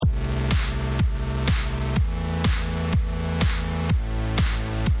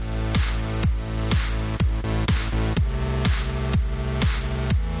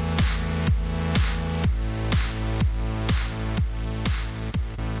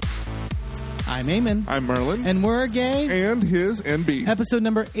I'm Eamon. I'm Merlin. And we're gay. And his NB. Episode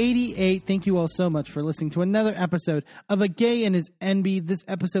number 88. Thank you all so much for listening to another episode of A Gay and His NB. This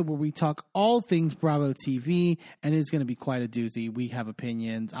episode where we talk all things Bravo TV, and it's going to be quite a doozy. We have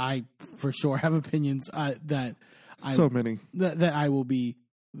opinions. I, for sure, have opinions that I will be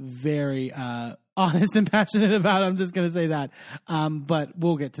very honest and passionate about. I'm just going to say that. But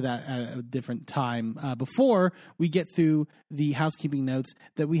we'll get to that at a different time. Before we get through the housekeeping notes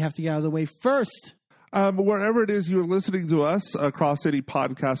that we have to get out of the way first. Wherever it is you're listening to us, across any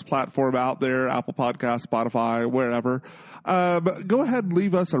podcast platform out there, Apple Podcasts, Spotify, wherever, go ahead and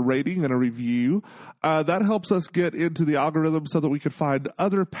leave us a rating and a review. That helps us get into the algorithm so that we can find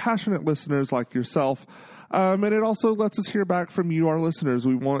other passionate listeners like yourself. And it also lets us hear back from you, our listeners.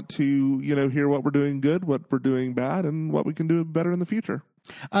 We want to, hear what we're doing good, what we're doing bad, and what we can do better in the future.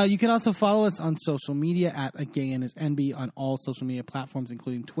 You can also follow us on social media at A Gay and His NB on all social media platforms,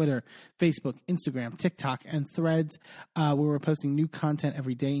 including Twitter, Facebook, Instagram, TikTok, and Threads, where we're posting new content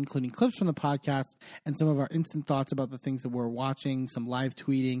every day, including clips from the podcast and some of our instant thoughts about the things that we're watching, some live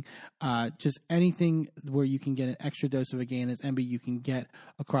tweeting, just anything where you can get an extra dose of A Gay and His NB, you can get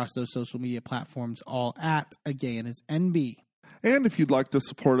across those social media platforms, all at A Gay and His NB. And if you'd like to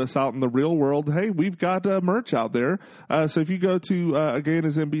support us out in the real world, hey, we've got merch out there. So if you go to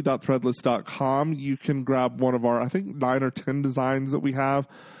agayandhisnb.threadless.com, you can grab one of our, I think, 9 or 10 designs that we have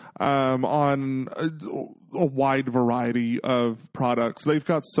on a wide variety of products. They've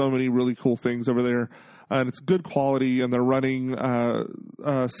got so many really cool things over there. And it's good quality, and they're running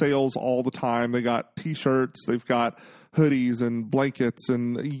sales all the time. They got T-shirts, they've got hoodies and blankets,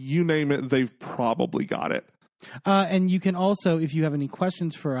 and you name it, they've probably got it. And you can also, if you have any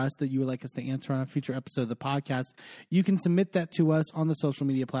questions for us that you would like us to answer on a future episode of the podcast, you can submit that to us on the social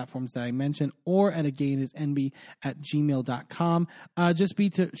media platforms that I mentioned, or at agayandhisnb@gmail.com. Just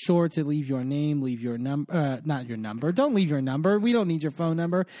be sure to leave your name, leave your number, not your number. Don't leave your number. We don't need your phone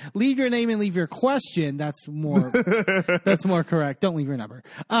number. Leave your name and leave your question. That's more correct. Don't leave your number.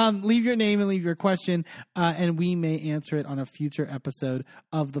 Leave your name and leave your question, and we may answer it on a future episode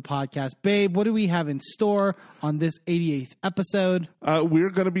of the podcast. Babe, what do we have in store on this 88th episode? We're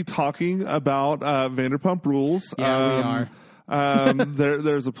going to be talking about Vanderpump Rules. Yeah, we are.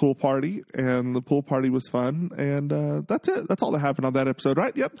 There's a pool party, and the pool party was fun, and that's it. That's all that happened on that episode,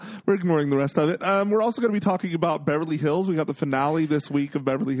 right? Yep. We're ignoring the rest of it. We're also going to be talking about Beverly Hills. We got the finale this week of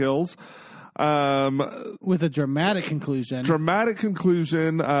Beverly Hills. With a dramatic conclusion.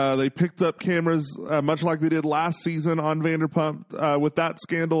 They picked up cameras, much like they did last season on Vanderpump. With that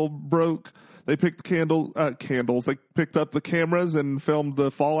scandal broke, they picked candles. They picked up the cameras and filmed the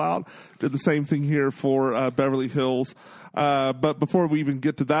fallout. Did the same thing here for Beverly Hills. But before we even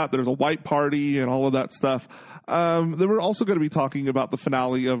get to that, there's a white party and all of that stuff. Then we're also going to be talking about the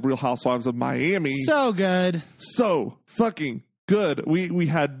finale of Real Housewives of Miami. So good. So fucking good. We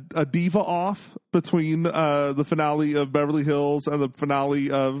had a diva off between the finale of Beverly Hills and the finale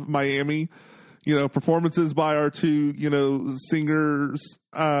of Miami. Performances by our two, singers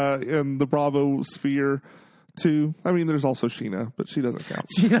in the Bravo sphere too. I mean, there's also Sheena, but she doesn't count.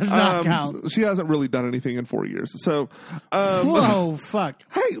 She does not count. She hasn't really done anything in 4 years. So, whoa, fuck.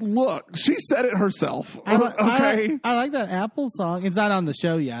 Hey, look, she said it herself. Okay. I like that Apple song. It's not on the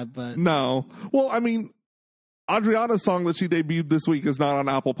show yet, but. No. Well, I mean, Adriana's song that she debuted this week is not on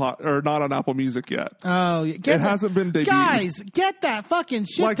Apple Music yet. Oh, it hasn't been debuted. Guys, get that fucking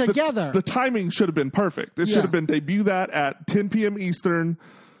shit together. The timing should have been perfect. It should have been debut that at 10 p.m. Eastern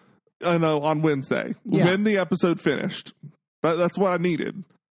on Wednesday when the episode finished. That's what I needed.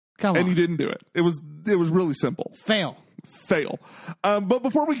 Come on. And you didn't do it. It was really simple. Fail. But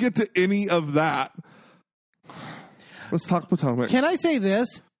before we get to any of that, let's talk Potomac. Can I say this?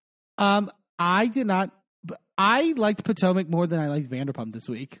 I liked Potomac more than I liked Vanderpump this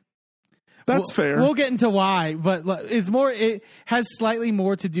week. That's fair. We'll get into why, but it has slightly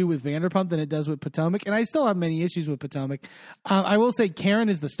more to do with Vanderpump than it does with Potomac, and I still have many issues with Potomac. I will say Karen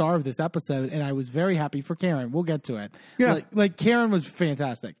is the star of this episode, and I was very happy for Karen. We'll get to it. Yeah. Like Karen was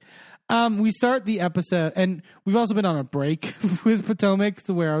fantastic. We start the episode, and we've also been on a break with Potomac,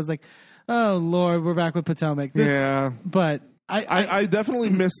 to where I was like, oh, Lord, we're back with Potomac. But I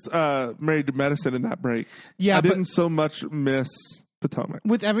definitely missed Married to Medicine in that break. Yeah, I didn't so much miss Potomac.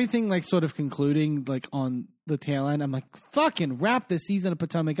 With everything sort of concluding on the tail end, I'm like, fucking wrap this season of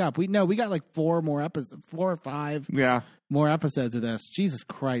Potomac up. We got 4 or 5 more episodes of this. Jesus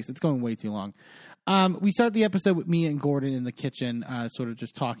Christ, it's going way too long. We start the episode with Mia and Gordon in the kitchen, sort of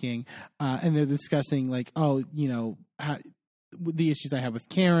just talking, and they're discussing the issues I have with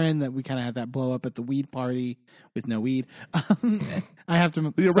Karen, that we kind of had that blow up at the weed party with no weed. I have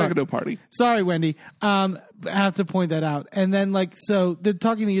to The oregano party. Sorry, Wendy. I have to point that out. And then so they're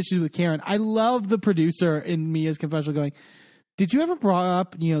talking the issues with Karen. I love the producer in Mia's confessional going, did you ever brought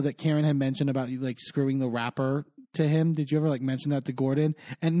up, that Karen had mentioned about screwing the rapper to him? Did you ever mention that to Gordon?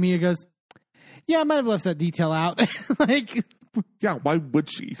 And Mia goes, yeah, I might have left that detail out. Yeah, why would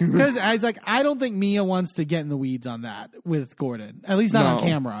she? Because I was I don't think Mia wants to get in the weeds on that with Gordon. At least not on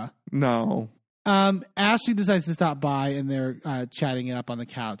camera. No. Ashley decides to stop by, and they're chatting it up on the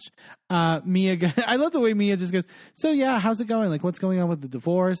couch. Mia, I love the way Mia just goes, so yeah, how's it going? What's going on with the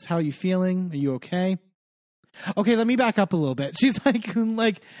divorce? How are you feeling? Are you okay? Okay, let me back up a little bit. She's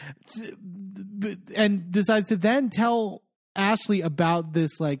and decides to then tell Ashley about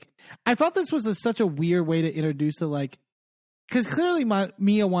this. I thought this was such a weird way to introduce the because clearly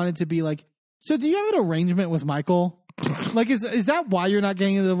Mia wanted to be so do you have an arrangement with Michael? Is that why you're not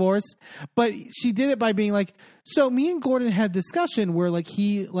getting a divorce? But she did it by being so me and Gordon had a discussion where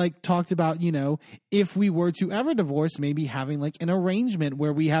he talked about, if we were to ever divorce, maybe having an arrangement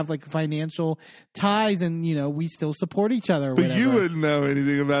where we have financial ties and, we still support each other. Or but whatever. You wouldn't know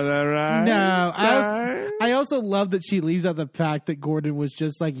anything about that, right? No. I also love that she leaves out the fact that Gordon was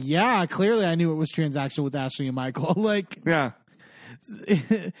just yeah, clearly I knew it was transactional with Ashley and Michael. Yeah.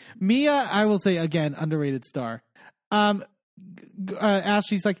 Mia, I will say again, underrated star.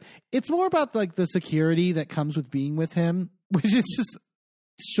 Ashley's it's more about the security that comes with being with him, which is just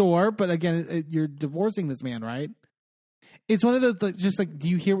sure, but again, you're divorcing this man, right? It's one of the just do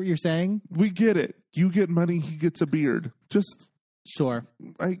you hear what you're saying? We get it. You get money, he gets a beard. Just sure,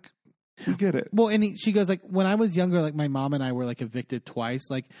 we get it. Well, and she goes when I was younger, my mom and I were evicted twice.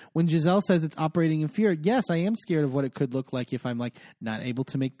 When Giselle says it's operating in fear, yes, I am scared of what it could look like if I'm not able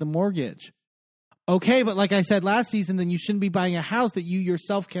to make the mortgage. Okay, but like I said last season, then you shouldn't be buying a house that you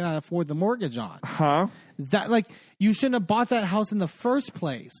yourself cannot afford the mortgage on. Huh? That you shouldn't have bought that house in the first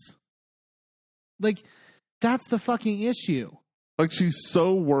place. That's the fucking issue. She's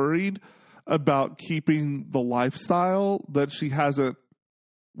so worried about keeping the lifestyle that she hasn't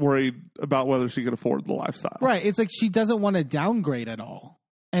worried about whether she can afford the lifestyle. Right. It's she doesn't want to downgrade at all.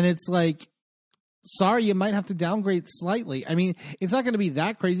 And it's sorry, you might have to downgrade slightly. I mean, it's not going to be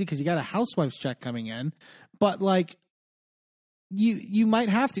that crazy because you got a housewife's check coming in, but you might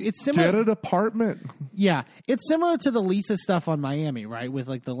have to. It's similar. Get an apartment. Yeah, it's similar to the Lisa stuff on Miami, right? With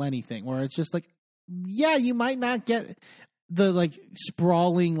the Lenny thing, where it's just yeah, you might not get the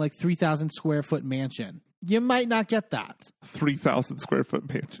sprawling 3,000 square foot mansion. You might not get that 3,000 square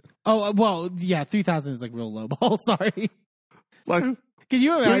foot mansion. Oh well, yeah, 3,000 is real low ball. Sorry. Can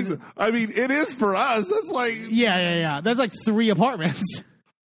you imagine? I mean, it is for us. That's yeah. That's 3 apartments.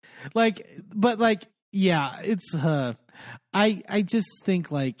 Yeah, it's I just think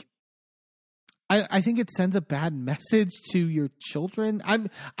I think it sends a bad message to your children. I'm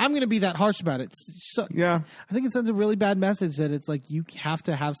going to be that harsh about it. So, yeah, I think it sends a really bad message that it's you have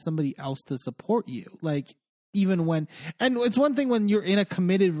to have somebody else to support you. Even when, and it's one thing when you're in a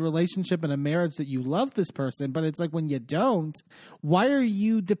committed relationship and a marriage that you love this person, but it's when you don't, why are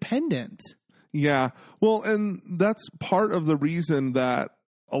you dependent? Yeah. Well, and that's part of the reason that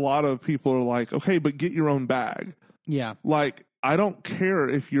a lot of people are okay, but get your own bag. Yeah. I don't care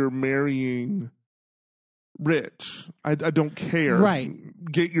if you're marrying rich. I don't care. Right.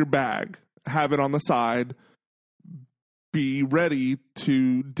 Get your bag. Have it on the side. Be ready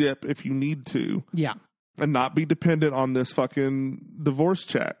to dip if you need to. Yeah. And not be dependent on this fucking divorce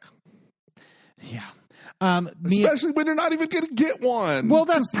check. Yeah. Especially when you're not even going to get one. Well,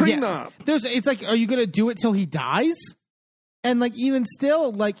 that's prenup. Yeah. It's are you going to do it till he dies? And even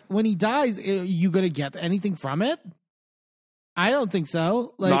still, when he dies, are you going to get anything from it? I don't think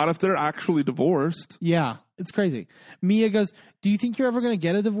so. Not if they're actually divorced. Yeah, it's crazy. Mia goes, do you think you're ever going to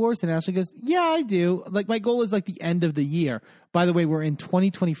get a divorce? And Ashley goes, yeah, I do. My goal is the end of the year. By the way, we're in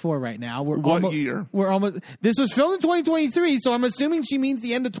 2024 right now. What year? We're almost. This was filmed in 2023, so I'm assuming she means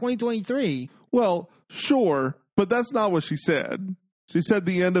the end of 2023. Well, sure, but that's not what she said. She said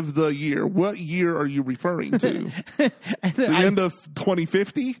the end of the year. What year are you referring to? End of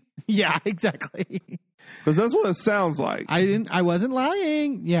 2050? Yeah, exactly. Because that's what it sounds like. I wasn't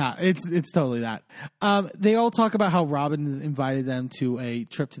lying. Yeah, it's totally that. They all talk about how Robin invited them to a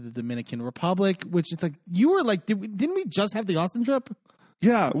trip to the Dominican Republic, which it's you were didn't we just have the Austin trip?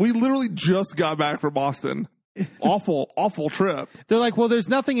 Yeah, we literally just got back from Boston. Awful trip. They're well, there's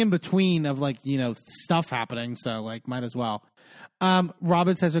nothing in between of stuff happening, so might as well.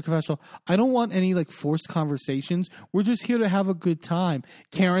 Robin says her confessional, I don't want any forced conversations. We're just here to have a good time.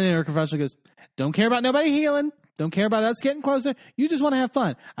 Karen in her confessional goes, don't care about nobody healing. Don't care about us getting closer. You just want to have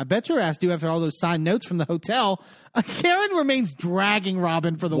fun. I bet your ass do after all those signed notes from the hotel. Karen remains dragging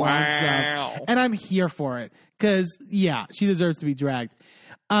Robin for the wine stuff. And I'm here for it. Because, yeah, she deserves to be dragged.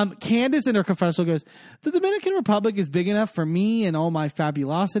 Candace in her confessional goes, the Dominican Republic is big enough for me and all my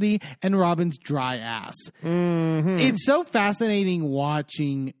fabulosity and Robin's dry ass. Mm-hmm. It's so fascinating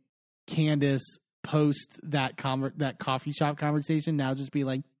watching Candace post that coffee shop conversation now just be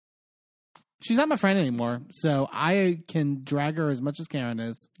like, she's not my friend anymore, so I can drag her as much as Karen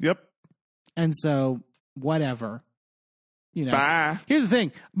is. Yep. And so, whatever. You know. Bye. Here's the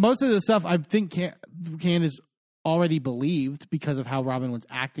thing. Most of the stuff I think Candace already believed because of how Robin was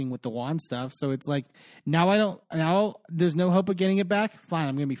acting with the wand stuff. So it's like, now there's no hope of getting it back. Fine,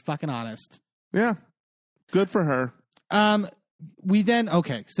 I'm going to be fucking honest. Yeah. Good for her. So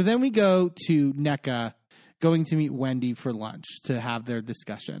then we go to NECA going to meet Wendy for lunch to have their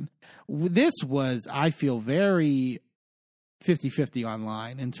discussion. This was, I feel, very 50-50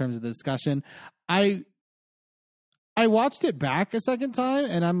 online in terms of the discussion. I watched it back a second time,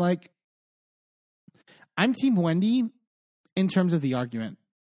 and I'm like, I'm Team Wendy in terms of the argument.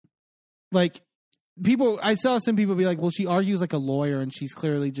 Like, I saw some people be like, well, she argues like a lawyer and she's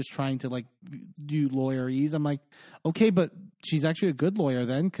clearly just trying to like do lawyerese. I'm like, okay, but she's actually a good lawyer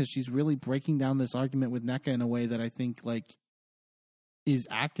then, because she's really breaking down this argument with NECA in a way that I think like is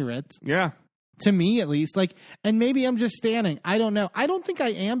accurate. Yeah. To me, at least. Like, and maybe I'm just standing. I don't know. I don't think I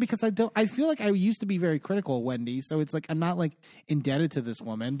am, because I feel like I used to be very critical of Wendy. So it's like, I'm not like indebted to this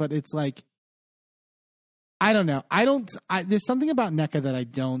woman, but it's like, I don't know. There's something about NECA that I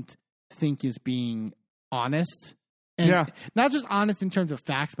don't think is being honest. And not just honest in terms of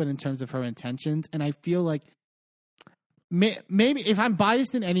facts, but in terms of her intentions. And I feel like maybe if I'm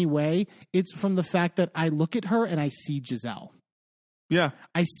biased in any way, it's from the fact that I look at her and I see Giselle. Yeah.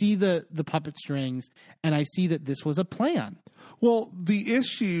 I see the puppet strings and I see that this was a plan. Well, the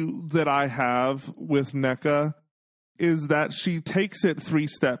issue that I have with NECA is that she takes it 3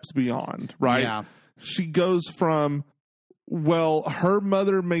 steps beyond, right? Yeah. She goes from, well, her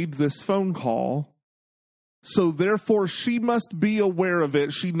mother made this phone call, so therefore she must be aware of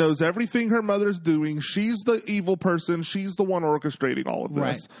it. She knows everything her mother's doing. She's the evil person. She's the one orchestrating all of this.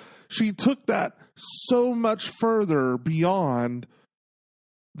 Right. She took that so much further beyond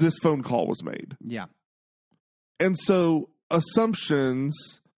this phone call was made. Yeah. And so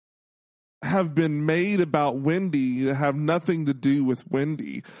assumptions have been made about Wendy that have nothing to do with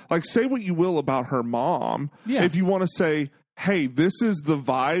Wendy. Like, say what you will about her mom. Yeah. If you want to say, hey, this is the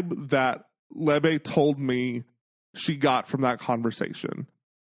vibe that Lebe told me she got from that conversation.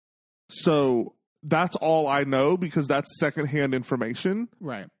 So that's all I know, because that's secondhand information.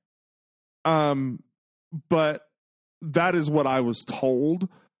 Right. But that is what I was told.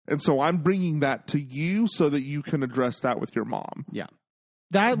 And so I'm bringing that to you so that you can address that with your mom. Yeah.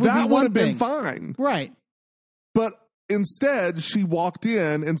 That would have been fine. Right. But instead, she walked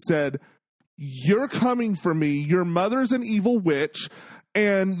in and said, you're coming for me. Your mother's an evil witch.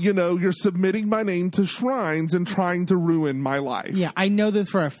 And, you're submitting my name to shrines and trying to ruin my life. Yeah, I know this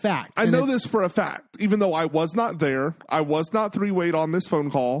for a fact. I know this for a fact, even though I was not there. I was not 3-wayed on this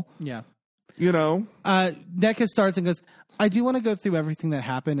phone call. Yeah. NECA starts and goes, I do want to go through everything that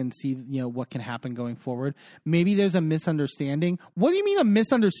happened and see, what can happen going forward. Maybe there's a misunderstanding. What do you mean a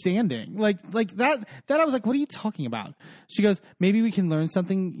misunderstanding? Like that I was like, what are you talking about? She goes, maybe we can learn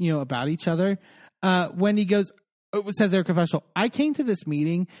something, about each other. Wendy goes, says their confessional, I came to this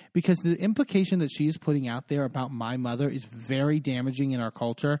meeting because the implication that she is putting out there about my mother is very damaging in our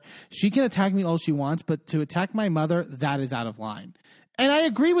culture. She can attack me all she wants, but to attack my mother, that is out of line. And I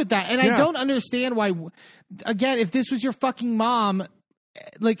agree with that. And I don't understand why, again, if this was your fucking mom,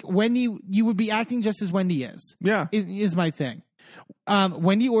 like Wendy, you would be acting just as Wendy is. Yeah. Is my thing.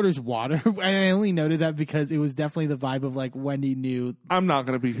 Wendy orders water. And I only noted that because it was definitely the vibe of like Wendy knew. I'm not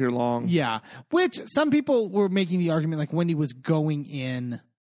going to be here long. Yeah. Which some people were making the argument like Wendy was going in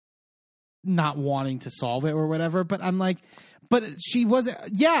not wanting to solve it or whatever. But I'm like, but she wasn't.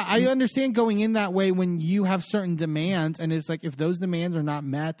 Yeah, I understand going in that way when you have certain demands, and it's like if those demands are not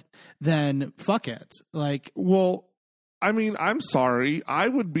met, then fuck it. Like, well, I mean, I'm sorry. I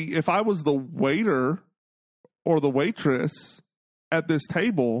would be if I was the waiter or the waitress at this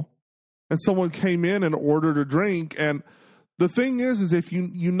table, and someone came in and ordered a drink, and the thing is if you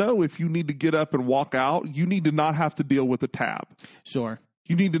if you need to get up and walk out, you need to not have to deal with the tab. Sure.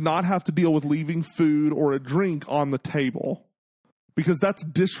 You need to not have to deal with leaving food or a drink on the table. Because that's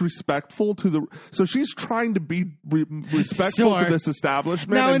disrespectful to the... So she's trying to be respectful to this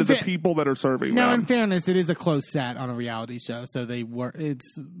establishment and to the people that are serving them. Now, in fairness, it is a closed set on a reality show, so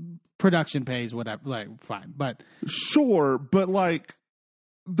it's production pays whatever, like fine, but sure, but like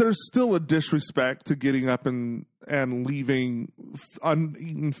there's still a disrespect to getting up and leaving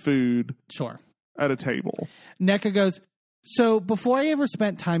uneaten food sure at a table. NECA goes, so before I ever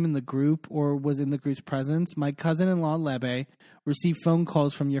spent time in the group or was in the group's presence, my cousin-in-law Lebe received phone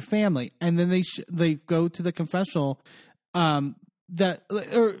calls from your family, and then they go to the confessional that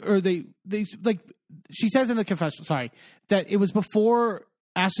or they like she says in the confessional, sorry, that it was before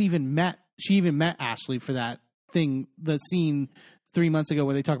Ashley even met. She even met Ashley for that thing, the scene 3 months ago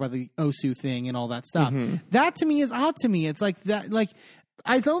where they talk about the Osu thing and all that stuff. Mm-hmm. That to me is odd to me. It's like that, like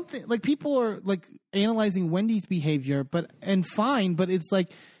I don't think like people are like analyzing Wendy's behavior, and fine, but it's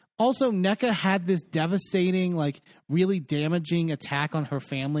like also NECA had this devastating, like really damaging attack on her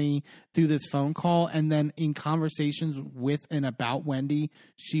family through this phone call, and then in conversations with and about Wendy,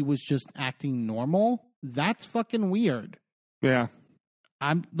 she was just acting normal. That's fucking weird. Yeah.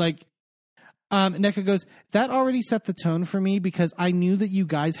 I'm like, NECA goes, that already set the tone for me because I knew that you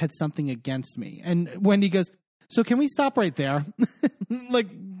guys had something against me. And Wendy goes, so can we stop right there? like,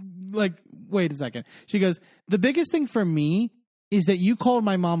 wait a second. She goes, the biggest thing for me is that you called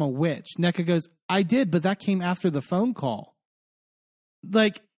my mom a witch. NECA goes, I did, but that came after the phone call.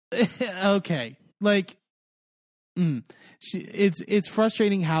 Like, okay. Like, it's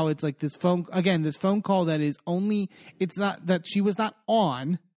frustrating how it's like this phone call that is only, it's not that she was not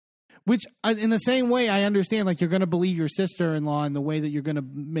on, which in the same way I understand, like you're going to believe your sister-in-law in the way that you're going to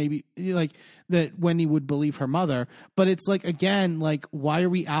maybe like that Wendy would believe her mother. But it's like, again, like, why are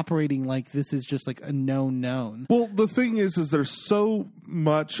we operating like this is just like a known? Well, the thing is there's so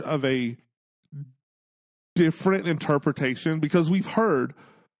much of a different interpretation because we've heard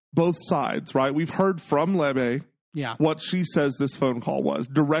both sides, right? We've heard from Lebe. Yeah. What she says this phone call was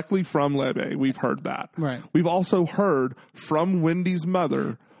directly from Lebe. We've heard that. Right. We've also heard from Wendy's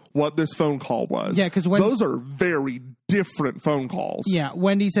mother what this phone call was. Yeah, because those are very different phone calls. Yeah,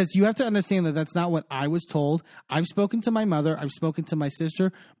 Wendy says, you have to understand that that's not what I was told. I've spoken to my mother. I've spoken to my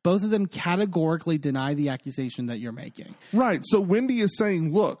sister. Both of them categorically deny the accusation that you're making. Right. So Wendy is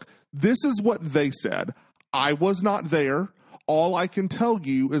saying, look, this is what they said. I was not there. All I can tell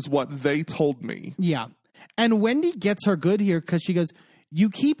you is what they told me. Yeah. And Wendy gets her good here because she goes, you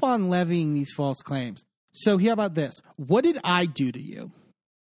keep on levying these false claims. So how about this? What did I do to you?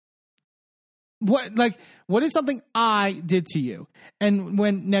 What is something I did to you? And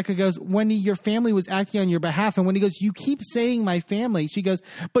when NECA goes, Wendy, your family was acting on your behalf. And when he goes, you keep saying my family. She goes,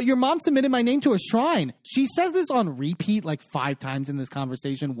 but your mom submitted my name to a shrine. She says this on repeat like 5 times in this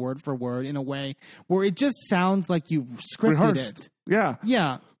conversation, word for word, in a way where it just sounds like you scripted Rehearsed. it. Yeah.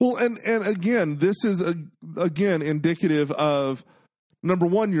 Yeah. Well, and again, this is, again, indicative of, number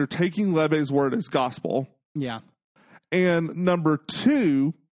one, you're taking Lebe's word as gospel. Yeah. And number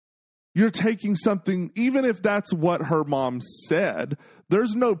two, you're taking something, even if that's what her mom said,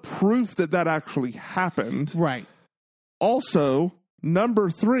 there's no proof that that actually happened. Right. Also, number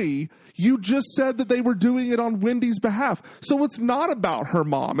three, you just said that they were doing it on Wendy's behalf. So it's not about her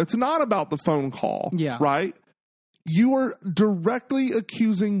mom. It's not about the phone call. Yeah. Right? You are directly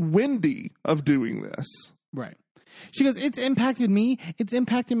accusing Wendy of doing this. Right. She goes, it's impacted me. It's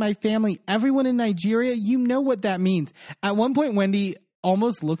impacted my family. Everyone in Nigeria, you know what that means. At one point, Wendy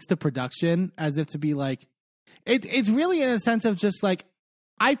almost looks to production as if to be like, it's really in a sense of just like,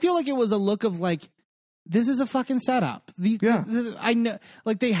 I feel like it was a look of like, this is a fucking setup. I know,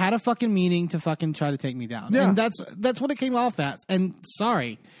 like they had a fucking meeting to fucking try to take me down. Yeah. And that's what it came off as. And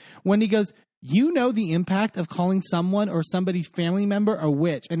sorry, Wendy goes, you know the impact of calling someone or somebody's family member a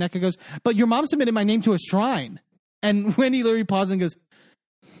witch. And NECA goes, but your mom submitted my name to a shrine. And Wendy literally pauses and goes,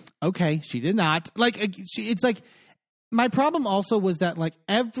 okay, she did not. Like, it's like, my problem also was that, like,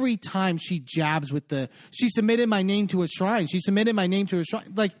 every time she jabs with she submitted my name to a shrine. She submitted my name to a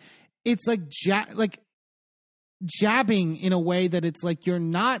shrine. Like, it's like, jabbing in a way that it's like you're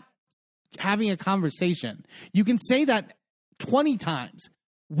not having a conversation. You can say that 20 times.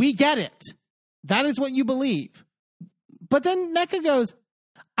 We get it. That is what you believe. But then NECA goes,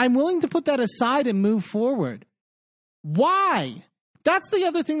 I'm willing to put that aside and move forward. Why? That's the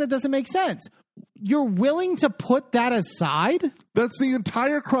other thing that doesn't make sense. You're willing to put that aside? That's the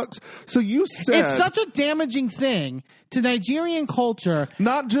entire crux. So you said... It's such a damaging thing to Nigerian culture.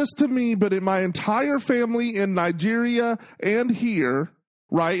 Not just to me, but in my entire family in Nigeria and here,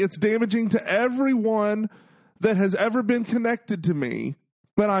 right? It's damaging to everyone that has ever been connected to me,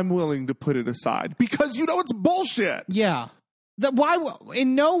 but I'm willing to put it aside because you know it's bullshit. Yeah. Why,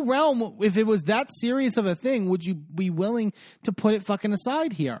 in no realm, if it was that serious of a thing, would you be willing to put it fucking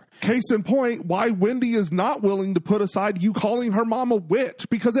aside here? Case in point, why Wendy is not willing to put aside you calling her mom a witch,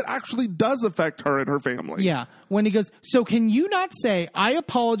 because it actually does affect her and her family. Yeah. Wendy goes, so can you not say, I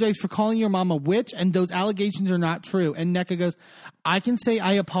apologize for calling your mom a witch and those allegations are not true? And NECA goes, I can say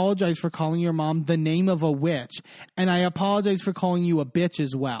I apologize for calling your mom the name of a witch, and I apologize for calling you a bitch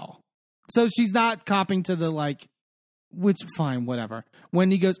as well. So she's not copping to the like, which, fine, whatever.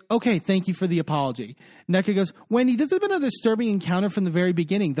 Wendy goes, okay, thank you for the apology. NECA goes, Wendy, this has been a disturbing encounter from the very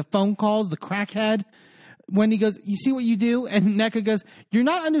beginning. The phone calls, the crackhead. Wendy goes, you see what you do? And NECA goes, you're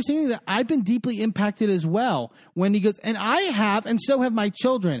not understanding that I've been deeply impacted as well. Wendy goes, and I have, and so have my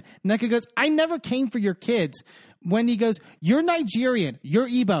children. NECA goes, I never came for your kids. Wendy goes, you're Nigerian, you're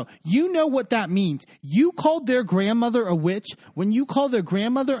Igbo. You know what that means. You called their grandmother a witch. When you call their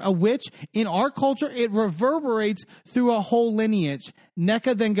grandmother a witch, in our culture, it reverberates through a whole lineage.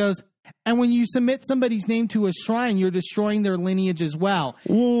 NECA then goes, and when you submit somebody's name to a shrine, you're destroying their lineage as well.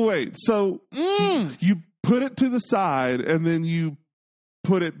 Wait, so you put it to the side and then you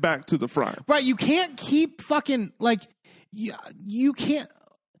put it back to the front. Right, you can't keep fucking, like, you can't.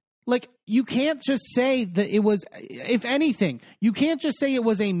 Like, you can't just say that it was, if anything, you can't just say it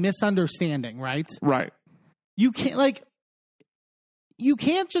was a misunderstanding, right? Right. You can't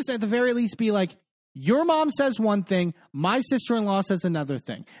just at the very least be like, your mom says one thing, my sister-in-law says another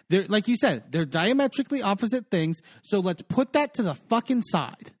thing. They're, like you said, they're diametrically opposite things, so let's put that to the fucking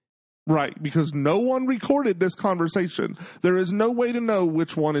side. Right, because no one recorded this conversation. There is no way to know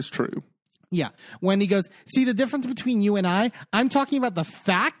which one is true. Yeah. Wendy goes, see the difference between you and I'm talking about the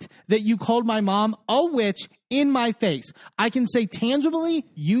fact that you called my mom a witch in my face. I can say tangibly,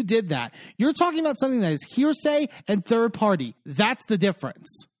 you did that. You're talking about something that is hearsay and third party. That's the difference.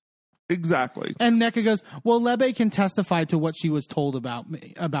 Exactly. And NECA goes, well, Lebe can testify to what she was told about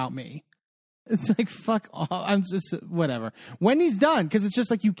me. It's like, fuck off. I'm just, whatever. Wendy's done, because it's just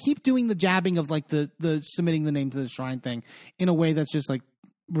like you keep doing the jabbing of like the submitting the name to the shrine thing in a way that's just like,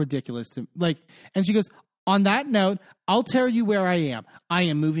 ridiculous to like. And she goes, on that note, I'll tell you where I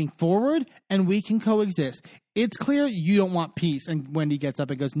am moving forward and we can coexist. It's clear you don't want peace. And Wendy gets up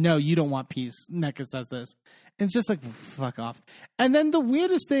and goes, no, you don't want peace. NECA says this, and it's just like, fuck off. And then the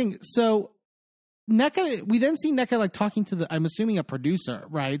weirdest thing, so NECA, we then see NECA like talking to I'm assuming a producer,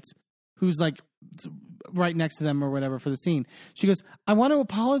 right, who's like right next to them or whatever for the scene. She goes, I wanted to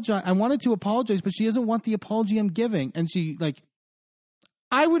apologize, but she doesn't want the apology I'm giving. And she like,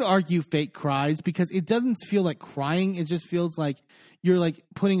 I would argue fake cries, because it doesn't feel like crying. It just feels like you're like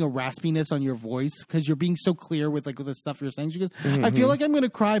putting a raspiness on your voice because you're being so clear with like with the stuff you're saying. She goes, I feel like I'm going to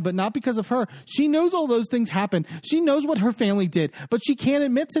cry, but not because of her. She knows all those things happened. She knows what her family did, but she can't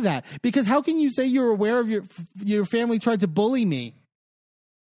admit to that, because how can you say you're aware of your family tried to bully me?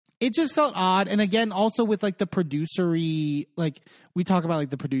 It just felt odd. And again, also with like the producery, like we talk about like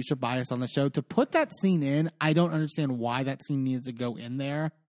the producer bias on the show, to put that scene in, I don't understand why that scene needs to go in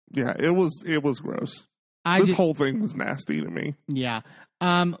there. Yeah, it was gross. This whole thing was nasty to me. Yeah.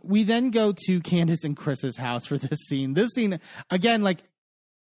 We then go to Candace and Chris's house for this scene. This scene, again, like,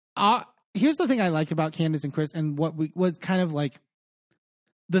 here's the thing I liked about Candace and Chris, and what was kind of like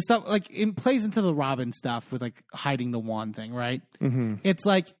the stuff, like it plays into the Robin stuff with like hiding the wand thing, right? Mm-hmm. It's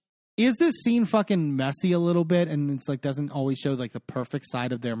like, is this scene fucking messy a little bit, and it's like doesn't always show like the perfect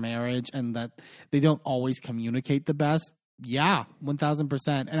side of their marriage, and that they don't always communicate the best? Yeah, 1000%.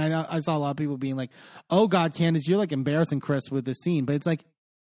 And I know I saw a lot of people being like, "Oh God, Candace, you're like embarrassing Chris with this scene," but it's like,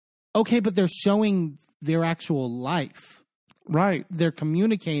 okay, but they're showing their actual life, right? They're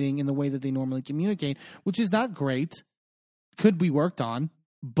communicating in the way that they normally communicate, which is not great. Could be worked on,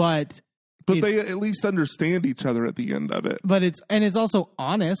 but they at least understand each other at the end of it. But it's also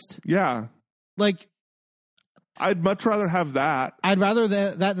honest. Yeah. Like, I'd much rather have that. I'd rather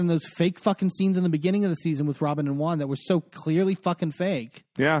that than those fake fucking scenes in the beginning of the season with Robin and Juan that were so clearly fucking fake.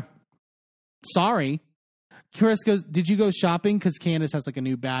 Yeah. Sorry. Chris goes, did you go shopping? Because Candace has like a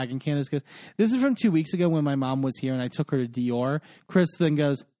new bag. And Candace goes, this is from 2 weeks ago when my mom was here and I took her to Dior. Chris then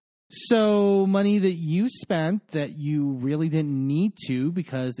goes, so money that you spent that you really didn't need to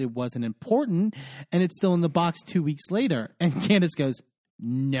because it wasn't important, and it's still in the box 2 weeks later. And Candace goes,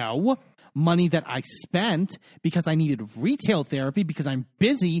 no, money that I spent because I needed retail therapy because I'm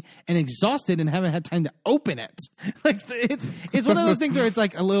busy and exhausted and haven't had time to open it. Like it's one of those things where it's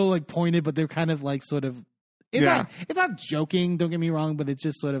like a little like pointed, but they're kind of like sort of, it's not joking, don't get me wrong, but it's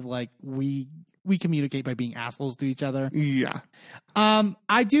just sort of like we communicate by being assholes to each other. Yeah.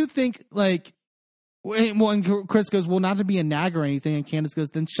 I do think like Well, and Chris goes, well, not to be a nag or anything. And Candace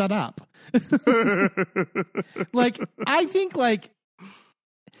goes, then shut up. Like, I think, like,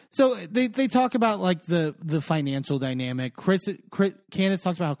 so they talk about, like, the financial dynamic. Candace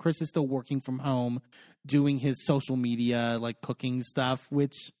talks about how Chris is still working from home, doing his social media, like, cooking stuff,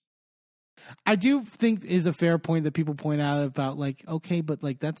 which I do think is a fair point that people point out about, like, okay, but,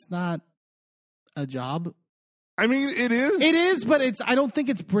 like, that's not a job. I mean, it is. It is, but I don't think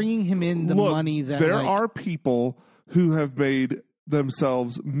it's bringing him in the money that there are people who have made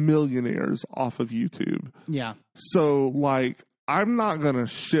themselves millionaires off of YouTube. Yeah. So, like, I'm not going to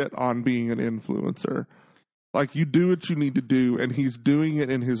shit on being an influencer. Like, you do what you need to do, and he's doing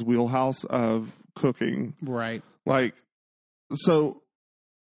it in his wheelhouse of cooking. Right. Like, so,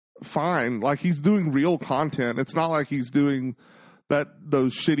 fine. Like, he's doing real content. It's not like he's doing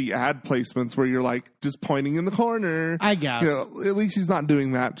those shitty ad placements where you're like just pointing in the corner. I guess. You know, at least he's not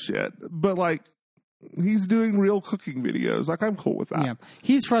doing that shit. But like he's doing real cooking videos. Like I'm cool with that. Yeah.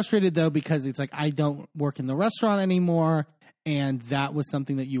 He's frustrated though because it's like I don't work in the restaurant anymore, and that was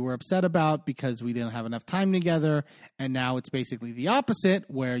something that you were upset about because we didn't have enough time together, and now it's basically the opposite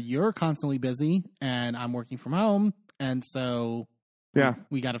where you're constantly busy and I'm working from home, and so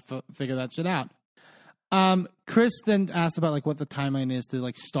we got to figure that shit out. Chris then asked about like what the timeline is to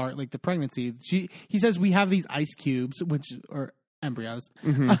like start like the pregnancy. He says we have these ice cubes, which are embryos.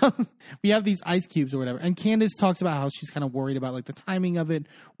 Mm-hmm. We have these ice cubes or whatever. And Candace talks about how she's kind of worried about like the timing of it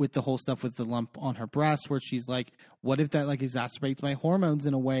with the whole stuff with the lump on her breast, where she's like, what if that like exacerbates my hormones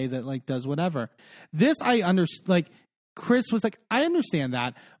in a way that like does whatever. This I understand. Like Chris was like, I understand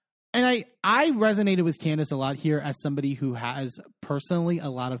that. And I resonated with Candace a lot here as somebody who has personally a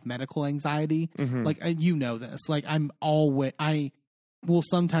lot of medical anxiety. Mm-hmm. Like, you know this. Like, I will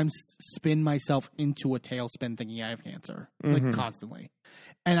sometimes spin myself into a tailspin thinking I have cancer. Mm-hmm. Like, constantly.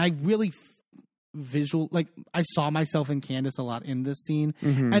 And I really I saw myself in Candace a lot in this scene.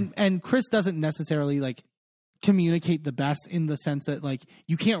 Mm-hmm. And Chris doesn't necessarily, like, communicate the best in the sense that like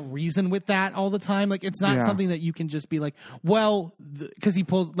you can't reason with that all the time. Like it's not something that you can just be like, well, because they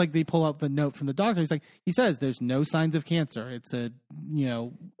pull out the note from the doctor. He says there's no signs of cancer. It's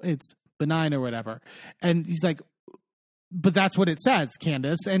it's benign or whatever. And he's like, but that's what it says,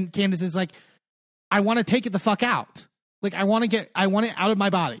 Candace. And Candace is like, I want to take it the fuck out. Like I want it out of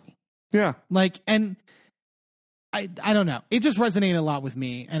my body. Yeah. Like, and I don't know. It just resonated a lot with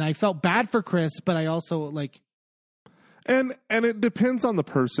me, and I felt bad for Chris, but I also like. And it depends on the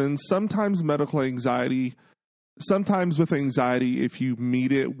person. Sometimes with anxiety, if you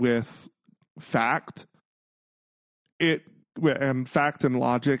meet it with fact and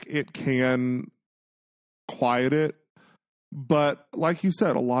logic, it can quiet it. But like you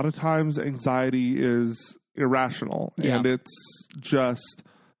said, a lot of times anxiety is irrational, and it's just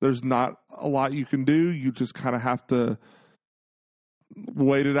there's not a lot you can do. You just kind of have to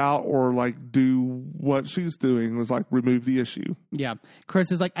wait it out or like do what she's doing was like remove the issue. Yeah.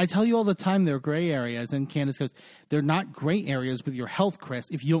 Chris is like, I tell you all the time there are gray areas. And Candace goes, they're not gray areas with your health, Chris.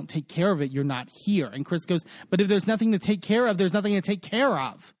 If you don't take care of it, you're not here. And Chris goes, but if there's nothing to take care of, there's nothing to take care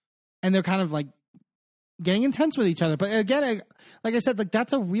of. And they're kind of like getting intense with each other. But again, like I said, like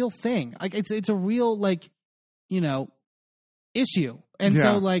that's a real thing. Like it's a real like, issue. And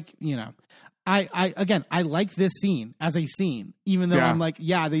so like, I like this scene as a scene, even though I'm like,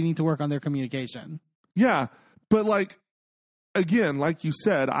 they need to work on their communication. Yeah. But like, again, like you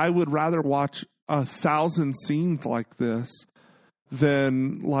said, I would rather watch 1,000 scenes like this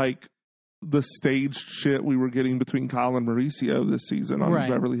than like the staged shit we were getting between Kyle and Mauricio this season on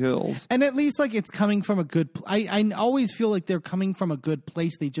Beverly Hills. And at least like it's coming from a good, I always feel like they're coming from a good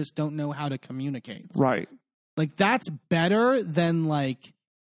place. They just don't know how to communicate. Right. Like that's better than like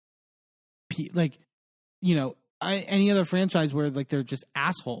any other franchise where like they're just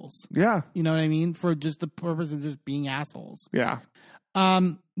assholes. Yeah. You know what I mean? For just the purpose of just being assholes. Yeah.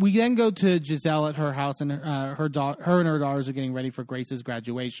 We then go to Giselle at her house, and her and her daughters are getting ready for Grace's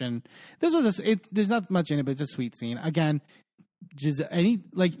graduation. This was there's not much in it, but it's a sweet scene. Again,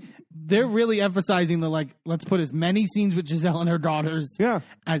 they're really emphasizing the like, let's put as many scenes with Giselle and her daughters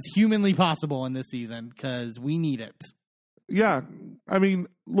as humanly possible in this season because we need it. Yeah. I mean,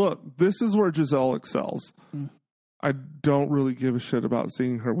 look, this is where Giselle excels. I don't really give a shit about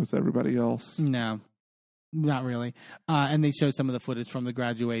seeing her with everybody else. No, not really. And they show some of the footage from the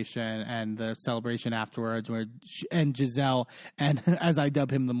graduation and the celebration afterwards where Giselle and, as I dub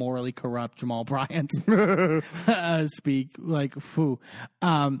him, the morally corrupt Jamal Bryant speak like, foo.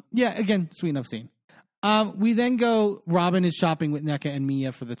 Again, sweet enough scene. We then go, Robin is shopping with NECA and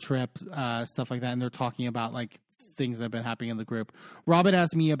Mia for the trip, stuff like that. And they're talking about like things that have been happening in the group. Robin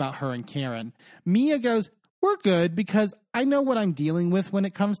asked Mia about her and Karen. Mia goes, we're good because I know what I'm dealing with when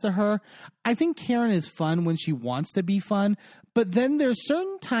it comes to her. I think Karen is fun when she wants to be fun, but then there's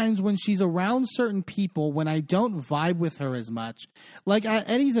certain times when she's around certain people when I don't vibe with her as much. Like at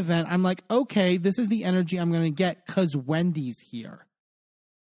Eddie's event, I'm like, okay, this is the energy I'm going to get because Wendy's here.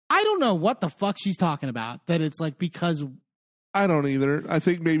 I don't know what the fuck she's talking about, that it's like because... I don't either. I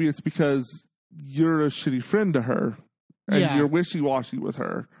think maybe it's because you're a shitty friend to her and you're wishy-washy with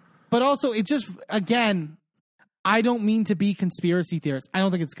her. But also, it just, again... I don't mean to be conspiracy theorist. I don't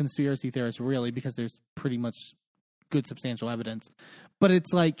think it's conspiracy theorist really because there's pretty much good substantial evidence. But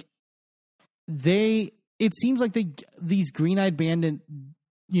it's like it seems like these Green-Eyed Bandit,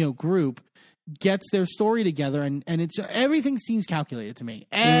 group gets their story together and it's everything seems calculated to me.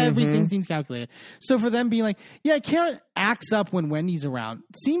 Everything seems calculated. So for them being like, yeah, Karen acts up when Wendy's around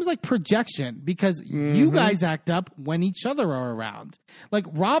seems like projection because you guys act up when each other are around. Like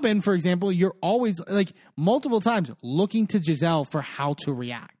Robin, for example, you're always like multiple times looking to Giselle for how to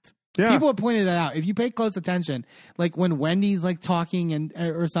react. Yeah. People have pointed that out. If you pay close attention, like when Wendy's like talking and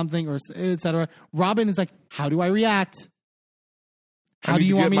or something or etc., Robin is like, how do I react? How do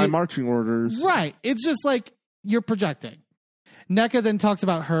you want me to get my marching orders? Right. It's just like you're projecting. Nneka then talks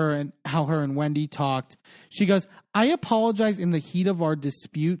about her and how her and Wendy talked. She goes, I apologize in the heat of our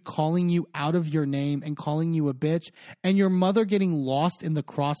dispute, calling you out of your name and calling you a bitch and your mother getting lost in the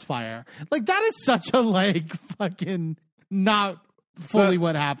crossfire. Like that is such a like fucking not fully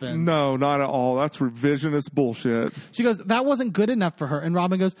what happened. No, not at all. That's revisionist bullshit. She goes, that wasn't good enough for her. And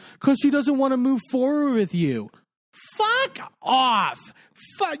Robin goes, because she doesn't want to move forward with you. Fuck off.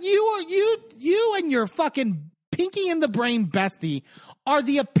 You and your fucking pinky in the brain bestie are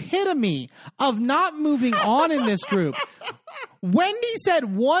the epitome of not moving on in this group. Wendy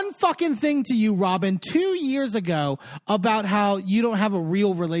said one fucking thing to you, Robin, 2 years ago about how you don't have a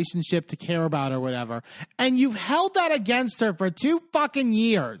real relationship to care about or whatever. And you've held that against her for 2 fucking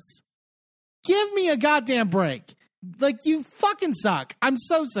years. Give me a goddamn break. Like, you fucking suck. I'm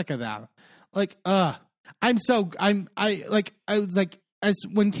so sick of that. Like,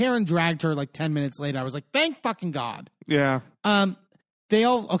 when Karen dragged her like 10 minutes later, I was like, thank fucking God. Yeah. They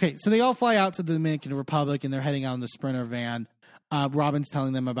all fly out to the Dominican Republic and they're heading out in the Sprinter van. Robin's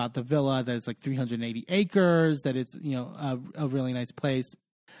telling them about the villa, that it's like 380 acres, that it's, a really nice place.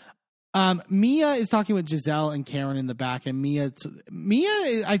 Mia is talking with Giselle and Karen in the back, and Mia,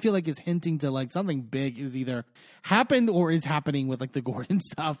 I feel like is hinting to like something big is either happened or is happening with like the Gordon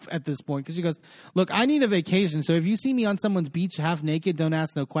stuff at this point. Because she goes, "Look, I need a vacation, so if you see me on someone's beach half naked, don't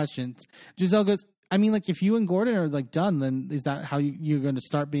ask no questions." Giselle goes, "I mean, like if you and Gordon are like done, then is that how you're going to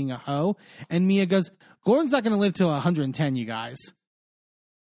start being a hoe?" And Mia goes, "Gordon's not going to live till 110, you guys."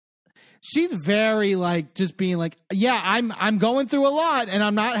 She's very like just being like, yeah, I'm going through a lot and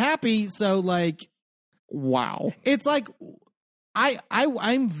I'm not happy. So like, wow, it's like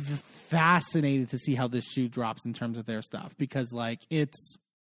I'm fascinated to see how this shoe drops in terms of their stuff because like it's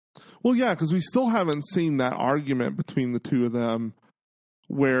because we still haven't seen that argument between the two of them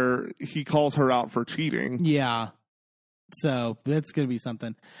where he calls her out for cheating. Yeah. So that's going to be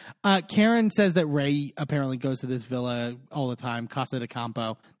something. Karen says that Ray apparently goes to this villa all the time, Casa de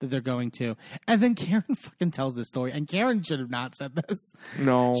Campo, that they're going to. And then Karen fucking tells this story. And Karen should have not said this.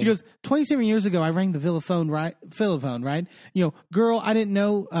 No. She goes, 27 years ago, I rang the villa phone, right? Girl, I didn't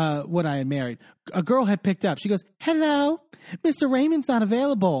know what I had married. A girl had picked up. She goes, hello, Mr. Raymond's not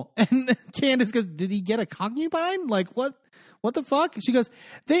available. And Candace goes, did he get a concubine? Like, what? What the fuck? She goes,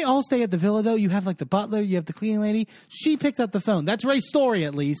 they all stay at the villa, though. You have, like, the butler. You have the cleaning lady. She picked up the phone. That's Ray's story,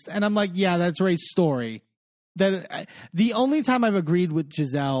 at least. And I'm like, yeah, that's Ray's story. The only time I've agreed with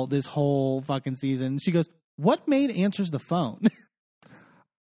Giselle this whole fucking season, she goes, what maid answers the phone?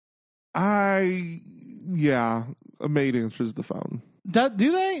 A maid answers the phone. Do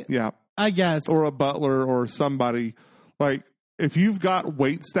they? Yeah. I guess. Or a butler or somebody. Like, if you've got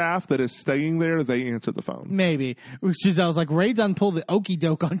wait staff that is staying there, they answer the phone. Maybe. Giselle's like, Ray done pulled the okey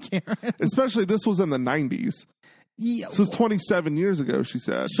doke on Karen. Especially this was in the 90s. Yeah. This was 27 years ago, she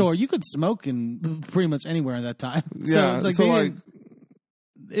said. Sure, you could smoke in pretty much anywhere at that time. Yeah.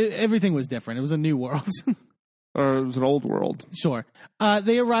 Everything was different. It was a new world. Or it was an old world. Sure.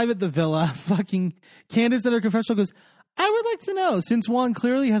 They arrive at the villa. Fucking Candace at her confessional goes, I would like to know, since Juan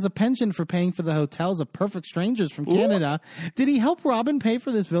clearly has a penchant for paying for the hotels of perfect strangers from Canada, did he help Robin pay for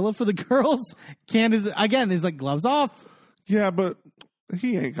this villa for the girls? Candace, again, is like, gloves off. Yeah, but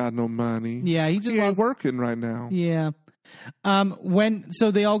he ain't got no money. Yeah, he ain't working right now. Yeah.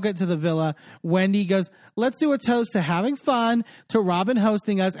 So they all get to the villa. Wendy goes, let's do a toast to having fun, to Robin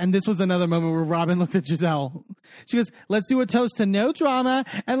hosting us. And this was another moment where Robin looked at Giselle. She goes, let's do a toast to no drama,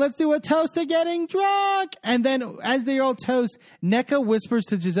 and let's do a toast to getting drunk. And then as they all toast, Nneka whispers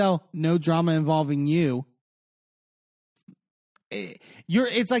to Giselle, no drama involving you.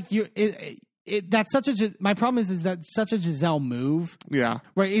 That's such a, my problem is that's such a Giselle move. Yeah.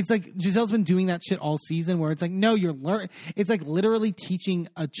 Right. It's like Giselle's been doing that shit all season where it's like, no, it's like literally teaching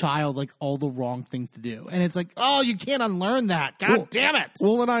a child like all the wrong things to do. And it's like, oh, you can't unlearn that. God damn it.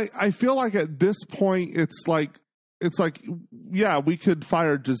 Well, and I feel like at this point, it's like, yeah, we could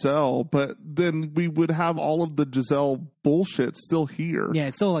fire Giselle, but then we would have all of the Giselle bullshit still here. Yeah,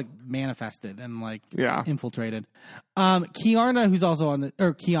 it's still like manifested and like infiltrated. Kiana, who's also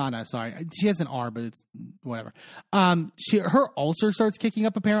Kiana, sorry. She has an R, but it's whatever. Her ulcer starts kicking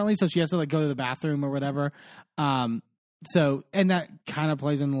up apparently, so she has to like go to the bathroom or whatever. And that kind of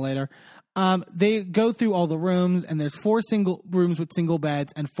plays in later. They go through all the rooms, and there's 4 single rooms with single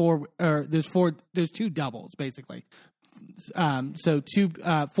beds, and there's 2 doubles basically. So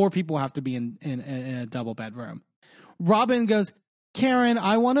 4 people have to be in a double bedroom. Robin goes, Karen,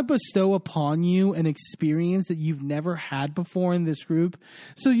 I want to bestow upon you an experience that you've never had before in this group.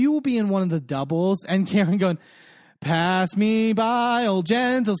 So you will be in one of the doubles. And Karen going, pass me by, old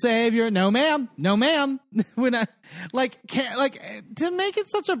gentle savior. No, ma'am. No, ma'am. When to make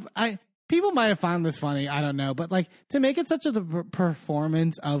it such a, people might have found this funny. I don't know. But like to make it such a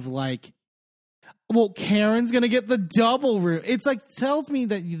performance of like, well, Karen's going to get the double room. It's like, tells me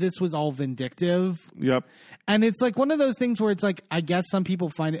that this was all vindictive. Yep. And it's like one of those things where it's like, I guess some people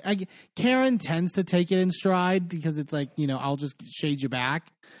find it. Karen tends to take it in stride because it's like, I'll just shade you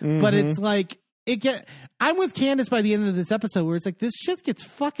back. Mm-hmm. But it's like, I'm with Candace by the end of this episode where it's like, this shit gets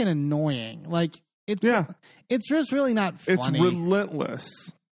fucking annoying. Like, it's just really not funny. It's relentless.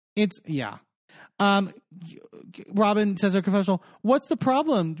 Robin says her confessional, what's the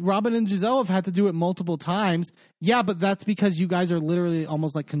problem? Robin and Giselle have had to do it multiple times. Yeah, but that's because you guys are literally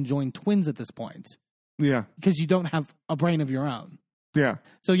almost like conjoined twins at this point. Yeah. Because you don't have a brain of your own. Yeah.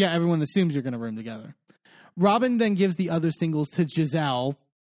 So yeah, everyone assumes you're going to room together. Robin then gives the other singles to Giselle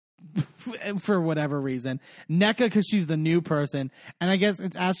for whatever reason. Nneka because she's the new person. And I guess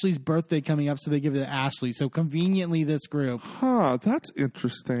it's Ashley's birthday coming up, so they give it to Ashley. So conveniently this group. Huh, that's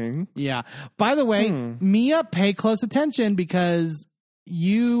interesting. Yeah. By the way, Mia, pay close attention because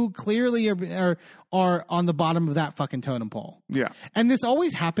you clearly are on the bottom of that fucking totem pole. Yeah. And this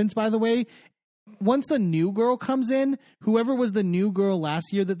always happens, by the way. Once the new girl comes in, whoever was the new girl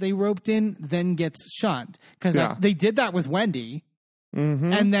last year that they roped in then gets shunned. Because they did that with Wendy.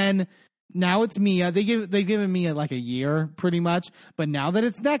 Mm-hmm. And then now it's Mia. They've given Mia like a year pretty much. But now that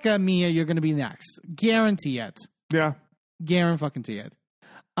it's Nneka, Mia, you're going to be next. Guarantee it. Yeah. Guarantee it.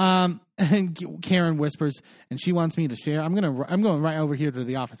 And Karen whispers, and she wants me to share. I'm going right over here to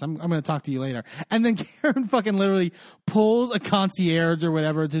the office. I'm going to talk to you later. And then Karen fucking literally pulls a concierge or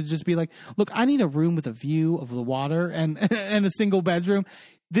whatever to just be like, look, I need a room with a view of the water and a single bedroom.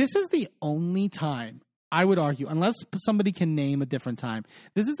 This is the only time, I would argue, unless somebody can name a different time,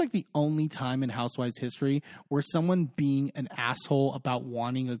 this is like the only time in Housewives history where someone being an asshole about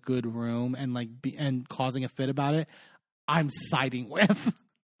wanting a good room and and causing a fit about it, I'm siding with.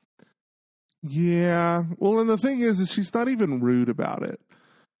 Yeah. Well, and the thing is she's not even rude about it.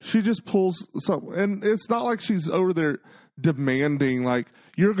 She just pulls something. And it's not like she's over there demanding, like,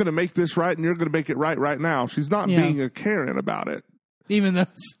 you're going to make this right and you're going to make it right now. She's not being a Karen about it. Even though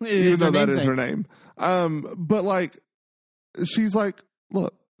that is her name. But, like, she's like,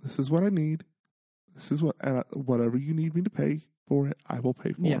 look, this is what I need. This is whatever you need me to pay for it, I will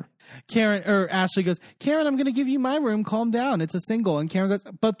pay for. Yeah. Ashley goes, Karen, I'm going to give you my room. Calm down. It's a single. And Karen goes,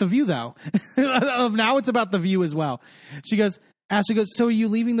 but the view though. Now it's about the view as well. Ashley goes, so are you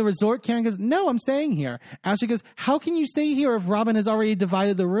leaving the resort? Karen goes, no, I'm staying here. Ashley goes, how can you stay here if Robin has already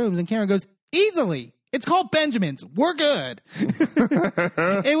divided the rooms? And Karen goes, easily. It's called Benjamin's. We're good.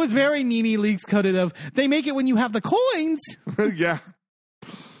 It was very Nene Leakes coded of, they make it when you have the coins. Yeah.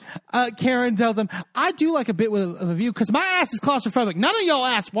 Karen tells them, I do like a bit of a view because my ass is claustrophobic. None of y'all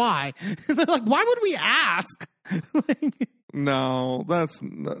asked why. They're like, why would we ask? No,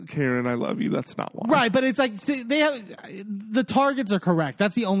 Karen, I love you. That's not why. Right, but it's like the targets are correct.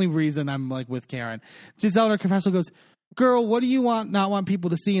 That's the only reason I'm like with Karen. Giselle, her confessional, goes, girl, what do you not want people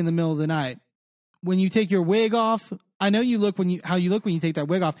to see in the middle of the night? When you take your wig off, I know how you look when you take that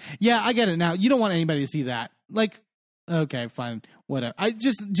wig off. Yeah, I get it now. You don't want anybody to see that. Like, okay, fine, whatever.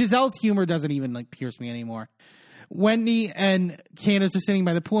 Giselle's humor doesn't even like pierce me anymore. Wendy and Candace are sitting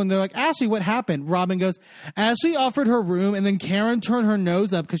by the pool, and they're like, Ashley, what happened? Robin goes, Ashley offered her room, and then Karen turned her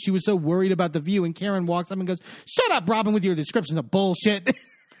nose up because she was so worried about the view, and Karen walks up and goes, shut up, Robin, with your descriptions of bullshit.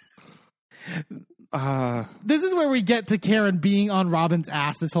 This is where we get to Karen being on Robin's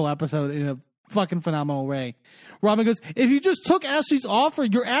ass this whole episode in a fucking phenomenal way. Robin goes, if you just took Ashley's offer,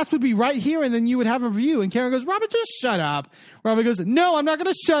 your ass would be right here and then you would have a view. And Karen goes, Robin, just shut up. Robin goes, no, I'm not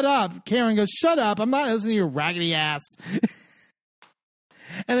going to shut up. Karen goes, shut up. I'm not listening to your raggedy ass.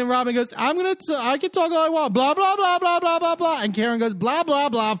 And then Robin goes, I can talk all I want. Blah, blah, blah, blah, blah, blah, blah. And Karen goes, blah, blah,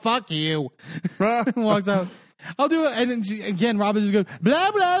 blah, fuck you. And walks out. I'll do it. And then again, Robin just goes,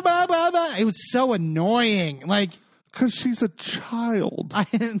 blah, blah, blah, blah, blah. It was so annoying. Like, because she's a child.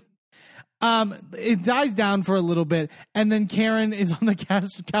 It dies down for a little bit, and then Karen is on the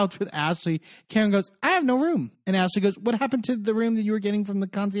couch with Ashley. Karen goes, I have no room. And Ashley goes, what happened to the room that you were getting from the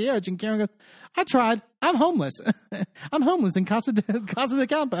concierge? And Karen goes, I tried. I'm homeless. I'm homeless in Casa de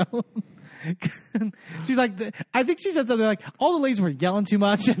Campo. She's like, I think she said something like, all the ladies were yelling too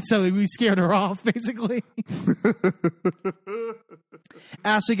much, and so we scared her off, basically.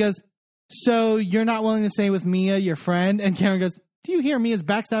 Ashley goes, so you're not willing to stay with Mia, your friend? And Karen goes, do you hear me as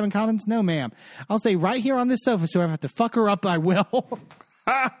backstabbing comments? No, ma'am. I'll stay right here on this sofa, so if I have to fuck her up, I will.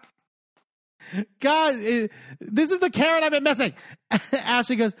 God, this is the Karen I've been missing.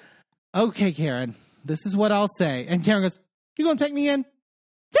 Ashley goes, okay, Karen, this is what I'll say. And Karen goes, you gonna take me in?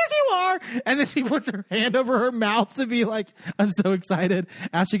 Yes, you are. And then she puts her hand over her mouth to be like, I'm so excited.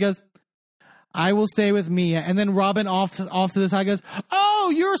 Ashley goes, I will stay with Mia. And then Robin off to the side goes,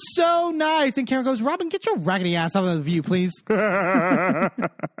 oh, you're so nice. And Karen goes, Robin, get your raggedy ass out of the view, please.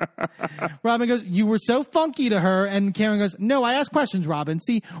 Robin goes, you were so funky to her. And Karen goes, no, I ask questions, Robin.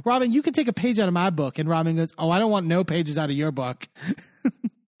 See, Robin, you can take a page out of my book. And Robin goes, oh, I don't want no pages out of your book.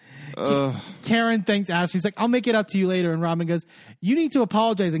 Karen thanks Ashley. She's like, I'll make it up to you later. And Robin goes, you need to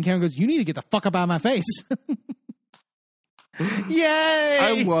apologize. And Karen goes, you need to get the fuck up out of my face. Yay!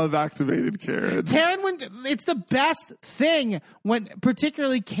 I love activated Karen. Karen, it's the best thing when,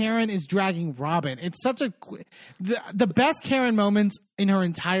 particularly Karen is dragging Robin. It's such the best Karen moments in her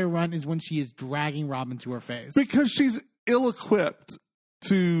entire run is when she is dragging Robin to her face because she's ill-equipped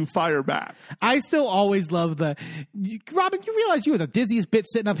to fire back. I still always love Robin. You realize you are the dizziest bitch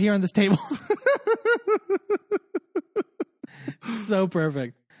sitting up here on this table. So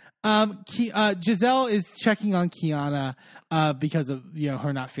perfect. Giselle is checking on Kiana because of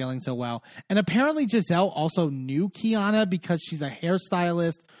her not feeling so well, and apparently Giselle also knew Kiana because she's a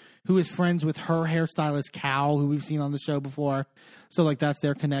hairstylist who is friends with her hairstylist Cal, who we've seen on the show before. So like that's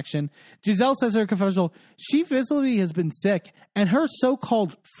their connection. Giselle says in her confessional she visibly has been sick, and her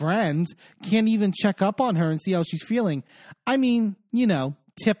so-called friends can't even check up on her and see how she's feeling. I mean,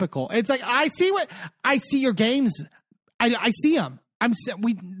 typical. It's like I see your games. I see them.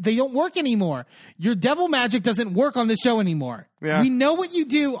 They don't work anymore. Your devil magic doesn't work on this show anymore. Yeah. We know what you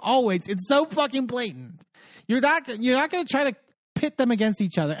do always. It's so fucking blatant. You're not going to try to pit them against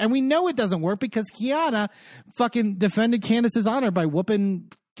each other. And we know it doesn't work because Kiana fucking defended Candace's honor by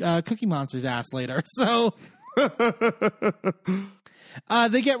whooping Cookie Monster's ass later. So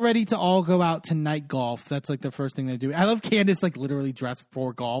they get ready to all go out to night golf. That's like the first thing they do. I love Candace like literally dressed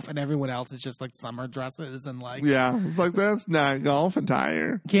for golf, and everyone else is just like summer dresses and like it's like that's night golf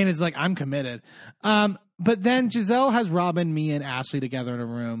attire. Candace is like, I'm committed. But then Giselle has Robin, Mia, and Ashley together in a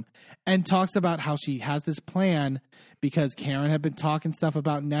room and talks about how she has this plan because Karen had been talking stuff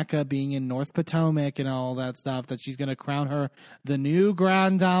about NECA being in North Potomac and all that stuff, that she's going to crown her the new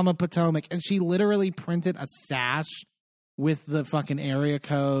Grand Dame of Potomac. And she literally printed a sash with the fucking area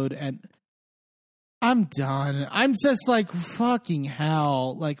code, and I'm done. I'm just like, fucking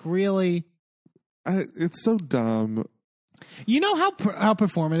hell. Like, really? It's so dumb. You know how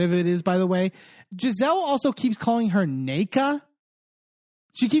performative it is, by the way? Giselle also keeps calling her NECA.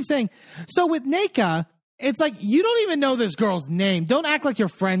 She keeps saying, so with NECA, it's like, you don't even know this girl's name. Don't act like you're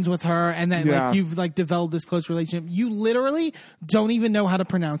friends with her and then like you've like developed this close relationship. You literally don't even know how to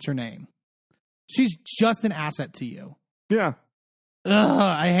pronounce her name. She's just an asset to you. Yeah. Ugh,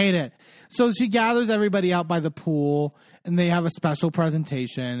 I hate it. So she gathers everybody out by the pool, and they have a special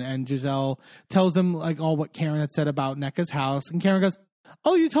presentation, and Giselle tells them like all what Karen had said about NECA's house, and Karen goes,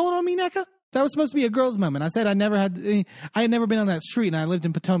 oh, you told on me, NECA? That was supposed to be a girl's moment. I said I had never been on that street, and I lived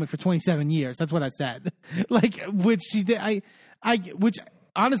in Potomac for 27 years. That's what I said. Like, which she did. Which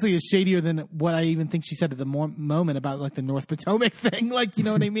honestly is shadier than what I even think she said at the moment about like the North Potomac thing. Like, you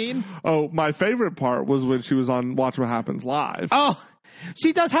know what I mean? Oh, my favorite part was when she was on Watch What Happens Live. Oh,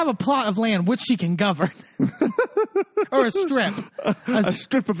 she does have a plot of land which she can govern. Or a strip. A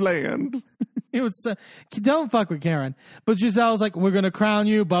strip of land. It was don't fuck with Karen. But Giselle was like, we're going to crown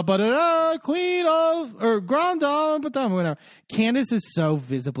you, queen of, or grand dame, but whatever. Candace is so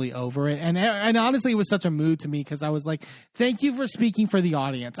visibly over it. And honestly, it was such a mood to me because I was like, thank you for speaking for the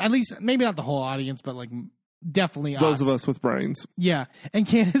audience. At least, maybe not the whole audience, but like definitely those of us with brains. Yeah. And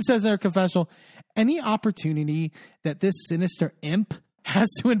Candace says in her confessional, any opportunity that this sinister imp has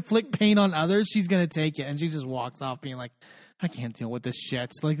to inflict pain on others, she's going to take it. And she just walks off being like, I can't deal with this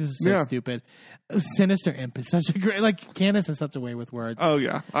shit. Like, this is so stupid. Sinister imp is such a great, like, Candace has such a way with words. Oh,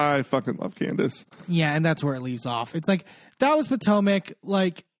 yeah. I fucking love Candace. Yeah, and that's where it leaves off. It's like, that was Potomac,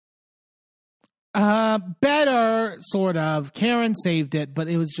 like, better, sort of. Karen saved it, but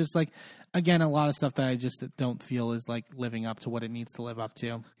it was just like, again, a lot of stuff that I just don't feel is like living up to what it needs to live up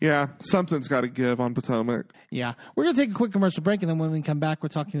to. Yeah, something's got to give on Potomac. Yeah. We're going to take a quick commercial break, and then when we come back, we're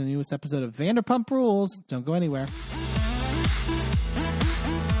talking the newest episode of Vanderpump Rules. Don't go anywhere.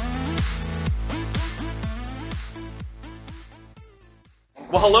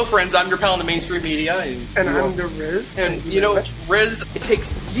 Well, hello, friends. I'm your pal in the mainstream media. And I'm the Riz. And, you know, Riz, it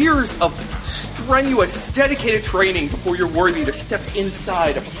takes years of strenuous, dedicated training before you're worthy to step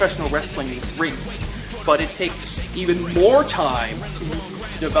inside a professional wrestling ring. But it takes even more time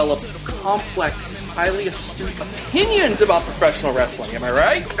to develop complex, highly astute opinions about professional wrestling. Am I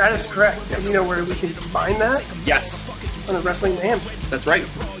right? That is correct. And you know where we can find that? Yes. On the Wrestling Mayhem. That's right.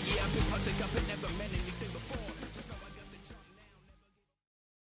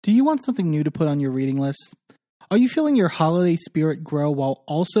 Do you want something new to put on your reading list? Are you feeling your holiday spirit grow while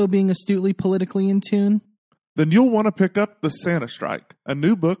also being astutely politically in tune? Then you'll want to pick up The Santa Strike, a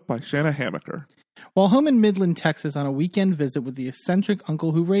new book by Shanna Hamaker. While home in Midland, Texas, on a weekend visit with the eccentric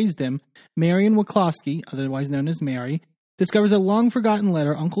uncle who raised him, Marion Wachlowski, otherwise known as Mary, discovers a long-forgotten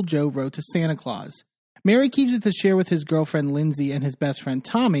letter Uncle Joe wrote to Santa Claus. Mary keeps it to share with his girlfriend Lindsay and his best friend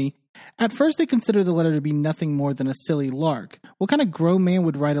Tommy. At first, they consider the letter to be nothing more than a silly lark. What kind of grown man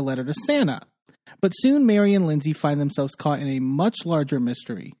would write a letter to Santa? But soon, Mary and Lindsay find themselves caught in a much larger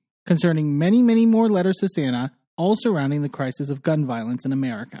mystery concerning many, many more letters to Santa, all surrounding the crisis of gun violence in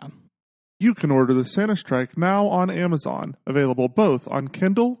America. You can order The Santa Strike now on Amazon, available both on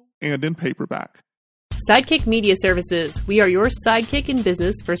Kindle and in paperback. Sidekick Media Services. We are your sidekick in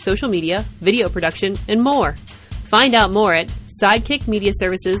business for social media, video production, and more. Find out more at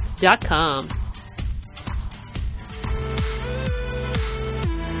sidekickmediaservices.com.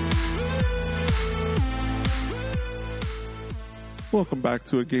 Welcome back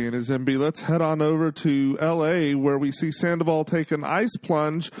to Again is MB. Let's head on over to LA where we see Sandoval take an ice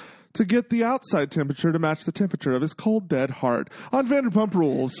plunge to get the outside temperature to match the temperature of his cold, dead heart on Vanderpump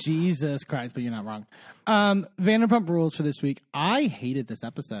Rules. Jesus Christ, but you're not wrong. Vanderpump Rules for this week. I hated this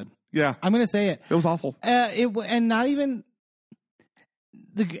episode. Yeah. I'm going to say it. It was awful. And not even...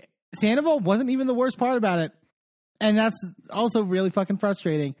 Sandoval wasn't even the worst part about it. And that's also really fucking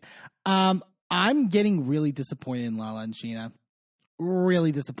frustrating. I'm getting really disappointed in Lala and Sheena.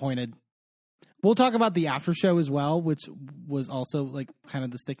 Really disappointed. We'll talk about the after show as well, which was also like kind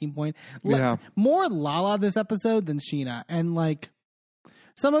of the sticking point. Yeah. More Lala this episode than Sheena. And like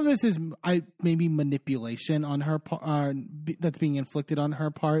some of this is maybe manipulation on her part that's being inflicted on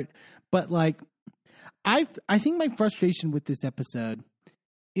her part. But like I think my frustration with this episode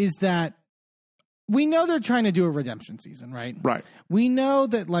is that we know they're trying to do a redemption season, right? Right. We know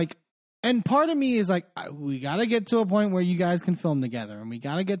that, like, and part of me is like, we got to get to a point where you guys can film together, and we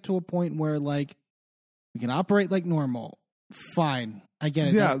got to get to a point where, like, we can operate like normal. Fine. I get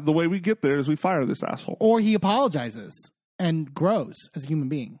it. Yeah, the way we get there is we fire this asshole. Or he apologizes and grows as a human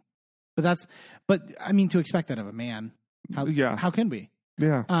being. But I mean, to expect that of a man, how can we?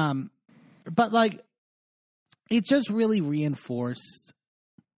 Yeah. But, like, it just really reinforced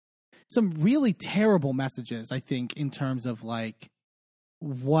some really terrible messages, I think, in terms of like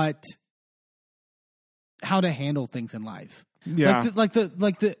how to handle things in life. Yeah.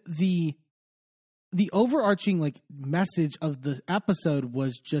 The overarching like message of the episode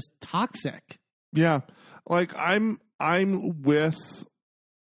was just toxic. Yeah. Like I'm with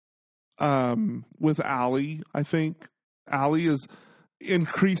Allie. I think Allie is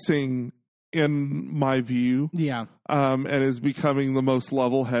increasing in my view. Yeah. And is becoming the most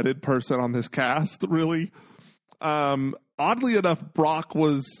level-headed person on this cast, really. Oddly enough, Brock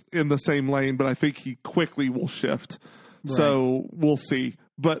was in the same lane, but I think he quickly will shift. Right. So we'll see.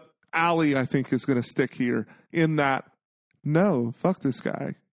 But Allie, I think, is going to stick here in that, no, fuck this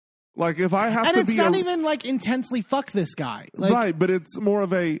guy. Like, if I have to be... And it's not even, like, intensely fuck this guy. Like, right, but it's more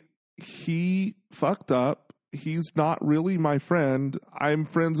of a, he fucked up. He's not really my friend. I'm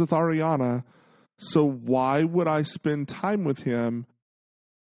friends with Ariana. So why would I spend time with him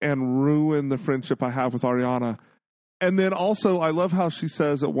and ruin the friendship I have with Ariana. And then also, I love how she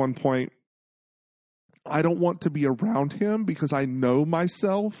says at one point, I don't want to be around him because I know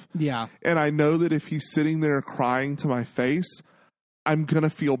myself. Yeah. And I know that if he's sitting there crying to my face, I'm going to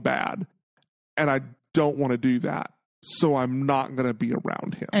feel bad. And I don't want to do that. So I'm not going to be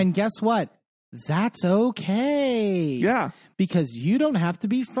around him. And guess what? That's okay. Yeah. Because you don't have to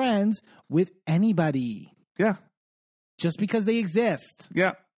be friends with anybody Yeah. just because they exist.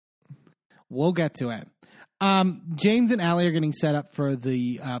 Yeah. We'll get to it. James and Allie are getting set up for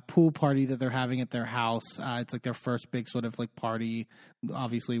the pool party that they're having at their house. It's like their first big sort of like party,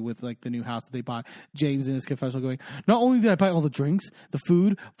 obviously with like the new house that they bought. James in his confessional going, not only did I buy all the drinks, the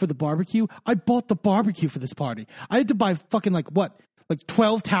food for the barbecue, I bought the barbecue for this party. I had to buy fucking like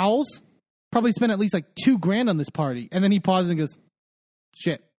 12 towels? Probably spent at least like $2,000 on this party. And then he pauses and goes,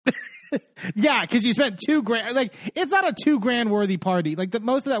 shit. Yeah, because you spent $2,000. Like, it's not a $2,000 worthy party. Like,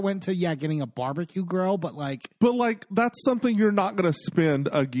 most of that went to getting a barbecue grill, but like, that's something you're not going to spend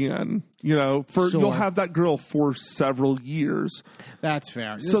again. You know, Sure. You'll have that grill for several years. that's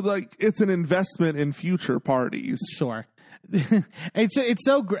fair. So like, it's an investment in future parties. Sure. It's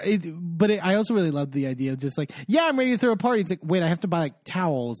so great, but I also really love the idea of just like, yeah, I'm ready to throw a party. It's like, wait, I have to buy like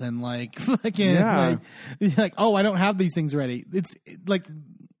towels and like fucking like, oh, I don't have these things ready. It's like,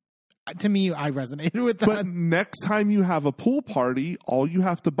 to me, I resonated with that. But next time you have a pool party, all you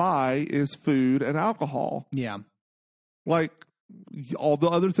have to buy is food and alcohol. Yeah. Like all the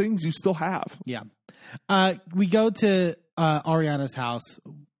other things you still have. Yeah. We go to Ariana's house,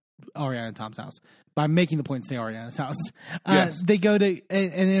 Ariana and Tom's house. But I'm making the point to say Ariana's house. Yes. They go to,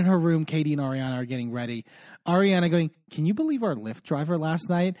 and in her room, Katie and Ariana are getting ready. Ariana going, can you believe our Lyft driver last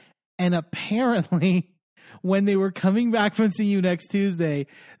night? And apparently, when they were coming back from See You Next Tuesday,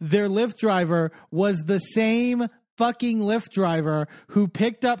 their Lyft driver was the same fucking Lyft driver who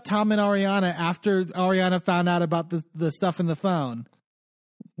picked up Tom and Ariana after Ariana found out about the stuff in the phone.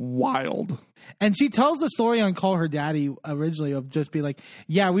 Wild. And she tells the story on Call Her Daddy originally of just be like,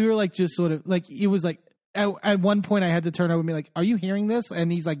 yeah, we were like just sort of like, it was like at one point I had to turn over and be like, are you hearing this?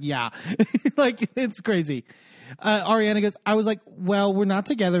 And he's like, yeah. Like, it's crazy. Ariana goes, I was like, well, we're not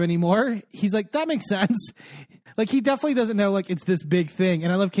together anymore. He's like, that makes sense. Like, he definitely doesn't know like it's this big thing.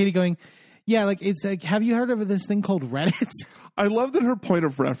 And I love Katie going, yeah, like, it's like, have you heard of this thing called Reddit? I love that her point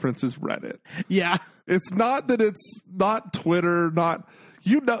of reference is Reddit. Yeah. It's not that it's not Twitter, not...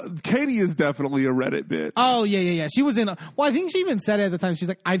 You know, Katie is definitely a Reddit bitch. Oh, yeah. She was in... Well, I think she even said it at the time. She's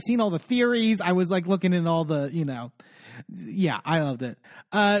like, I've seen all the theories. I was, like, looking in all the, you know... Yeah, I loved it.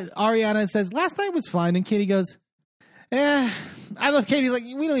 Ariana says, last night was fine. And Katie goes, I love Katie's like,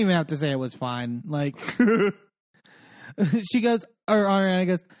 we don't even have to say it was fine. Like... She goes... Or Ariana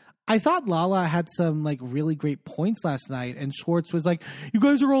goes... I thought Lala had some, like, really great points last night, and Schwartz was like, you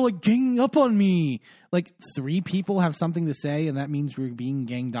guys are all, like, ganging up on me. Like, 3 people have something to say, and that means we're being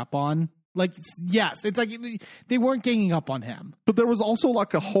ganged up on. Like, yes, it's like, they weren't ganging up on him. But there was also,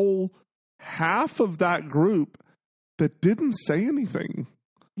 like, a whole half of that group that didn't say anything.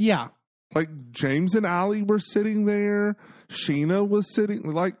 Yeah. Like, James and Allie were sitting there. Sheena was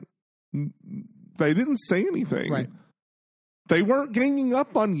sitting, like, they didn't say anything. Right. They weren't ganging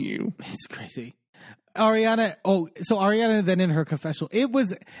up on you. It's crazy. Ariana, so Ariana then in her confessional,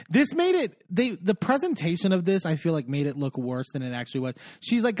 the presentation of this, I feel like made it look worse than it actually was.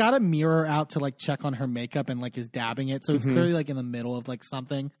 She's like got a mirror out to like check on her makeup and like is dabbing it. So it's clearly like in the middle of like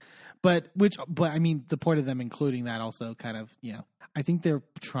something. But I mean, the point of them including that also kind of, you know, I think they're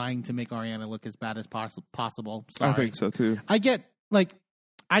trying to make Ariana look as bad as possible. Sorry. I think so too. I get like,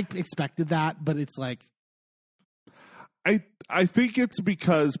 I expected that, but it's like, I think it's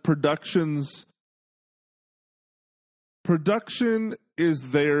because production is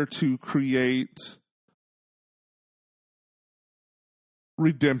there to create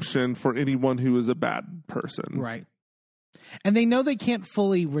redemption for anyone who is a bad person. Right. And they know they can't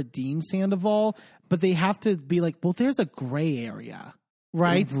fully redeem Sandoval, but they have to be like, well, there's a gray area.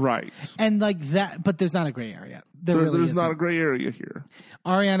 Right? Right. And like that, but there's not a gray area. There's not a gray area here.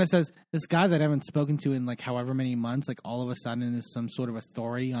 Ariana says, this guy that I haven't spoken to in like however many months, like all of a sudden is some sort of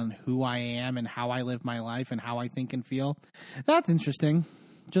authority on who I am and how I live my life and how I think and feel. That's interesting.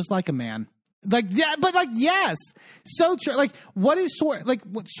 Just like a man. Like, yeah, but like, yes. So true. Like, what is Schwartz? Like,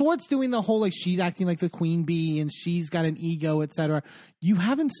 what Schwartz doing the whole, like, she's acting like the queen bee and she's got an ego, etc. You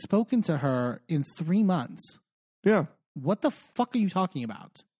haven't spoken to her in 3 months. Yeah. What the fuck are you talking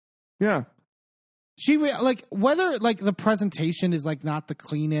about? Yeah. She like whether like the presentation is like not the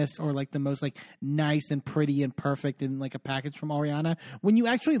cleanest or like the most like nice and pretty and perfect in like a package from Ariana. When you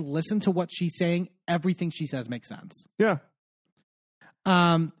actually listen to what she's saying, everything she says makes sense. Yeah.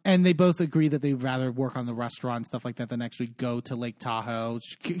 And they both agree that they'd rather work on the restaurant and stuff like that than actually go to Lake Tahoe.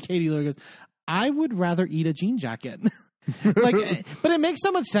 Katie literally goes, I would rather eat a jean jacket. Like, but it makes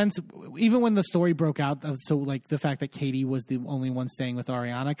so much sense even when the story broke out. So like the fact that Katie was the only one staying with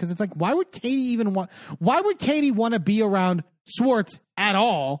Ariana, because it's like, why would Katie want to be around Schwartz at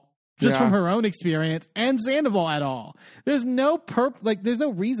all? Just from her own experience, and Sandoval at all. There's no there's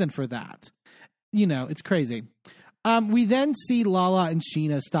no reason for that. You know, it's crazy. We then see Lala and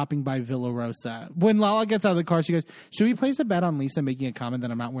Sheena stopping by Villa Rosa. When Lala gets out of the car, she goes, should we place a bet on Lisa making a comment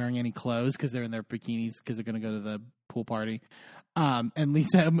that I'm not wearing any clothes because they're in their bikinis because they're going to go to the pool party? And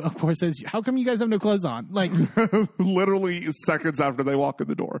Lisa, of course, says, how come you guys have no clothes on? Like, literally seconds after they walk in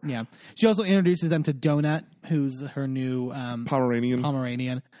the door. Yeah. She also introduces them to Donut, who's her new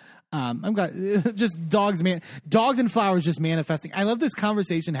Pomeranian. I'm got just dogs and flowers just manifesting. I love this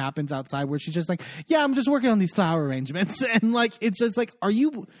conversation happens outside where she's just like, yeah, I'm just working on these flower arrangements. And like, it's just like, are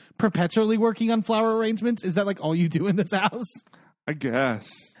you perpetually working on flower arrangements? Is that like all you do in this house? I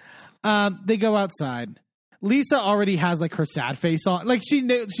guess. They go outside. Lisa already has like her sad face on. Like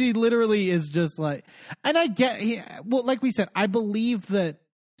she literally is just like, and I get, well, like we said, I believe that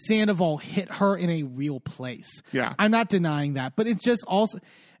Sandoval hit her in a real place. Yeah. I'm not denying that, but it's just also,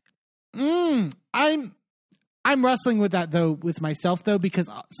 I'm wrestling with that though, with myself though, because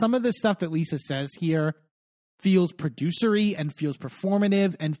some of the stuff that Lisa says here feels producery and feels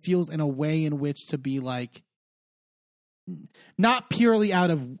performative and feels in a way in which to be like, not purely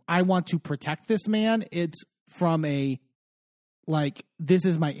out of, I want to protect this man. It's from a, like, this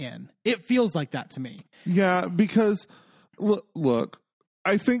is my in. It feels like that to me. Yeah, because look,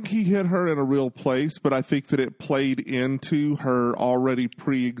 I think he hit her in a real place, but I think that it played into her already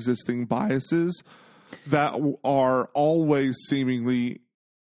pre-existing biases that are always seemingly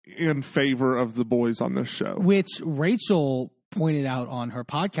in favor of the boys on this show. Which Rachel pointed out on her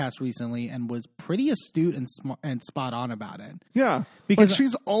podcast recently and was pretty astute and spot on about it. Yeah, because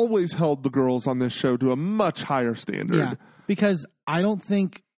she's always held the girls on this show to a much higher standard. Yeah, because I don't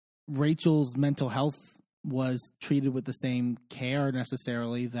think Rachel's mental health was treated with the same care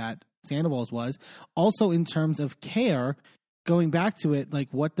necessarily that Sandoval's was. Also, in terms of care, going back to it, like,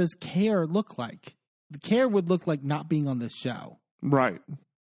 what does care look like? The care would look like not being on this show. Right.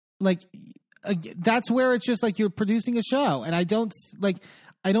 Like, that's where it's just like you're producing a show, and I don't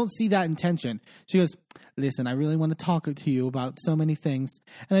see that intention. She goes, listen, I really want to talk to you about so many things,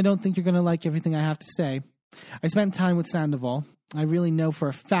 and I don't think you're going to like everything I have to say. I spent time with Sandoval. I really know for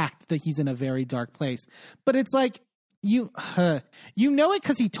a fact that he's in a very dark place. But it's like, you know it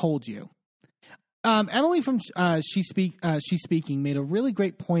because he told you. Emily from She's Speaking made a really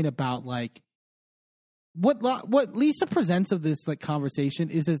great point about like what Lisa presents of this like conversation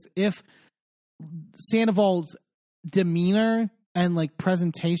is as if Sandoval's demeanor and like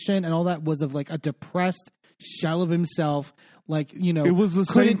presentation and all that was of like a depressed shell of himself. Like, you know, it was the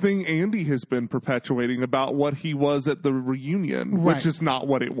same thing Andy has been perpetuating about what he was at the reunion, right, which is not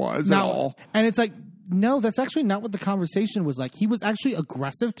what it was at all. And it's like, no, that's actually not what the conversation was like. He was actually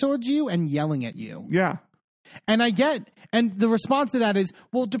aggressive towards you and yelling at you. Yeah. And and the response to that is,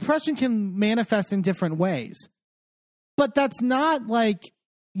 well, depression can manifest in different ways. But that's not like,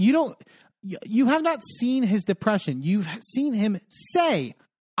 you have not seen his depression. You've seen him say,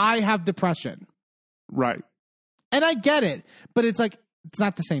 I have depression. Right. And I get it, but it's like, it's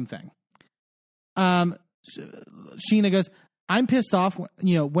not the same thing. Sheena goes, I'm pissed off.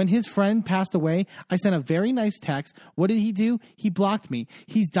 You know, when his friend passed away, I sent a very nice text. What did he do? He blocked me.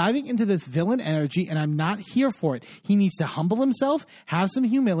 He's diving into this villain energy, and I'm not here for it. He needs to humble himself, have some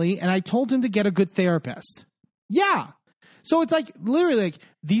humility, and I told him to get a good therapist. Yeah. So it's like, literally, like,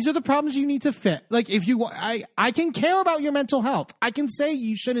 these are the problems you need to fit. Like, if you, I can care about your mental health. I can say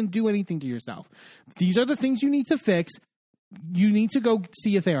you shouldn't do anything to yourself. These are the things you need to fix. You need to go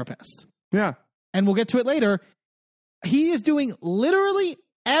see a therapist. Yeah. And we'll get to it later. He is doing literally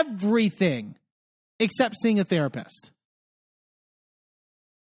everything except seeing a therapist.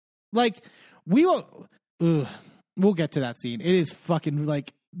 Like, we'll get to that scene. It is fucking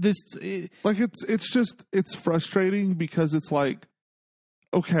like, it's frustrating because it's like,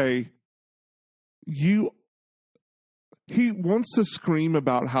 okay, he wants to scream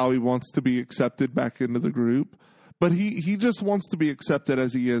about how he wants to be accepted back into the group, but he just wants to be accepted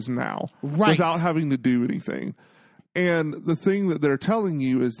as he is now, right, without having to do anything. And the thing that they're telling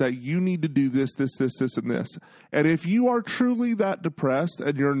you is that you need to do this, and this. And if you are truly that depressed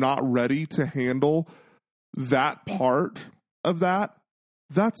and you're not ready to handle that part of that,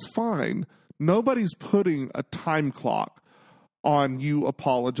 that's fine. Nobody's putting a time clock on you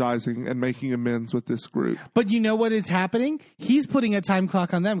apologizing and making amends with this group. But you know what is happening? He's putting a time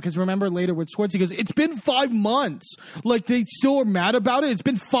clock on them, because remember later with Schwartz, he goes, it's been 5 months. Like, they still are mad about it. It's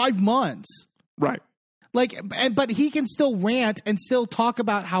been 5 months. Right. Like, but he can still rant and still talk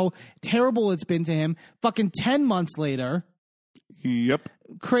about how terrible it's been to him fucking 10 months later. Yep.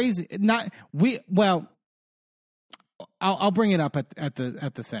 Crazy. I'll bring it up at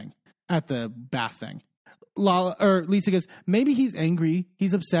the bath thing. Lisa goes, maybe he's angry,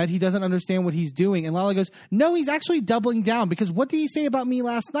 he's upset, he doesn't understand what he's doing. And Lala goes, no, he's actually doubling down, because what did he say about me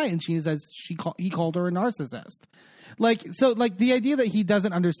last night? And she says he called her a narcissist. Like, so, like, the idea that he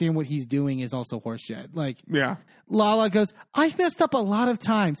doesn't understand what he's doing is also horseshit. Like, yeah. Lala goes, I've messed up a lot of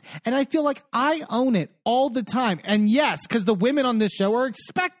times, and I feel like I own it all the time. And yes, because the women on this show are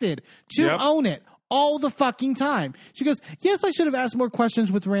expected to own it all the fucking time. She goes, yes, I should have asked more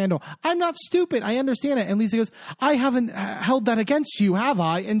questions with Randall. I'm not stupid. I understand it. And Lisa goes, I haven't held that against you, have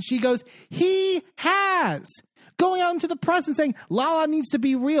I? And she goes, he has. Going out into the press and saying, Lala needs to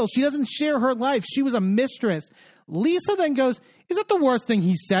be real. She doesn't share her life. She was a mistress. Lisa then goes, is that the worst thing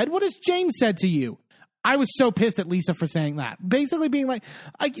he said? What has James said to you? I was so pissed at Lisa for saying that. Basically being like,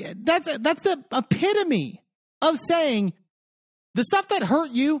 that's the epitome of saying, the stuff that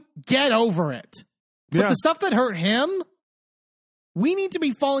hurt you, get over it. But the stuff that hurt him, we need to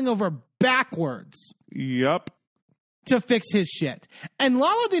be falling over backwards. Yep. To fix his shit. And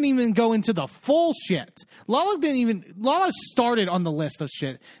Lala didn't even go into the full shit. Lala started on the list of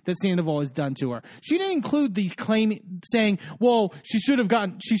shit that Sandoval has done to her. She didn't include the claim saying, well, she shouldn't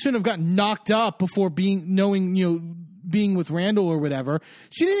have gotten knocked up before being with Randall or whatever.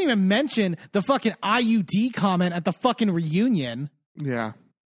 She didn't even mention the fucking IUD comment at the fucking reunion. Yeah.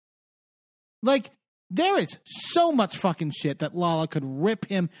 Like, there is so much fucking shit that Lala could rip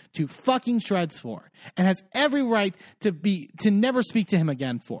him to fucking shreds for, and has every right to never speak to him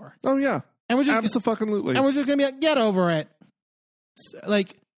again for. Oh yeah, and we're just absolutely, and we're just gonna be like, get over it.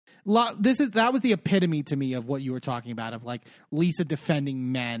 Like, that was the epitome to me of what you were talking about, of like Lisa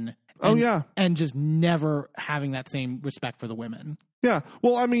defending men. And just never having that same respect for the women. Yeah,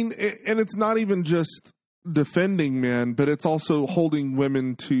 well, I mean, and it's not even just defending men, but it's also holding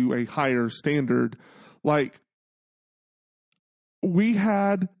women to a higher standard. Like, we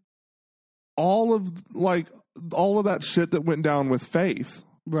had all of that shit that went down with Faith.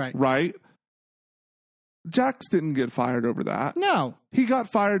 Right? Jax didn't get fired over that. No. He got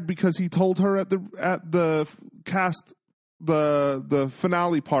fired because he told her at the cast the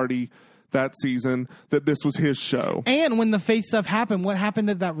finale party that season that this was his show. And when the Faith stuff happened, what happened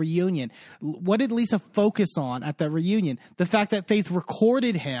at that reunion? What did Lisa focus on at that reunion? The fact that Faith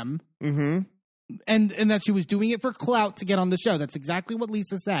recorded him. Mm-hmm. And that she was doing it for clout to get on the show. That's exactly what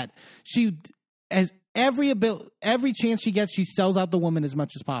Lisa said. She, as every chance she gets, she sells out the woman as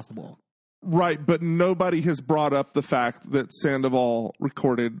much as possible. Right, but nobody has brought up the fact that Sandoval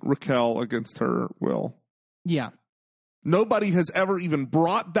recorded Raquel against her will. Yeah. Nobody has ever even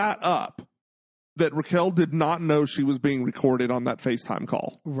brought that up, that Raquel did not know she was being recorded on that FaceTime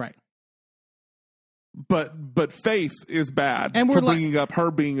call. Right. But Faith is bad for bringing up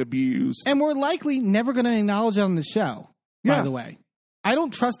her being abused. And we're likely never going to acknowledge it on the show, by the way. I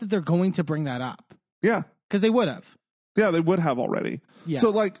don't trust that they're going to bring that up. Yeah. Because they would have. Yeah, they would have already. Yeah.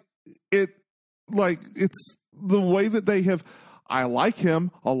 So, it's the way that they have... I like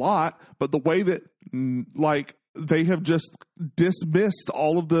him a lot, but the way that, they have just dismissed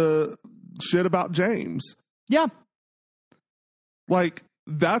all of the shit about James. Yeah.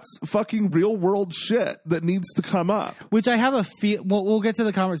 That's fucking real world shit that needs to come up. Which I have a feel. Well, we'll get to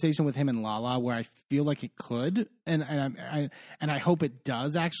the conversation with him and Lala where I feel like it could, and I hope it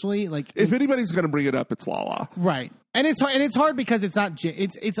does actually. If anybody's going to bring it up, it's Lala, right? And it's hard because it's not.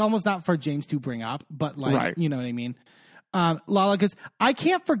 It's almost not for James to bring up, but right. You know what I mean. Lala goes, I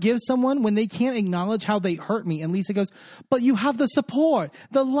can't forgive someone when they can't acknowledge how they hurt me. And Lisa goes, but you have the support,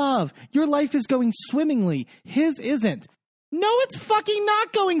 the love. Your life is going swimmingly. His isn't. No, it's fucking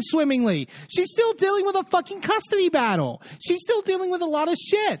not going swimmingly. She's still dealing with a fucking custody battle. She's still dealing with a lot of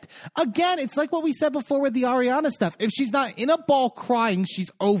shit. Again, it's like what we said before with the Ariana stuff. If she's not in a ball crying,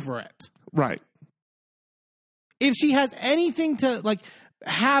 she's over it. Right. If she has anything to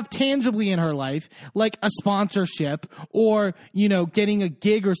have tangibly in her life, like a sponsorship or, getting a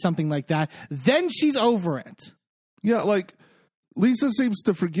gig or something like that, then she's over it. Yeah, Lisa seems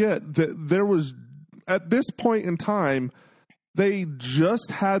to forget that there was, at this point in time, they just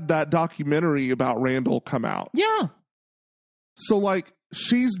had that documentary about Randall come out. Yeah. So,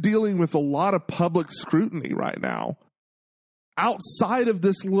 she's dealing with a lot of public scrutiny right now outside of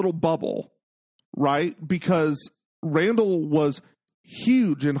this little bubble, right? Because Randall was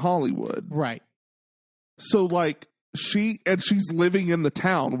huge in Hollywood. Right. So, like, she's living in the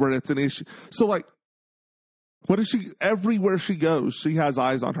town where it's an issue. So, like, what is she? Everywhere she goes, she has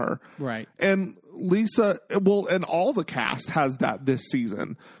eyes on her. Right. And Lisa, well, and all the cast has that this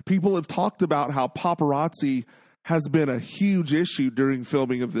season. People have talked about how paparazzi has been a huge issue during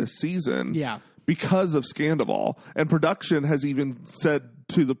filming of this season. Yeah. Because of Scandival. And production has even said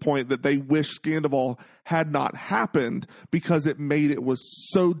to the point that they wish Scandival had not happened because it was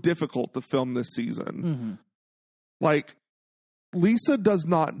so difficult to film this season. Mm-hmm. Like, Lisa does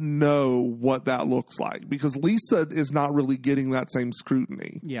not know what that looks like because Lisa is not really getting that same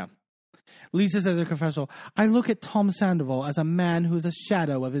scrutiny. Yeah. Lisa says in her confessional, I look at Tom Sandoval as a man who is a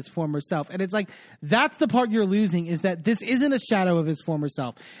shadow of his former self. And it's like, that's the part you're losing, is that this isn't a shadow of his former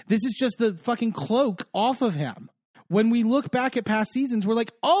self. This is just the fucking cloak off of him. When we look back at past seasons, we're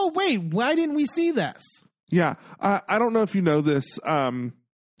like, oh, wait, why didn't we see this? Yeah. I don't know if you know this,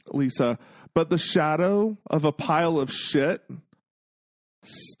 Lisa, but the shadow of a pile of shit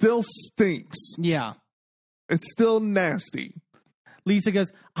still stinks. Yeah. It's still nasty. Lisa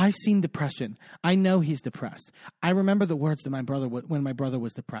goes, I've seen depression. I know he's depressed. I remember the words to my brother when my brother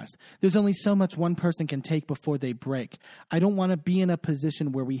was depressed. There's only so much one person can take before they break. I don't want to be in a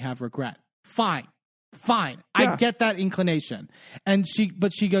position where we have regret. Fine. Yeah. I get that inclination.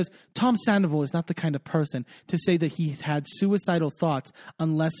 But she goes, Tom Sandoval is not the kind of person to say that he's had suicidal thoughts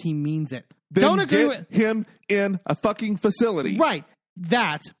unless he means it. Then Don't agree with him in a fucking facility. Right.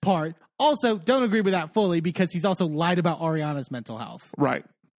 That part. Also, don't agree with that fully because he's also lied about Ariana's mental health. Right.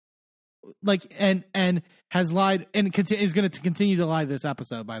 Like, and has lied and is going to continue to lie this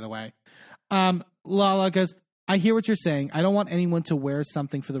episode, by the way. Lala goes, I hear what you're saying. I don't want anyone to wear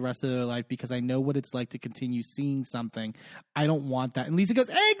something for the rest of their life because I know what it's like to continue seeing something. I don't want that. And Lisa goes,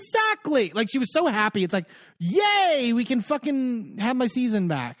 exactly. Like, she was so happy. It's like, yay, we can fucking have my season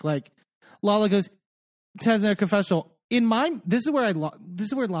back. Like, Lala goes, says in her confessional, this is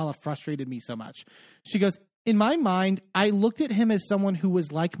where Lala frustrated me so much. She goes, in my mind, I looked at him as someone who was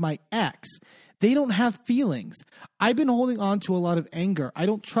like my ex. They don't have feelings. I've been holding on to a lot of anger. I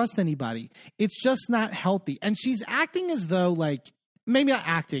don't trust anybody. It's just not healthy. And she's acting as though, like, maybe not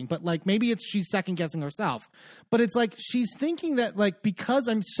acting, but like maybe she's second guessing herself. But it's like she's thinking that, like, because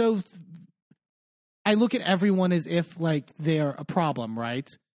I look at everyone as if like they're a problem, right?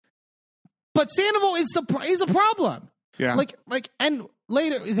 But Sandoval is a problem. Yeah. And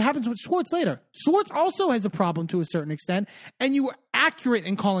later, it happens with Schwartz later. Schwartz also has a problem to a certain extent, and you were accurate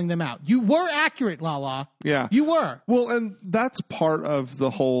in calling them out. You were accurate, Lala. Yeah. You were. Well, and that's part of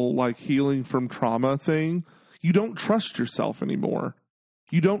the whole, like, healing from trauma thing. You don't trust yourself anymore.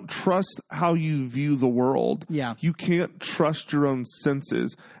 You don't trust how you view the world. Yeah. You can't trust your own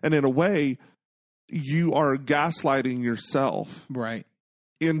senses. And in a way, you are gaslighting yourself. Right.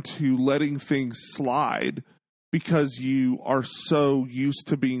 Into letting things slide because you are so used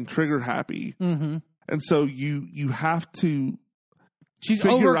to being trigger happy. Mm-hmm. And so you have to. She's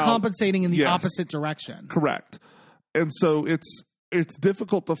overcompensating in the opposite direction. Correct. And so it's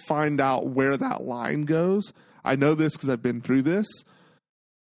difficult to find out where that line goes. I know this because I've been through this.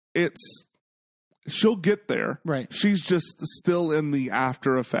 She'll get there. Right. She's just still in the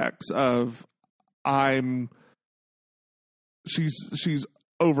after effects of she's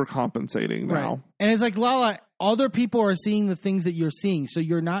overcompensating now. Right. And it's like, Lala, other people are seeing the things that you're seeing, so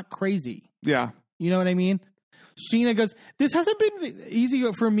you're not crazy. Yeah. You know what I mean? Sheena goes, this hasn't been easy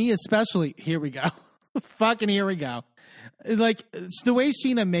for me, especially. Here we go. Fucking here we go. Like, the way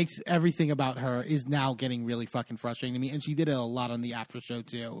Sheena makes everything about her is now getting really fucking frustrating to me. And she did it a lot on the after show,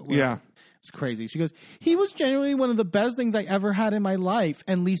 too. Yeah. It's crazy. She goes, he was genuinely one of the best things I ever had in my life.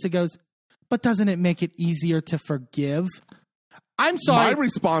 And Lisa goes, but doesn't it make it easier to forgive? I'm sorry. My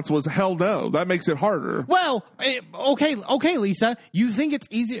response was, hell no. That makes it harder. Well, okay, Lisa. You think it's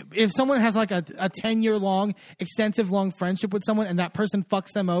easy if someone has like a 10-year long, extensive long friendship with someone and that person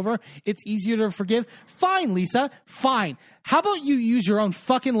fucks them over, it's easier to forgive? Fine, Lisa. Fine. How about you use your own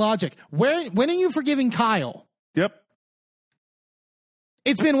fucking logic? When are you forgiving Kyle? Yep.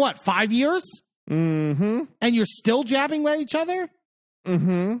 It's been what, 5 years? Mm-hmm. And you're still jabbing at each other?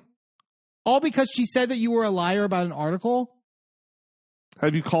 Mm-hmm. All because she said that you were a liar about an article?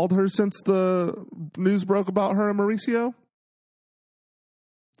 Have you called her since the news broke about her and Mauricio?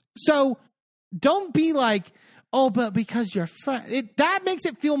 So don't be like, oh, but because you're friends. That makes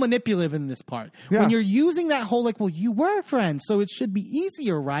it feel manipulative in this part. Yeah. When you're using that whole, like, well, you were friends, so it should be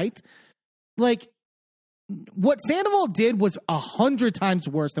easier, right? Like, what Sandoval did was 100 times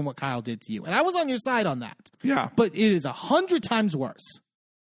worse than what Kyle did to you. And I was on your side on that. Yeah. But it is 100 times worse.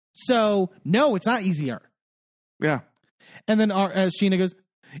 So, no, it's not easier. Yeah. And then Sheena goes,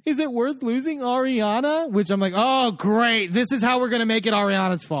 is it worth losing Ariana? Which I'm like, oh, great. This is how we're going to make it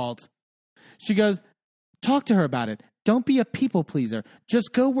Ariana's fault. She goes, talk to her about it. Don't be a people pleaser.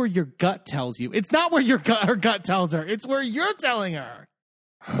 Just go where your gut tells you. It's not where her gut tells her. It's where you're telling her.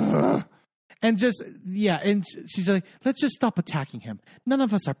 And just, and she's like, let's just stop attacking him. None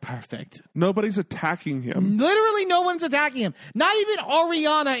of us are perfect. Nobody's attacking him. Literally no one's attacking him. Not even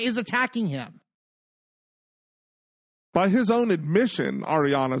Ariana is attacking him. By his own admission,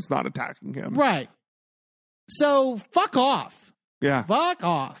 Ariana's not attacking him. Right. So, fuck off. Yeah. Fuck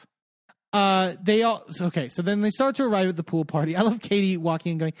off. So then they start to arrive at the pool party. I love Katie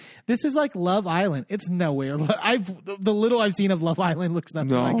walking and going, this is like Love Island. It's nowhere. The little I've seen of Love Island looks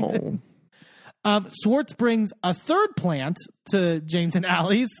nothing like it. Schwartz brings a third plant to James and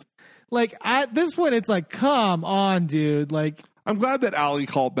Allie's. Like, at this point, it's like, come on, dude. Like, I'm glad that Allie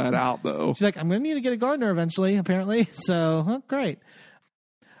called that out, though. She's like, I'm going to need to get a gardener eventually, apparently. So, great.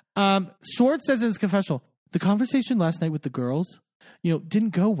 Schwartz says in his confessional, the conversation last night with the girls,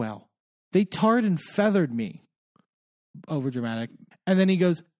 didn't go well. They tarred and feathered me. Overdramatic. And then he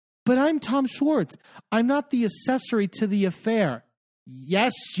goes, but I'm Tom Schwartz. I'm not the accessory to the affair.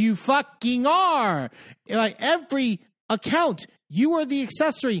 Yes, you fucking are. Like every account, you are the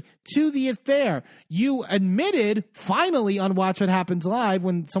accessory to the affair. You admitted, finally, on Watch What Happens Live,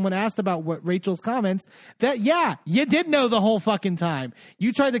 when someone asked about what Rachel's comments, that, you did know the whole fucking time.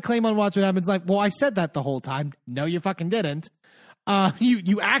 You tried to claim on Watch What Happens Live, well, I said that the whole time. No, you fucking didn't.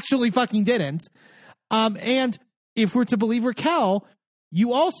 You actually fucking didn't. And if we're to believe Raquel,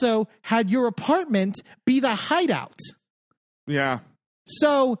 you also had your apartment be the hideout. Yeah.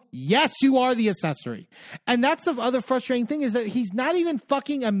 So, yes, you are the accessory. And that's the other frustrating thing is that he's not even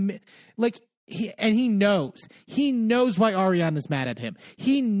fucking, he knows. He knows why Ariana's mad at him.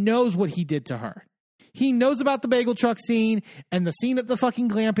 He knows what he did to her. He knows about the bagel truck scene and the scene at the fucking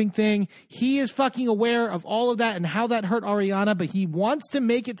glamping thing. He is fucking aware of all of that and how that hurt Ariana, but he wants to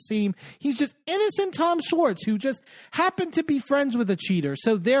make it seem he's just innocent Tom Schwartz who just happened to be friends with a cheater.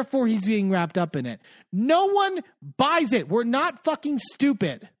 So therefore he's being wrapped up in it. No one buys it. We're not fucking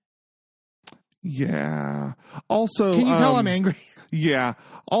stupid. Yeah. Also, can you tell I'm angry? Yeah.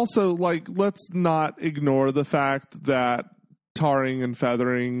 Also, let's not ignore the fact that tarring and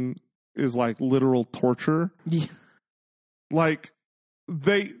feathering is like literal torture. Yeah. Like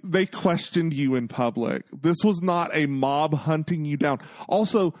they questioned you in public. This was not a mob hunting you down.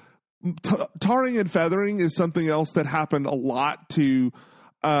 Also, tarring and feathering is something else that happened a lot to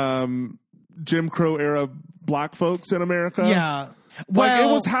Jim Crow era black folks in America. Yeah. Well,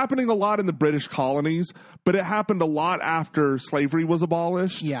 it was happening a lot in the British colonies, but it happened a lot after slavery was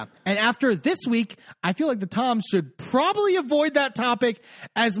abolished. Yeah. And after this week, I feel like the Toms should probably avoid that topic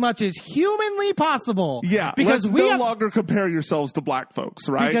as much as humanly possible. Yeah. Because we no longer compare yourselves to black folks,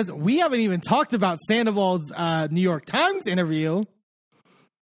 right? Because we haven't even talked about Sandoval's New York Times interview.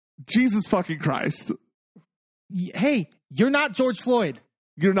 Jesus fucking Christ. Hey, you're not George Floyd.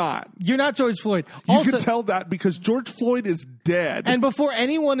 You're not. You're not George Floyd. You can tell that because George Floyd is dead. And before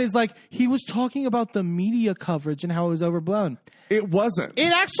anyone is like, he was talking about the media coverage and how it was overblown. It wasn't.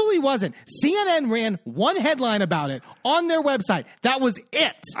 It actually wasn't. CNN ran one headline about it on their website. That was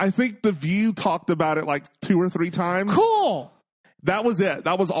it. I think The View talked about it like 2 or 3 times. Cool. That was it.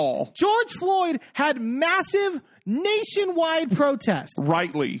 That was all. George Floyd had massive nationwide protests.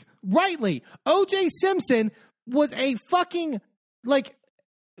 Rightly. O.J. Simpson was a fucking,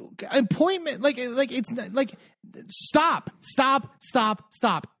 appointment, it's like, stop.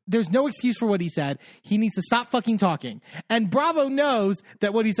 There's no excuse for what he said. He needs to stop fucking talking. And Bravo knows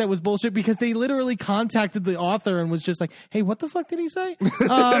that what he said was bullshit because they literally contacted the author and was just like, hey, what the fuck did he say?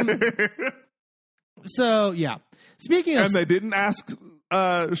 So, yeah. Speaking of... And they didn't ask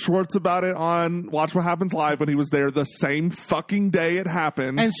Schwartz about it on Watch What Happens Live when he was there the same fucking day it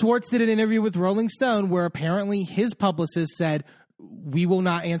happened. And Schwartz did an interview with Rolling Stone where apparently his publicist said, we will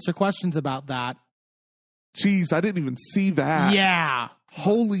not answer questions about that. Jeez, I didn't even see that. Yeah.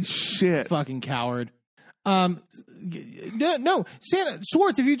 Holy shit. Fucking coward. No,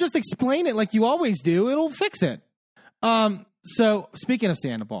 Schwartz, if you just explain it like you always do, it'll fix it. So, speaking of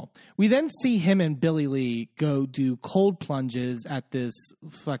Sandoval, we then see him and Billy Lee go do cold plunges at this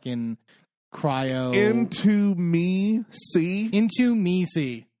fucking cryo... Into Me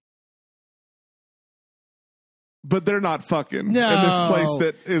Sea. But they're not fucking no. in this place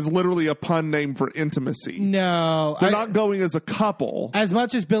that is literally a pun name for intimacy. No. They're not going as a couple. As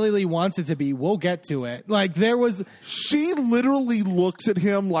much as Billy Lee wants it to be, we'll get to it. She literally looks at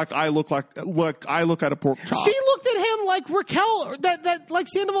him like I look at a pork chop. She looked at him like Raquel, like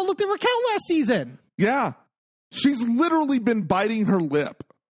Sandoval looked at Raquel last season. Yeah. She's literally been biting her lip,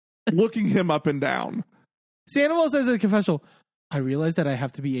 looking him up and down. Sandoval says in a confessional, I realize that I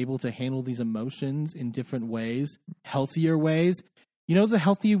have to be able to handle these emotions in different ways, healthier ways. You know the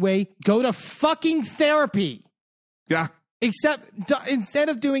healthy way? Go to fucking therapy. Yeah. Except instead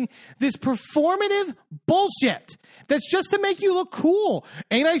of doing this performative bullshit that's just to make you look cool.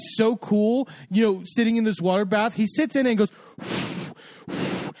 Ain't I so cool? You know, sitting in this water bath. He sits in it and goes...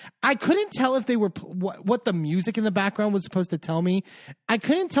 I couldn't tell if they were what the music in the background was supposed to tell me. I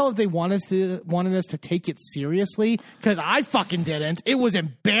couldn't tell if they wanted us to take it seriously because I fucking didn't. It was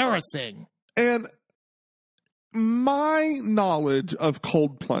embarrassing. And my knowledge of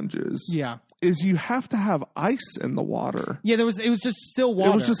cold plunges, is you have to have ice in the water. Yeah, it was just still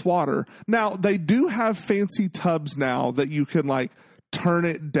water. It was just water. Now they do have fancy tubs now that you can like turn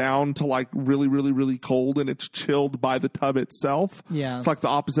it down to like really, really, really cold and it's chilled by the tub itself. Yeah. It's like the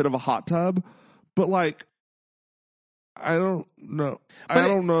opposite of a hot tub. But like, I don't know. I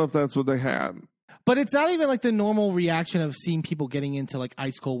don't know if that's what they had. But it's not even like the normal reaction of seeing people getting into like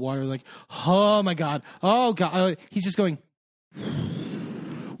ice cold water. Like, oh my God. Oh God. He's just going.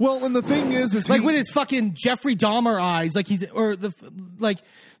 Well, and the thing is like with his fucking Jeffrey Dahmer eyes. Like he's, or the, like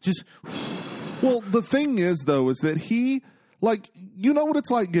just. Well, the thing is though, is that he, like, you know what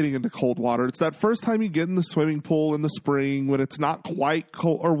it's like getting into cold water. It's that first time you get in the swimming pool in the spring when it's not quite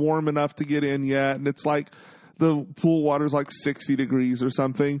cold or warm enough to get in yet. And it's like the pool water's like 60 degrees or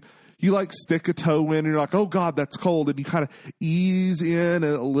something. You like stick a toe in and you're like, oh God, that's cold. And you kind of ease in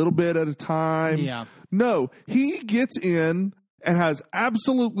a little bit at a time. Yeah. No, he gets in and has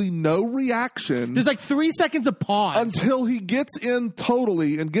absolutely no reaction. There's like 3 seconds of pause. Until he gets in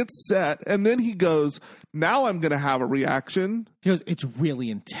totally and gets set. And then he goes, now I'm going to have a reaction. He goes, it's really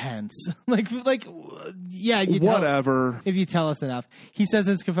intense. like, yeah. Whatever. If you tell us enough. He says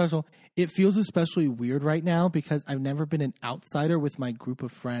in his confessional, it feels especially weird right now because I've never been an outsider with my group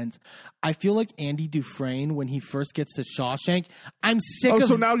of friends. I feel like Andy Dufresne when he first gets to Shawshank. I'm sick of... Oh,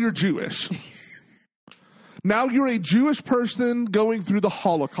 so now you're Jewish. Now you're a Jewish person going through the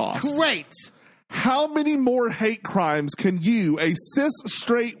Holocaust. Great. How many more hate crimes can you, a cis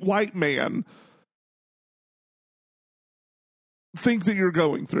straight white man, think that you're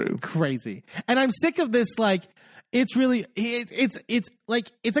going through? Crazy. And I'm sick of this, like, it's really, it's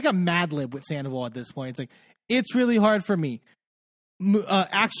like a Mad Lib with Sandoval at this point. It's like, it's really hard for me.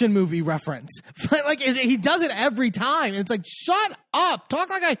 Action movie reference. Like, he does it every time. It's like, shut up.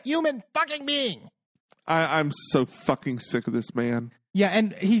 Talk like a human fucking being. I'm so fucking sick of this man. Yeah,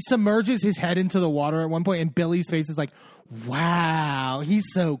 and he submerges his head into the water at one point, and Billy's face is like, wow, he's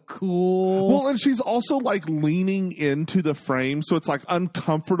so cool. Well, and she's also like leaning into the frame, so it's like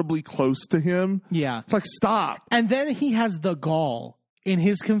uncomfortably close to him. Yeah. It's like, stop. And then he has the gall in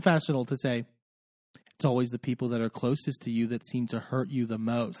his confessional to say, it's always the people that are closest to you that seem to hurt you the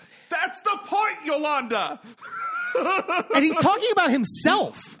most. That's the point, Yolanda. And he's talking about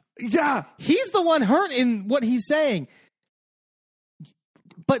himself. Yeah. He's the one hurt in what he's saying.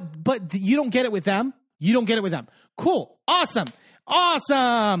 But you don't get it with them? You don't get it with them. Cool. Awesome.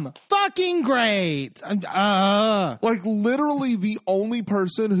 Fucking great. Like literally the only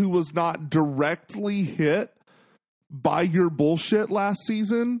person who was not directly hit by your bullshit last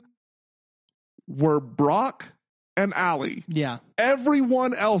season were Brock and Allie. Yeah.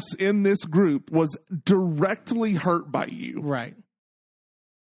 Everyone else in this group was directly hurt by you. Right.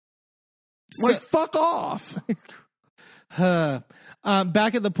 Like, fuck off. Back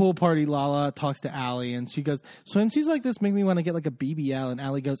at the pool party, Lala talks to Allie, and she goes, swimsuits like this make me want to get like a BBL. And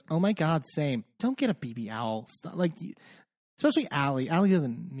Allie goes, oh my God, same. Don't get a BBL. Stop. Like, especially Allie. Allie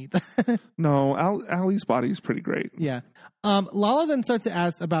doesn't need that. No, Allie's body is pretty great. Yeah. Lala then starts to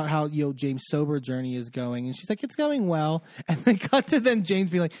ask about how, James' sober journey is going. And she's like, it's going well. And then cut to then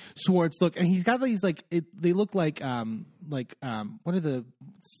James being like, Schwartz, look. And he's got these, like, they look like what are the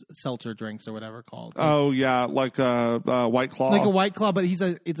seltzer drinks or whatever called? Oh, yeah. Like a White Claw. Like a White Claw, but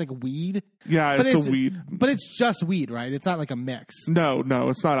it's like weed. Yeah, but it's a weed. But it's just weed, right? It's not like a mix. No,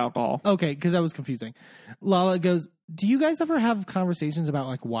 it's not alcohol. Okay, because that was confusing. Lala goes, do you guys ever have conversations about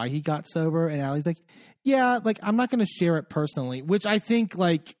like why he got sober? And Allie's like, yeah, like I'm not going to share it personally, which I think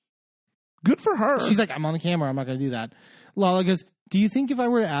like good for her. She's like, I'm on the camera. I'm not going to do that. Lala goes, do you think if I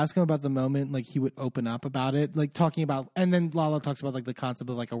were to ask him about the moment, like he would open up about it, like talking about, and then Lala talks about like the concept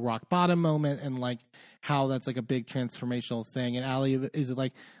of like a rock bottom moment and like how that's like a big transformational thing. And Allie is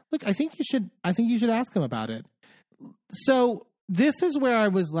like, look, I think you should ask him about it. So this is where I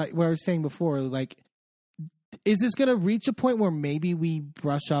was saying before, like, is this going to reach a point where maybe we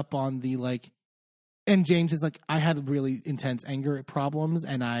brush up on the like, and James is like, I had really intense anger problems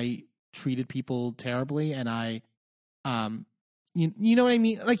and I treated people terribly, and I, you know what I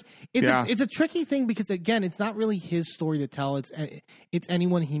mean? Like it's a tricky thing because again, it's not really his story to tell. It's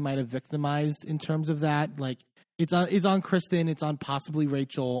anyone he might have victimized in terms of that. Like it's on Kristen, it's on possibly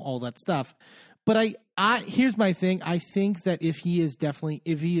Rachel, all that stuff. But I here's my thing. I think that if he is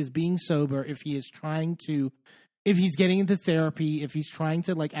being sober, if he's getting into therapy, if he's trying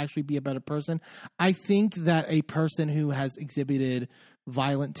to like actually be a better person, I think that a person who has exhibited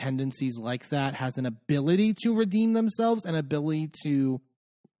violent tendencies like that has an ability to redeem themselves, an ability to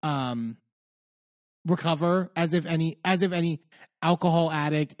recover as if any alcohol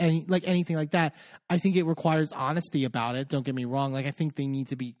addict, anything like that. I think it requires honesty about it. Don't get me wrong. Like I think they need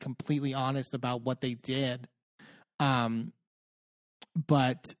to be completely honest about what they did. But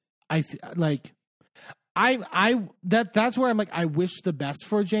that's where I'm like, I wish the best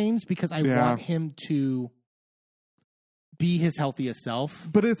for James because I want him to be his healthiest self.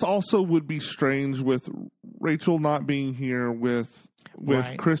 But it's also would be strange with Rachel not being here, with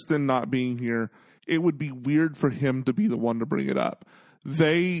Kristen not being here. It would be weird for him to be the one to bring it up.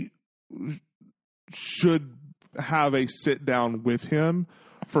 They should have a sit down with him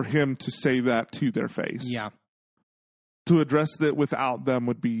for him to say that to their face. Yeah. To address that without them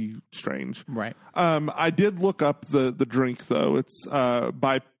would be strange. Right. I did look up the drink, though. It's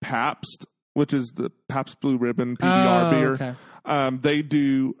by Pabst, which is the Pabst Blue Ribbon PBR beer. Okay.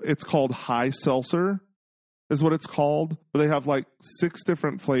 It's called High Seltzer is what it's called. But they have like 6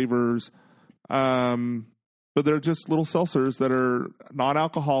 different flavors. But they're just little seltzers that are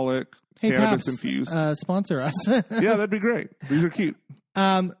non-alcoholic, cannabis infused. Sponsor us. Yeah, that'd be great. These are cute.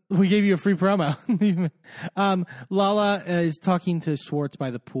 We gave you a free promo. Lala is talking to Schwartz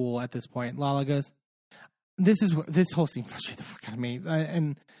by the pool at this point. Lala goes, this whole scene frustrated the fuck out of me.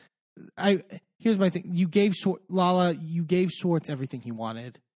 Here's my thing. You gave Schwartz everything he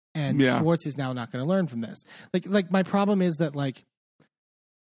wanted, and Schwartz is now not going to learn from this. Like my problem is that like,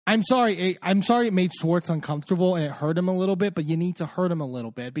 I'm sorry it made Schwartz uncomfortable and it hurt him a little bit, but you need to hurt him a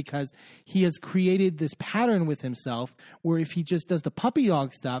little bit because he has created this pattern with himself where if he just does the puppy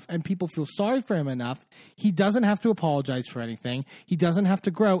dog stuff and people feel sorry for him enough, he doesn't have to apologize for anything. He doesn't have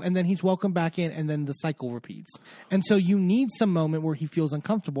to grow, and then he's welcomed back in, and then the cycle repeats. And so you need some moment where he feels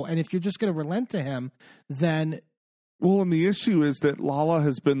uncomfortable. And if you're just going to relent to him, then... Well, and the issue is that Lala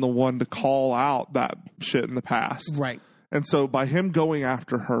has been the one to call out that shit in the past. Right. And so by him going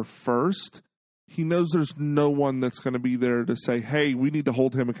after her first, he knows there's no one that's going to be there to say, hey, we need to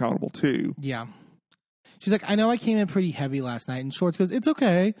hold him accountable too. Yeah. She's like, I know I came in pretty heavy last night. And Schwartz goes, it's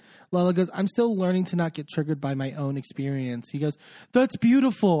okay. Lala goes, I'm still learning to not get triggered by my own experience. He goes, that's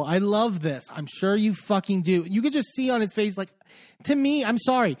beautiful. I love this. I'm sure you fucking do. You could just see on his face, like, to me, I'm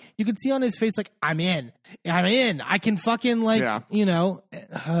sorry. You could see on his face, like, I'm in. I can fucking, like, you know.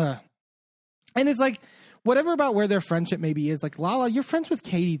 And it's like, whatever about where their friendship maybe is, like, Lala, you're friends with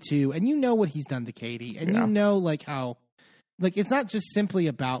Katie too, and you know what he's done to Katie, and you know, like, how, like, it's not just simply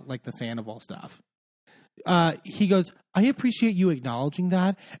about, like, the Sandoval stuff. He goes, I appreciate you acknowledging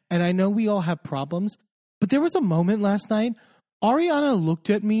that, and I know we all have problems, but there was a moment last night, Ariana looked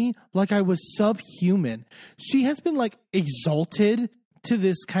at me like I was subhuman. She has been, like, exalted to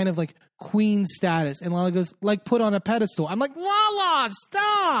this kind of, like, queen status, and Lala goes, like, put on a pedestal. I'm like, Lala,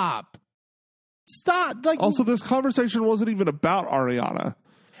 stop! Stop! Like, also, this conversation wasn't even about Ariana.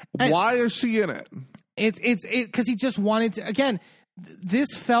 Why is she in it? It's because he just wanted to. Again,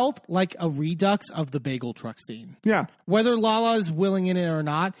 this felt like a redux of the bagel truck scene. Yeah. Whether Lala is willing in it or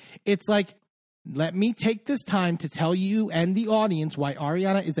not, it's like, let me take this time to tell you and the audience why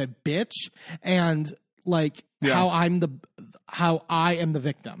Ariana is a bitch and like how I am the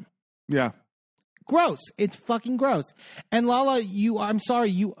victim. Yeah. Gross. It's fucking gross. And Lala, I'm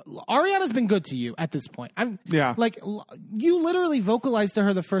sorry, Ariana's been good to you at this point. Like, you literally vocalized to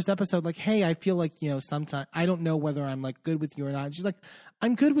her the first episode, like, hey, I feel like, you know, sometimes I don't know whether I'm like good with you or not. And she's like,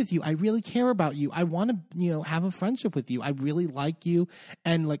 I'm good with you. I really care about you. I want to, you know, have a friendship with you. I really like you.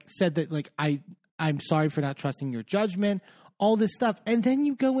 And like said that, like, I'm sorry for not trusting your judgment, all this stuff. And then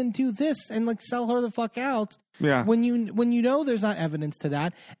you go and do this and like sell her the fuck out. Yeah. When you know there's not evidence to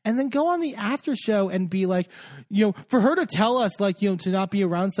that, and then go on the after show and be like, you know, for her to tell us like, you know, to not be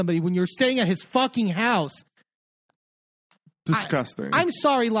around somebody when you're staying at his fucking house. Disgusting. I'm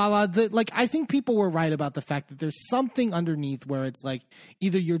sorry, Lala. Like, I think people were right about the fact that there's something underneath where it's like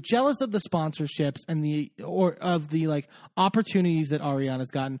either you're jealous of the sponsorships and or of the like opportunities that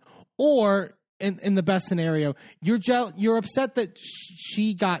Ariana's gotten, or in the best scenario, you're upset that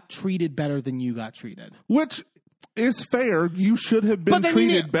she got treated better than you got treated. Which is fair. You should have been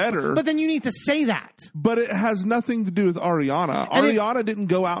treated better. But then you need to say that. But it has nothing to do with Ariana. Ariana didn't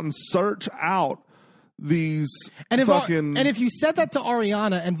go out and search out these and fucking... if you said that to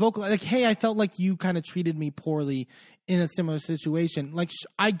Ariana and like, hey, I felt like you kind of treated me poorly in a similar situation, like,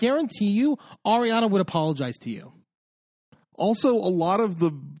 I guarantee you Ariana would apologize to you. Also, a lot of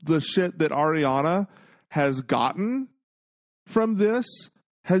the shit that Ariana has gotten from this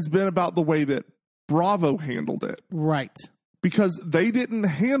has been about the way that Bravo handled it. Right. Because they didn't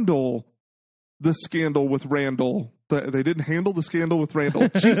handle the scandal with Randall. They didn't handle the scandal with Randall.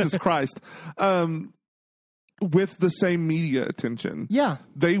 Jesus Christ. With the same media attention. Yeah.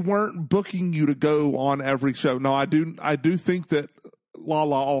 They weren't booking you to go on every show. No, I do think that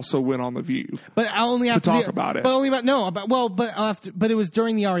Lala also went on The View. But I only have to talk about it. But only about but it was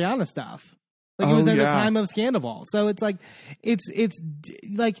during the Ariana stuff. Like it was at the time of Scandival. So it's like it's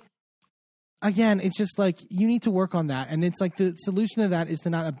like, again, it's just like you need to work on that. And it's like the solution to that is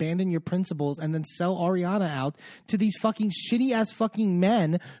to not abandon your principles and then sell Ariana out to these fucking shitty ass fucking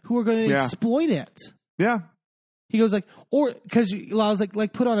men who are going to exploit it. Yeah. He goes like, or because Lala's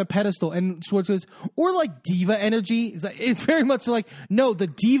like put on a pedestal, and Schwartz goes, or like diva energy. It's very much like, no, the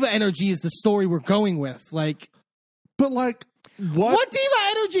diva energy is the story we're going with. Like, but like, what diva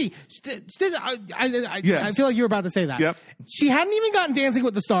energy? I feel like you were about to say that. Yep. She hadn't even gotten Dancing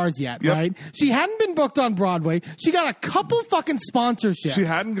with the Stars yet, right? She hadn't been booked on Broadway. She got a couple fucking sponsorships. She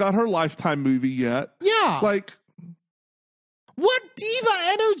hadn't got her Lifetime movie yet. Yeah. Like, what diva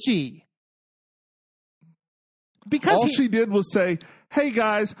energy? Because all she did was say, hey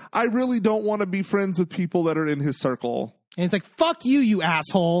guys, I really don't want to be friends with people that are in his circle. And it's like, fuck you, you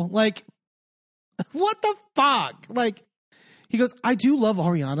asshole. Like, what the fuck? Like, he goes, I do love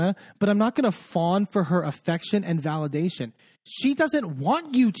Ariana, but I'm not going to fawn for her affection and validation. She doesn't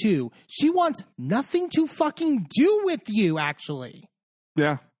want you to. She wants nothing to fucking do with you, actually.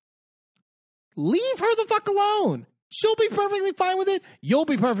 Yeah. Leave her the fuck alone. She'll be perfectly fine with it. You'll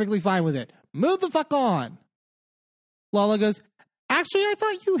be perfectly fine with it. Move the fuck on. Lala goes, actually, I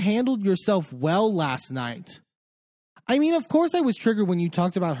thought you handled yourself well last night. I mean, of course I was triggered when you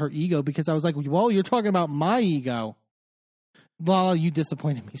talked about her ego because I was like, well, you're talking about my ego. Lala, you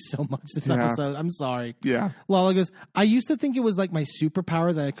disappointed me so much this episode. I'm sorry. Yeah. Lala goes, I used to think it was like my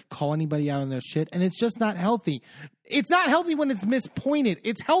superpower that I could call anybody out on their shit, and it's just not healthy. It's not healthy when it's mispointed.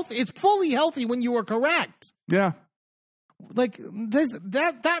 It's healthy. It's fully healthy when you are correct. Yeah. Like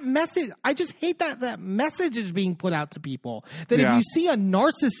that message, I just hate that message is being put out to people. That if you see a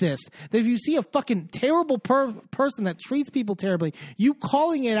narcissist, that if you see a fucking terrible person that treats people terribly, you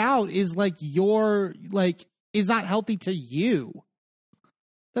calling it out is like is not healthy to you.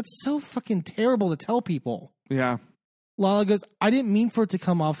 That's so fucking terrible to tell people. Yeah. Lala goes, I didn't mean for it to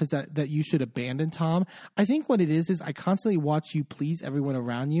come off as that you should abandon Tom. I think what it is I constantly watch you please everyone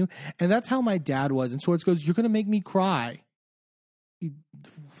around you, and that's how my dad was. And Schwartz goes, you're going to make me cry.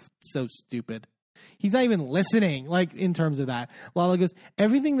 So stupid. He's not even listening, like, in terms of that. Lala goes,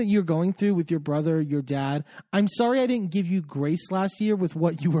 everything that you're going through with your brother, your dad, I'm sorry I didn't give you grace last year with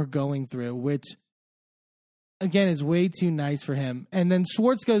what you were going through, which, again, is way too nice for him. And then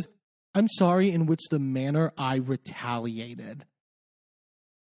Schwartz goes, I'm sorry in which the manner I retaliated.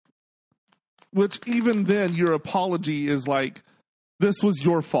 Which, even then, your apology is like, this was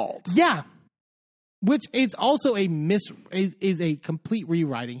your fault. Yeah. Which is also is a complete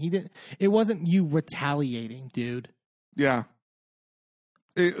rewriting. It wasn't you retaliating, dude. Yeah.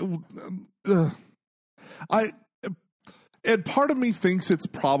 And part of me thinks it's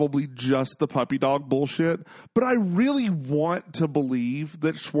probably just the puppy dog bullshit, but I really want to believe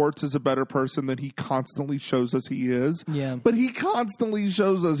that Schwartz is a better person than he constantly shows us he is. Yeah. But he constantly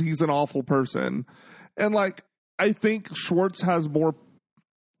shows us he's an awful person. And like, I think Schwartz has more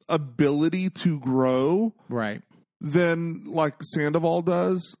ability to grow, right, than like Sandoval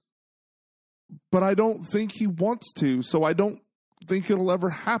does, but I don't think he wants to, so I don't think it'll ever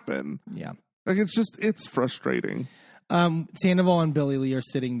happen. Yeah, like it's frustrating. Sandoval and Billy Lee are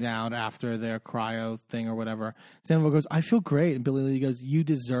sitting down after their cryo thing or whatever. Sandoval goes, I feel great. And Billy Lee goes, you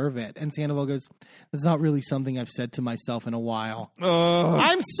deserve it. And Sandoval goes, that's not really something I've said to myself in a while.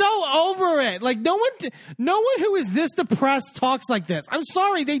 I'm so over it. Like, no one who is this depressed talks like this. I'm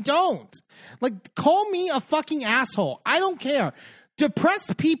sorry, they don't. Like, call me a fucking asshole. I don't care.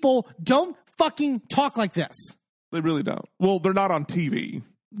 Depressed people don't fucking talk like this. They really don't. Well, they're not on TV.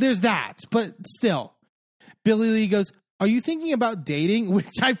 There's that, but still. Billy Lee goes, are you thinking about dating? Which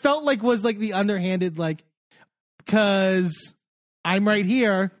I felt like was like the underhanded, like, because I'm right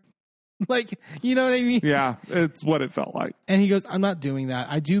here. Like, you know what I mean? Yeah, it's what it felt like. And he goes, I'm not doing that.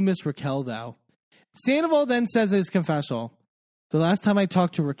 I do miss Raquel, though. Sandoval then says in his confessional, the last time I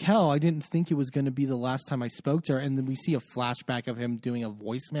talked to Raquel, I didn't think it was going to be the last time I spoke to her. And then we see a flashback of him doing a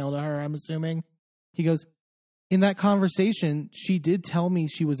voicemail to her, I'm assuming. He goes, in that conversation, she did tell me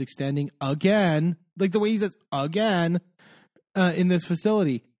she was extending again, like the way he says again, in this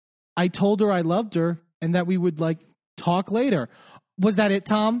facility. I told her I loved her and that we would like talk later. Was that it,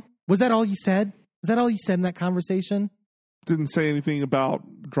 Tom? Was that all you said? Was that all you said in that conversation? Didn't say anything about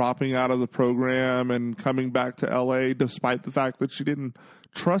dropping out of the program and coming back to LA, despite the fact that she didn't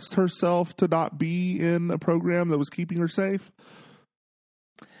trust herself to not be in a program that was keeping her safe.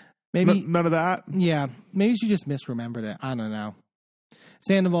 Maybe none of that. Yeah, maybe she just misremembered it. I don't know.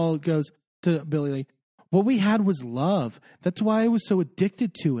 Sandoval goes to Billy Lee. What we had was love. That's why I was so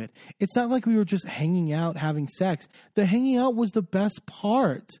addicted to it. It's not like we were just hanging out, having sex. The hanging out was the best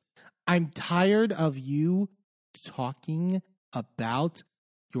part. I'm tired of you talking about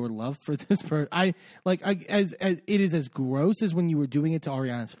your love for this person. As it is as gross as when you were doing it to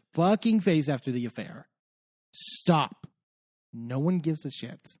Ariana's fucking face after the affair. Stop. No one gives a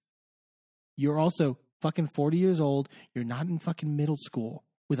shit. You're also fucking 40 years old. You're not in fucking middle school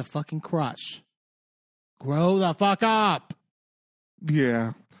with a fucking crush. Grow the fuck up.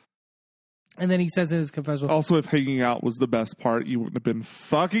 Yeah. And then he says in his confessional. Also, if hanging out was the best part, you wouldn't have been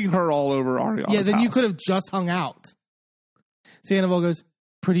fucking her all over Ariana's Yeah, then house. you could have just hung out. Sandoval goes,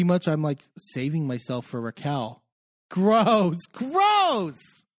 pretty much I'm like saving myself for Raquel. Gross.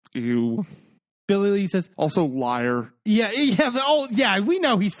 Ew. Billy Lee says. Also, liar. Yeah, we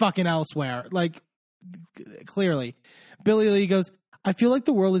know he's fucking elsewhere. Like, clearly. Billy Lee goes, I feel like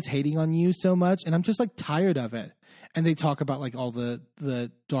the world is hating on you so much, and I'm just, like, tired of it. And they talk about, like, all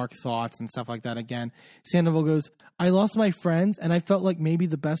the dark thoughts and stuff like that again. Sandoval goes, I lost my friends, and I felt like maybe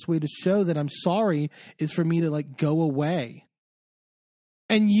the best way to show that I'm sorry is for me to, like, go away.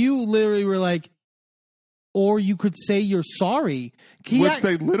 And you literally were like, or you could say you're sorry. Which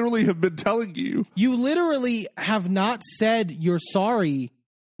they literally have been telling you. You literally have not said you're sorry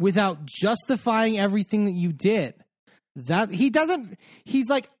without justifying everything that you did. He's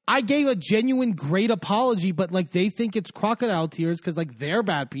like, I gave a genuine great apology, but like they think it's crocodile tears because like they're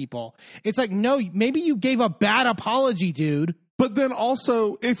bad people. It's like, no, maybe you gave a bad apology, dude. But then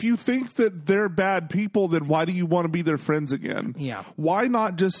also, if you think that they're bad people, then why do you want to be their friends again? Yeah. Why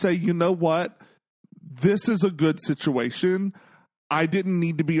not just say, you know what? This is a good situation. I didn't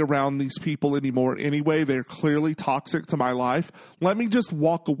need to be around these people anymore anyway. They're clearly toxic to my life. Let me just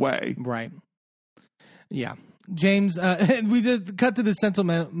walk away. Right. Yeah. James, we did cut to the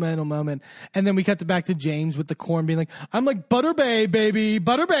sentimental moment, and then we cut back to James with the corn being like, I'm like, Butter Bay, baby,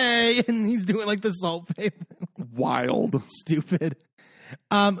 Butter Bay. And he's doing like the salt face. Wild. Stupid.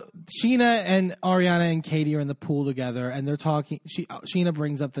 Sheena and Ariana and Katie are in the pool together, and they're talking. Sheena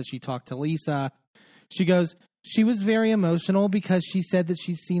brings up that she talked to Lisa. She goes, she was very emotional because she said that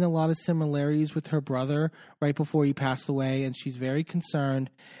she's seen a lot of similarities with her brother right before he passed away, and she's very concerned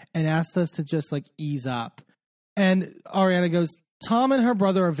and asked us to just like ease up. And Ariana goes, Tom and her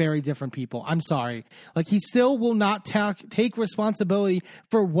brother are very different people. I'm sorry. Like, he still will not take responsibility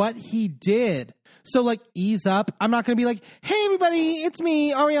for what he did. So, like, ease up. I'm not going to be like, hey, everybody, it's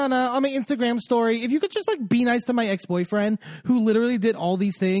me, Ariana, on my Instagram story. If you could just, like, be nice to my ex-boyfriend who literally did all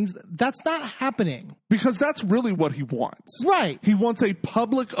these things, that's not happening. Because that's really what he wants. Right. He wants a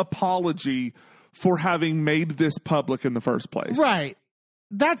public apology for having made this public in the first place. Right.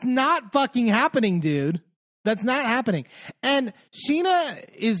 That's not fucking happening, dude. That's not happening. And Sheena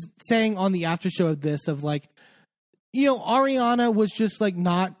is saying on the after show of this of like, you know, Ariana was just like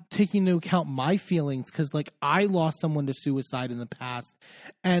not taking into account my feelings because like I lost someone to suicide in the past,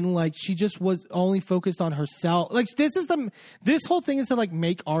 and like she just was only focused on herself. Like this whole thing is to like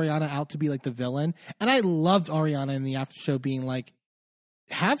make Ariana out to be like the villain. And I loved Ariana in the after show being like,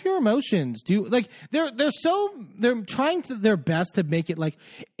 have your emotions. Do like they're trying their best to make it like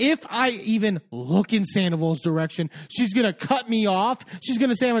if I even look in Sandoval's direction, she's gonna cut me off. She's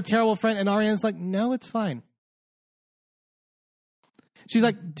gonna say I'm a terrible friend, and Ariana's like, no, it's fine. She's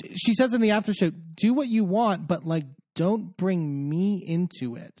like, she says in the after show, do what you want, but like don't bring me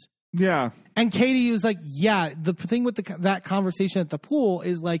into it. Yeah. And Katie was like, yeah, the thing with that conversation at the pool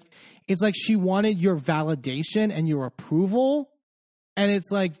is like, it's like she wanted your validation and your approval. And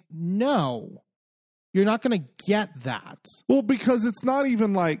it's like, no, you're not going to get that. Well, because it's not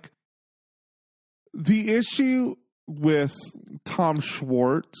even like the issue with Tom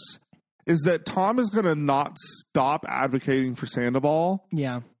Schwartz is that Tom is going to not stop advocating for Sandoval.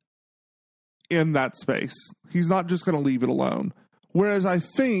 Yeah. In that space. He's not just going to leave it alone. Whereas I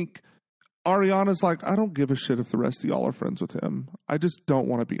think Ariana's like, I don't give a shit if the rest of y'all are friends with him. I just don't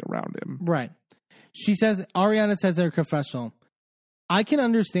want to be around him. Right. Ariana says in her confessional, I can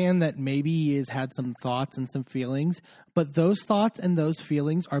understand that maybe he has had some thoughts and some feelings, but those thoughts and those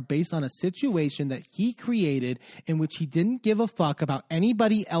feelings are based on a situation that he created in which he didn't give a fuck about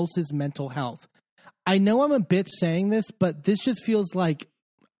anybody else's mental health. I know I'm a bitch saying this, but this just feels like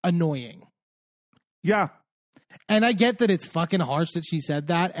annoying. Yeah. And I get that it's fucking harsh that she said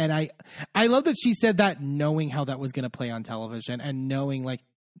that. And I love that she said that knowing how that was going to play on television and knowing like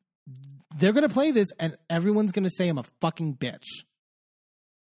they're going to play this and everyone's going to say I'm a fucking bitch.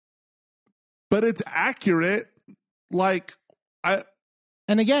 But it's accurate. Like,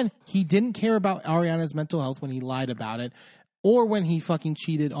 And again, he didn't care about Ariana's mental health when he lied about it or when he fucking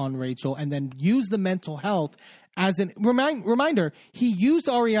cheated on Rachel and then used the mental health as an reminder. He used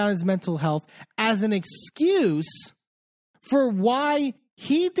Ariana's mental health as an excuse for why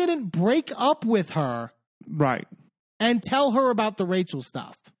he didn't break up with her. Right. And tell her about the Rachel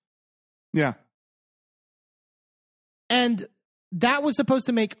stuff. Yeah. And that was supposed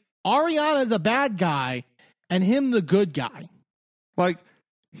to make Ariana the bad guy and him the good guy. Like,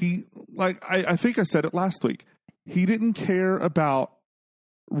 I think I said it last week. He didn't care about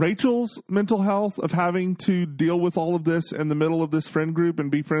Rachel's mental health of having to deal with all of this in the middle of this friend group and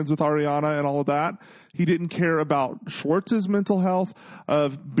be friends with Ariana and all of that. He didn't care about Schwartz's mental health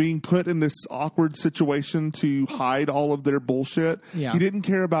of being put in this awkward situation to hide all of their bullshit. Yeah. He didn't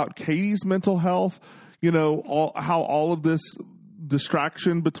care about Katie's mental health, how all of this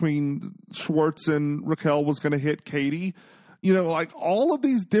distraction between Schwartz and Raquel was going to hit Katie. Like all of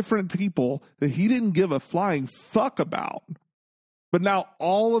these different people that he didn't give a flying fuck about. But now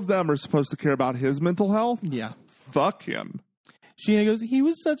all of them are supposed to care about his mental health? Yeah. Fuck him. Sheena goes, he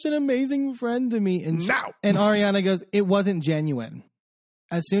was such an amazing friend to me. And No. And Ariana goes, it wasn't genuine.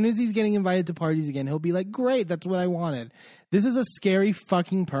 As soon as he's getting invited to parties again, he'll be like, great, that's what I wanted. This is a scary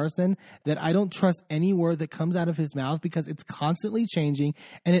fucking person that I don't trust any word that comes out of his mouth because it's constantly changing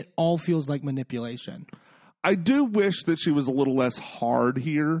and it all feels like manipulation. I do wish that she was a little less hard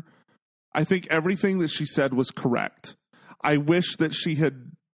here. I think everything that she said was correct. I wish that she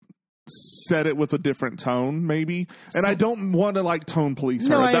had said it with a different tone, maybe. And I don't want to like tone police her.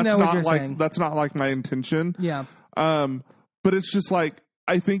 No, I that's know what not you're like saying. that's not like my intention. Yeah. But it's just like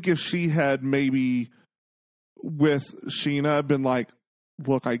I think if she had maybe with Sheena been like,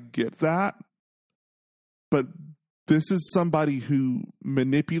 look, I get that, but this is somebody who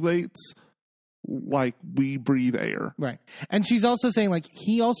manipulates like we breathe air. Right. And she's also saying like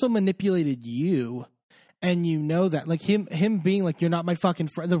he also manipulated you. And you know that, like him being like, you're not my fucking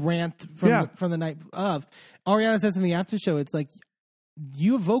friend, the rant from the night of. Ariana says in the after show, it's like,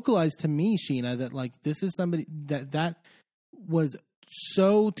 you vocalized to me, Sheena, that like, this is somebody that was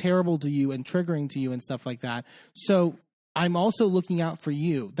so terrible to you and triggering to you and stuff like that. So I'm also looking out for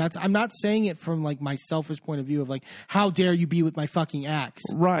you. I'm not saying it from like my selfish point of view of like, how dare you be with my fucking ex?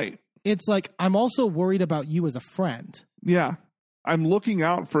 Right. It's like, I'm also worried about you as a friend. Yeah. I'm looking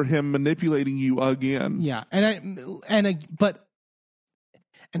out for him manipulating you again. Yeah, but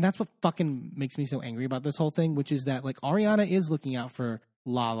that's what fucking makes me so angry about this whole thing, which is that like Ariana is looking out for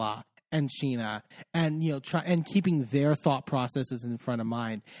Lala and Sheena, and and keeping their thought processes in front of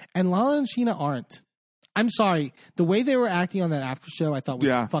mine, and Lala and Sheena aren't. I'm sorry, the way they were acting on that after show, I thought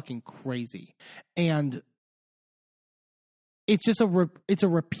was fucking crazy, and it's just it's a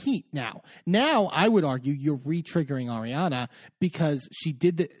repeat now. Now I would argue you're re-triggering Ariana because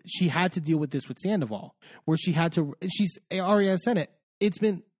she had to deal with this with Sandoval, where Ariana said it. It's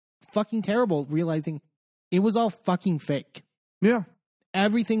been fucking terrible realizing it was all fucking fake. Yeah.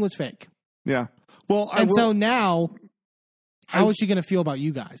 Everything was fake. Yeah. Well, so now how is she going to feel about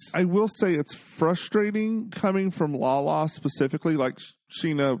you guys? I will say it's frustrating coming from Lala specifically, like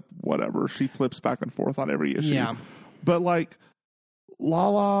Sheena, whatever. She flips back and forth on every issue. Yeah. But like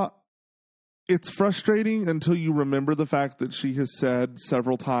Lala, it's frustrating until you remember the fact that she has said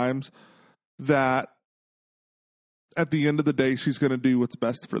several times that at the end of the day, she's going to do what's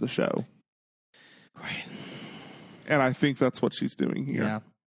best for the show. Right. And I think that's what she's doing here. Yeah.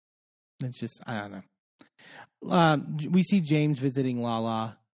 It's just, I don't know. We see James visiting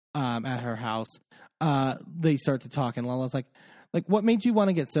Lala at her house. They start to talk and Lala's like, what made you want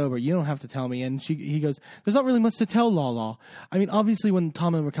to get sober? You don't have to tell me. And he goes, there's not really much to tell, Lala. I mean, obviously when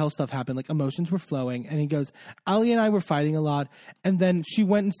Tom and Raquel stuff happened, like emotions were flowing. And he goes, Ali and I were fighting a lot. And then she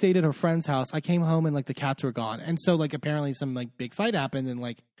went and stayed at her friend's house. I came home and like the cats were gone. And so like apparently some like big fight happened. And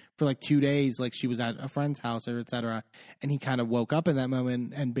like for like 2 days, like she was at a friend's house or et cetera. And he kind of woke up in that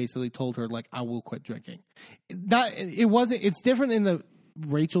moment and basically told her like, I will quit drinking. It's different in the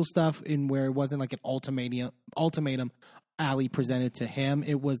Rachel stuff in where it wasn't like an ultimatum. Allie presented to him.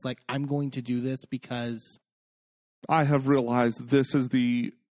 It was like, I'm going to do this because I have realized this is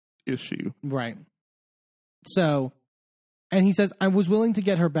the issue. Right. So, and he says, I was willing to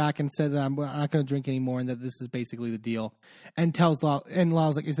get her back and said that I'm not going to drink anymore and that this is basically the deal. And tells Lala, and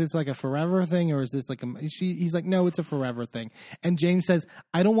Lala's like, is this like a forever thing or is this like he's like, no, it's a forever thing. And James says,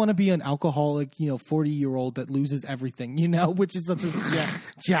 I don't want to be an alcoholic, 40-year-old that loses everything, which is such a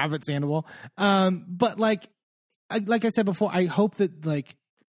jab at Sandoval. But like I said before, I hope that like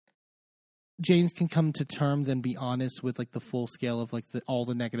James can come to terms and be honest with like the full scale of like all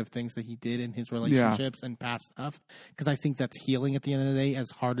the negative things that he did in his relationships and past stuff. Because I think that's healing at the end of the day,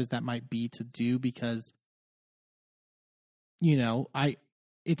 as hard as that might be to do, because,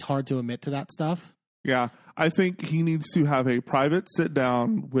 it's hard to admit to that stuff. Yeah. I think he needs to have a private sit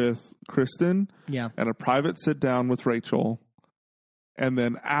down with Kristen and a private sit down with Rachel. And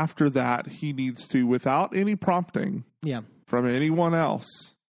then after that, he needs to, without any prompting from anyone else,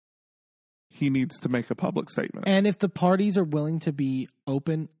 he needs to make a public statement. And if the parties are willing to be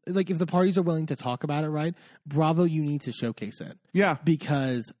open, like if the parties are willing to talk about it, right? Bravo, you need to showcase it. Yeah.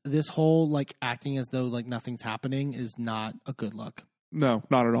 Because this whole like acting as though like nothing's happening is not a good look. No,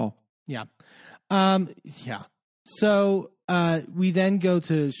 not at all. Yeah. Yeah. So we then go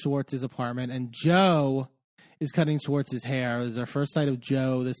to Schwartz's apartment and Joe is cutting Schwartz's hair. It was our first sight of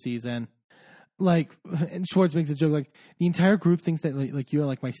Joe this season. Like, and Schwartz makes a joke, like, the entire group thinks that, like you're,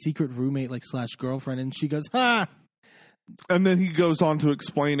 like, my secret roommate, like, / girlfriend, and she goes, ha! And then he goes on to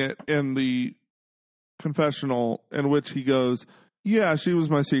explain it in the confessional, in which he goes, yeah, she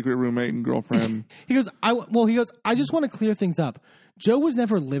was my secret roommate and girlfriend. He goes, I just want to clear things up. Joe was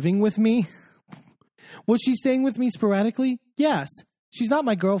never living with me. Was she staying with me sporadically? Yes. She's not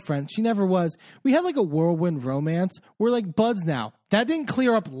my girlfriend. She never was. We had, like, a whirlwind romance. We're, like, buds now. That didn't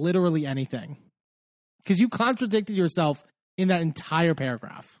clear up literally anything. Because you contradicted yourself in that entire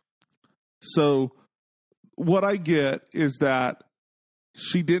paragraph. So what I get is that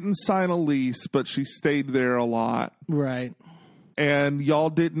she didn't sign a lease, but she stayed there a lot. Right. And y'all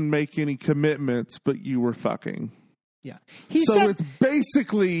didn't make any commitments, but you were fucking. Yeah. It's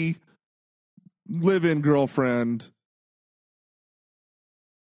basically live-in girlfriend,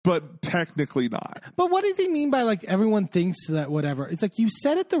 but technically not. But what does he mean by, like, everyone thinks that whatever? It's like, you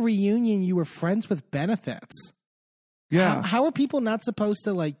said at the reunion you were friends with benefits. Yeah. How are people not supposed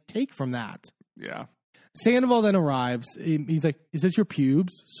to, like, take from that? Yeah. Sandoval then arrives. He's like, is this your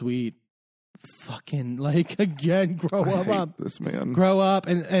pubes? Sweet. Fucking, like, again, grow up. This man. Grow up.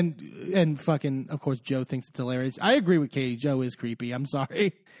 And fucking, of course, Joe thinks it's hilarious. I agree with Katie. Joe is creepy. I'm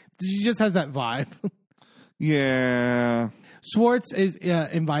sorry. She just has that vibe. Yeah. Schwartz is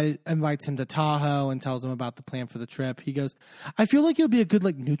invites him to Tahoe and tells him about the plan for the trip. He goes, I feel like it'll be a good,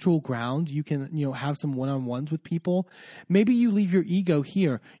 like, neutral ground. You can, have some one-on-ones with people. Maybe you leave your ego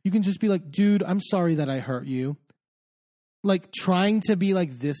here. You can just be like, dude, I'm sorry that I hurt you. Like, trying to be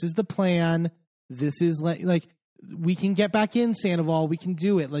like, this is the plan. This is like we can get back in, Sandoval. We can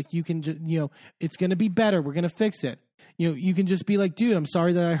do it. Like, you can just, it's going to be better. We're going to fix it. You can just be like, dude, I'm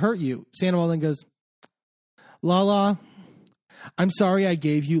sorry that I hurt you. Sandoval then goes, Lala, I'm sorry I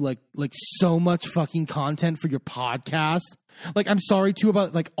gave you like so much fucking content for your podcast. Like, I'm sorry too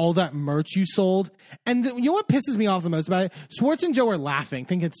about like all that merch you sold. And you know what pisses me off the most about it? Schwartz and Joe are laughing,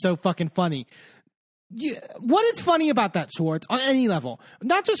 think it's so fucking funny. Yeah, what is funny about that, Schwartz, on any level?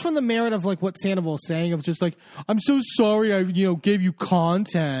 Not just from the merit of like what Sandoval is saying of just like, I'm so sorry I gave you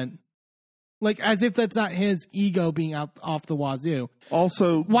content. Like, as if that's not his ego being off the wazoo.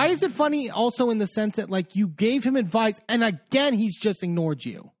 Also, why is it funny also in the sense that, like, you gave him advice, and again, he's just ignored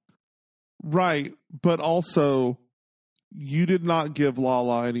you? Right, but also, you did not give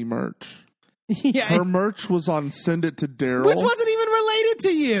Lala any merch. Yeah. Her merch was on Send It to Daryl. Which wasn't even related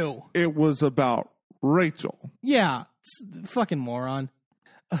to you. It was about Rachel. Yeah, fucking moron.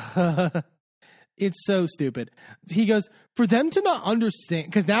 It's so stupid. He goes, for them to not understand,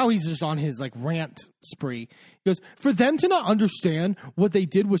 because now he's just on his like rant spree. He goes, for them to not understand what they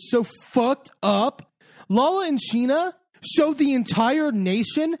did was so fucked up. Lala and Sheena showed the entire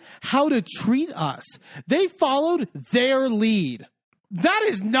nation how to treat us. They followed their lead. That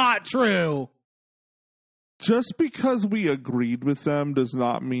is not true. Just because we agreed with them does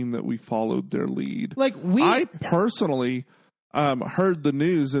not mean that we followed their lead. Like, I personally heard the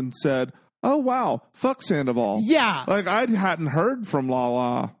news and said, oh, wow, fuck Sandoval. Yeah. Like, I hadn't heard from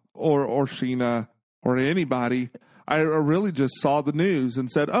Lala or Sheena or anybody. I really just saw the news and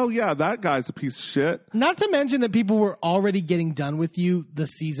said, oh, yeah, that guy's a piece of shit. Not to mention that people were already getting done with you the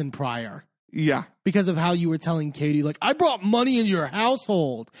season prior. Yeah. Because of how you were telling Katie, like, I brought money in your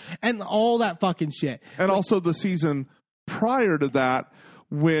household and all that fucking shit. And also the season prior to that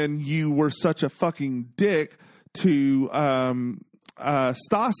when you were such a fucking dick to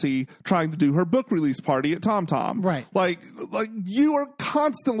Stassi trying to do her book release party at Tom Tom. Right. Like you are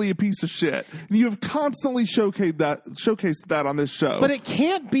constantly a piece of shit. You have constantly showcased that on this show. But it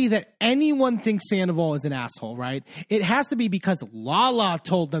can't be that anyone thinks Sandoval is an asshole, right? It has to be because Lala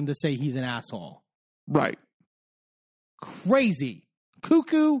told them to say he's an asshole. Right. Crazy.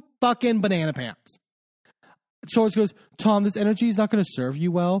 Cuckoo fucking banana pants. Schwartz goes, Tom, this energy is not going to serve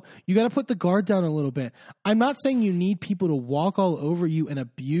you well. You got to put the guard down a little bit. I'm not saying you need people to walk all over you and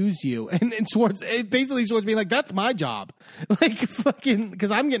abuse you. And Schwartz being like, that's my job. Like, fucking,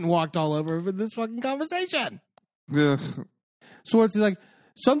 because I'm getting walked all over for this fucking conversation. Yeah. Schwartz is like,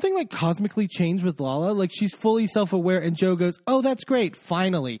 something like cosmically changed with Lala. Like, she's fully self-aware. And Joe goes, oh, that's great.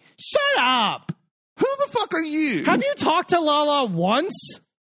 Finally. Shut up. Who the fuck are you? Have you talked to Lala once?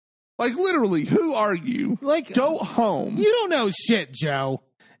 Like, literally, who are you? Like, go home. You don't know shit, Joe.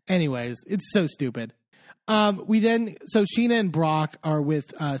 Anyways, it's so stupid. So Sheena and Brock are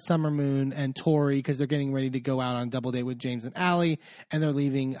with Summer Moon and Tori because they're getting ready to go out on a double date with James and Allie, and they're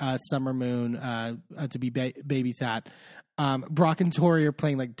leaving Summer Moon to be babysat. Brock and Tori are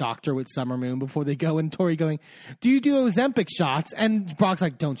playing like doctor with Summer Moon before they go, and Tori going, do you do Ozempic shots? And Brock's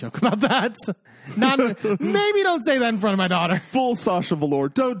like, don't joke about that. Maybe don't say that in front of my daughter. Full Sasha Velour,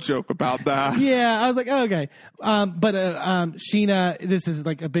 don't joke about that. Yeah, I was like, oh, okay. But Sheena, this is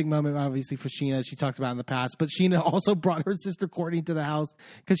like a big moment obviously for Sheena. She talked about it in the past, but Sheena also brought her sister Courtney to the house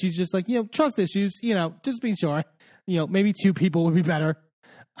because she's just like, trust issues, just being sure, maybe 2 people would be better.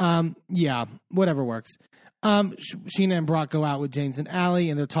 Yeah, whatever works. Sheena and Brock go out with James and Allie,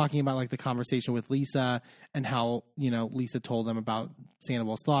 and they're talking about like the conversation with Lisa and how, Lisa told them about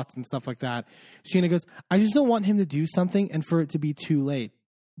Sandoval's thoughts and stuff like that. Sheena goes, I just don't want him to do something and for it to be too late.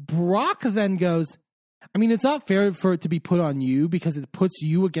 Brock then goes, I mean, it's not fair for it to be put on you because it puts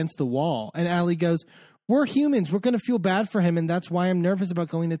you against the wall. And Allie goes, we're humans. We're going to feel bad for him. And that's why I'm nervous about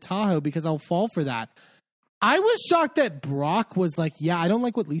going to Tahoe because I'll fall for that. I was shocked that Brock was like, yeah, I don't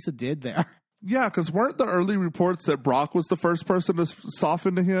like what Lisa did there. Yeah, because weren't the early reports that Brock was the first person to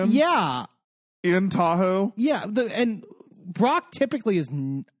soften to him? Yeah. In Tahoe? Yeah, and Brock typically is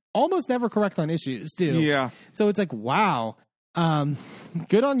almost never correct on issues, too. Yeah. So it's like, wow.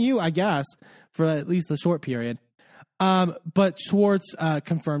 Good on you, I guess, for at least the short period. But Schwartz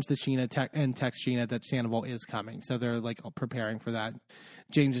confirms to Sheena and texts Sheena that Sandoval is coming. So they're like preparing for that.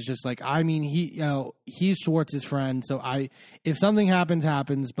 James is just like, I mean, he's Schwartz's friend. So if something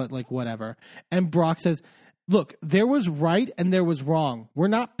happens, but like whatever. And Brock says, look, there was right and there was wrong. We're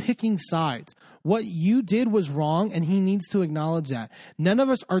not picking sides. What you did was wrong, and he needs to acknowledge that. None of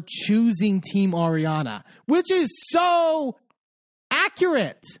us are choosing Team Ariana, which is so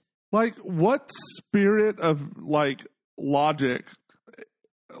accurate. Like, what spirit of like logic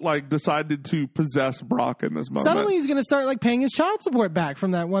decided to possess Brock in this moment? Suddenly he's going to start like paying his child support back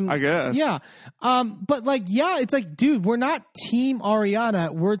from that one. I guess. Yeah. But like, yeah, it's like, dude, we're not Team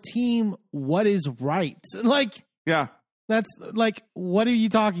Ariana. We're Team what is right. Like, yeah, that's like, what are you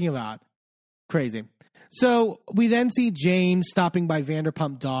talking about? Crazy. So we then see James stopping by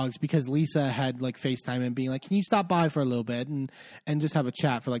Vanderpump Dogs because Lisa had like FaceTime and being like, can you stop by for a little bit and just have a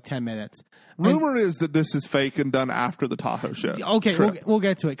chat for like 10 minutes? Rumor is that this is fake and done after the Tahoe show. Okay, we'll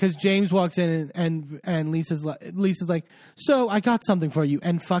get to it because James walks in and Lisa's like, so I got something for you.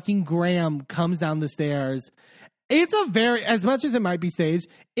 And fucking Graham comes down the stairs. It's a very, as much as it might be staged,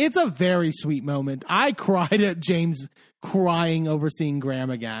 it's a very sweet moment. I cried at James crying over seeing Graham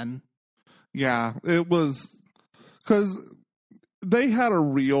again. Yeah, it was because they had a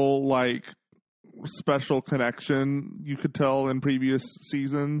real like special connection. You could tell in previous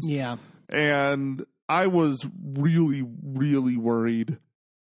seasons. Yeah, and I was really, really worried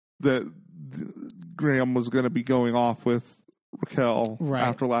that Graham was going to be going off with Raquel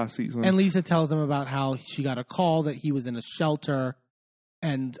after last season. And Lisa tells him about how she got a call that he was in a shelter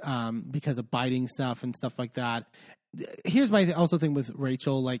and because of biting stuff and stuff like that. Here's my also thing with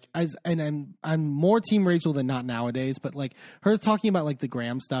Rachel, like, I'm more Team Rachel than not nowadays, but like her talking about like the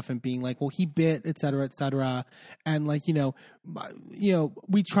Graham stuff and being like, well, he bit, et cetera, and like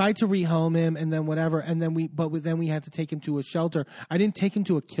we tried to rehome him and then whatever, and then we had to take him to a shelter. I didn't take him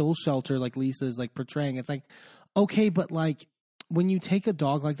to a kill shelter like Lisa's like portraying. It's like, okay, but like when you take a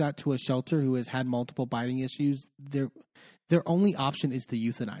dog like that to a shelter who has had multiple biting issues, their only option is to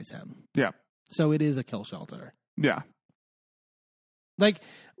euthanize him. Yeah. So it is a kill shelter. Yeah. Like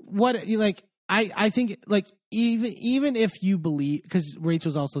what, like, I think like even if you believe, because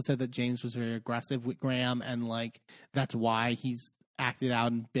Rachel's also said that James was very aggressive with Graham and like, that's why he's acted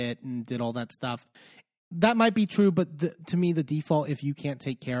out and bit and did all that stuff. that might be true, but to me, the default, if you can't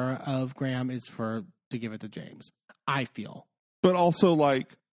take care of Graham, is to give it to James. I feel. But also,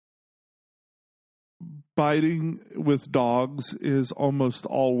 like, biting with dogs is almost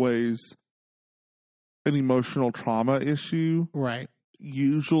always an emotional trauma issue. Right.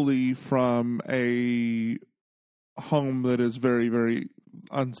 Usually from a home that is very, very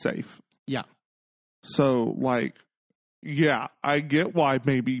unsafe. Yeah. So, like, yeah, I get why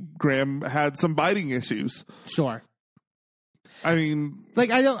maybe Graham had some biting issues. Sure. I mean, like,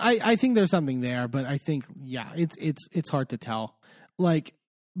 I think there's something there, but I think, yeah, it's hard to tell. Like,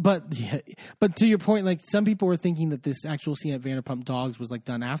 but to your point, like, some people were thinking that this actual scene at Vanderpump Dogs was like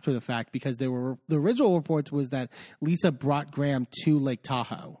done after the fact, because the original reports was that Lisa brought Graham to Lake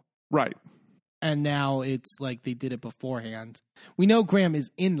Tahoe. right. And now it's like they did it beforehand. We know Graham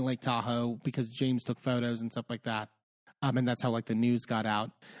is in Lake Tahoe because James took photos and stuff like that. And that's how, like, the news got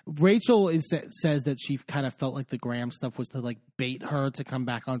out. Rachel says that she kind of felt like the Graham stuff was to, like, bait her to come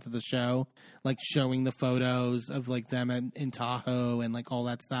back onto the show, like showing the photos of, like, them in Tahoe and, like, all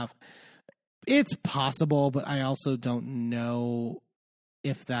that stuff. It's possible, but I also don't know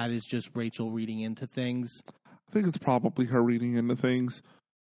if that is just Rachel reading into things. I think it's probably her reading into things.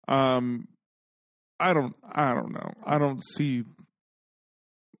 I don't know. I don't see,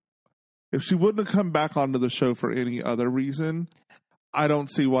 if she wouldn't have come back onto the show for any other reason, I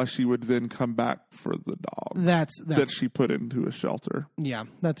don't see why she would then come back for the dog That's that she put into a shelter. Yeah,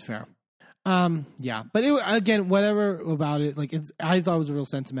 that's fair. Yeah, but again, whatever about it, like, I thought it was a real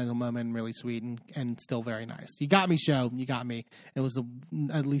sentimental moment and really sweet and still very nice. You got me, show. You got me. It was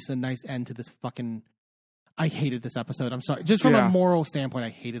at least a nice end to this fucking. I hated this episode. I'm sorry. Just from a moral standpoint, I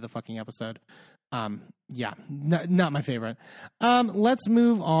hated the fucking episode. Yeah, not my favorite. Let's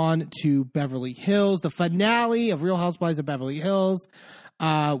move on to Beverly Hills, the finale of Real Housewives of Beverly Hills.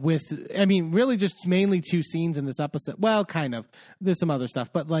 Really just mainly 2 scenes in this episode. Well, kind of. There's some other stuff,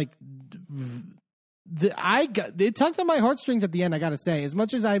 but like, it tugged on my heartstrings at the end. I gotta say, as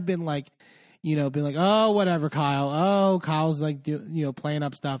much as I've been like, oh, whatever, Kyle. Oh, Kyle's like, playing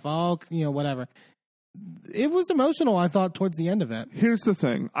up stuff. Oh, whatever. It was emotional, I thought, towards the end of it. Here's the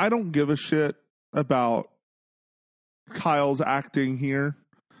thing. I don't give a shit about Kyle's acting here.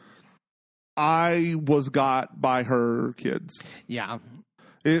 I was got by her kids. Yeah.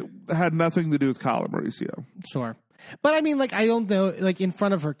 It had nothing to do with Kyle and Mauricio. Sure. But I mean, like, I don't know, like, in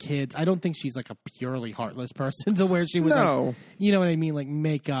front of her kids, I don't think she's like a purely heartless person to where she was like, you know what I mean? Like,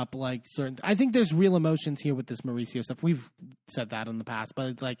 make up like certain, I think there's real emotions here with this Mauricio stuff. We've said that in the past, but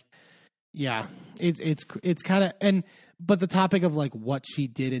it's like, yeah, it's kind of, but the topic of like what she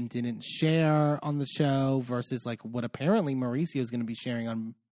did and didn't share on the show versus like what apparently Mauricio is going to be sharing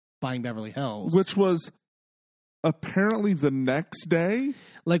on Buying Beverly Hills, which was apparently the next day,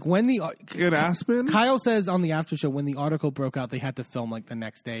 like when in Aspen. Kyle says on the after show, when the article broke out, they had to film like the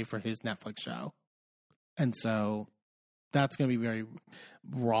next day for his Netflix show, and so that's going to be very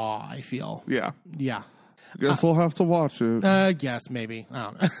raw, I feel. Yeah. Guess we'll have to watch it. Guess maybe.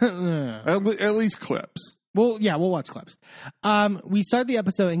 I don't know. At least clips. Well, yeah, we'll watch clips. We start the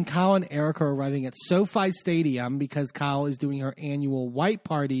episode and Kyle and Erica are arriving at SoFi Stadium because Kyle is doing her annual white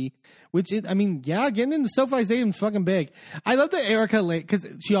party, which is, getting into SoFi Stadium is fucking big. I love that Erica, because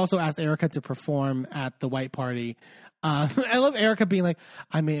she also asked Erica to perform at the white party. I love Erica being like,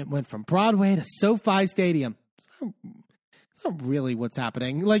 went from Broadway to SoFi Stadium. Not really what's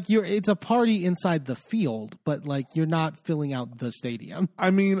happening. Like, it's a party inside the field, but like you're not filling out the stadium.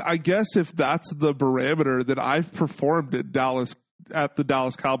 I guess if that's the barometer that I've performed at the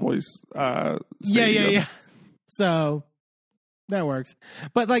Dallas Cowboys stadium. Yeah. So that works.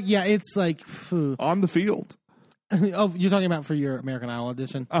 But like, yeah, it's like on the field. Oh, you're talking about for your American Idol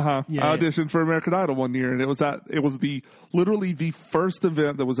audition? Yeah, I auditioned for American Idol one year, and it was literally the first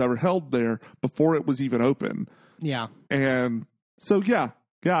event that was ever held there before it was even open. Yeah. And so, yeah,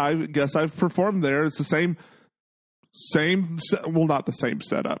 I guess I've performed there. It's the same, well, not the same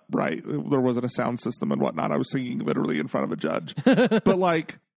setup, right? There wasn't a sound system and whatnot. I was singing literally in front of a judge. But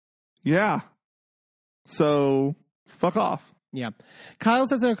like, yeah. So, fuck off. Yeah. Kyle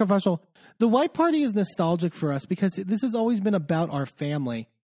says in a confessional, the white party is nostalgic for us because this has always been about our family,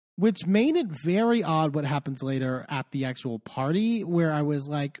 which made it very odd what happens later at the actual party, where I was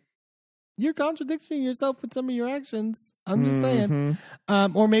like, you're contradicting yourself with some of your actions. I'm just saying.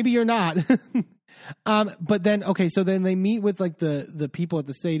 Or maybe you're not. But then, okay, so then they meet with like the people at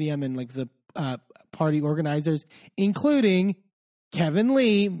the stadium and like the party organizers, including Kevin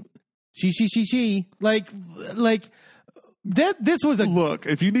Lee. She. Like that. This was look.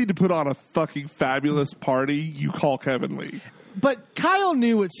 If you need to put on a fucking fabulous party, you call Kevin Lee. But Kyle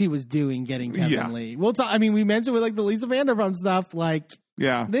knew what she was doing getting Kevin Lee. We'll talk. I mean, we mentioned with like the Lisa Vanderpump stuff. Like,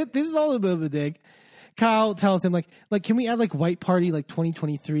 this is all a bit of a dig. Kyle tells him like, can we add like White Party like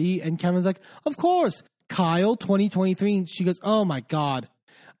 2023? And Kevin's like, of course, Kyle 2023. And she goes, oh my god.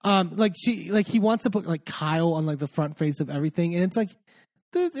 He wants to put like Kyle on like the front face of everything, and it's like.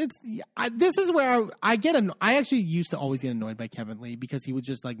 This is where I actually used to always get annoyed by Kevin Lee because he would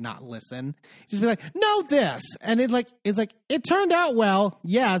just like not listen. Just be like, no, this. And it's like, it turned out well.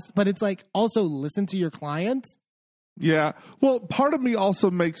 Yes. But it's like, also listen to your clients. Yeah. Well, part of me also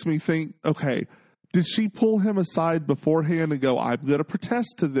makes me think, okay, did she pull him aside beforehand and go, I'm going to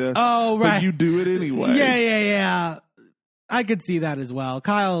protest to this. Oh, right. But you do it anyway. Yeah. I could see that as well.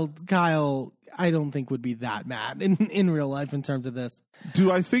 Kyle, I don't think would be that mad in real life in terms of this.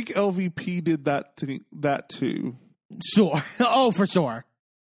 Do I think LVP did that too? Sure. Oh, for sure.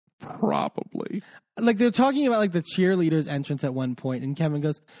 Probably. Like they're talking about like the cheerleaders entrance at one point, and Kevin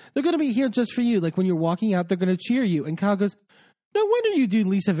goes, they're going to be here just for you. Like when you're walking out, they're going to cheer you. And Kyle goes, no wonder you do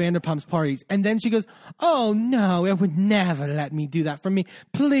Lisa Vanderpump's parties. And then she goes, oh no, it would never let me do that for me.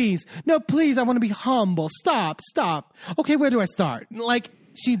 Please. No, please. I want to be humble. Stop. Okay, where do I start? Like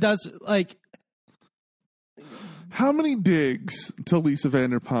she does like. How many digs to Lisa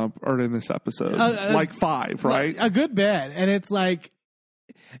Vanderpump are in this episode? Like 5, right? A good bit. And it's like,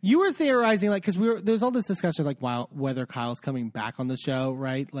 you were theorizing, like, because there's all this discussion, like, whether Kyle's coming back on the show,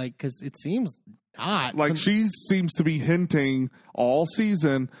 right? Like, because it seems not. Like, she seems to be hinting all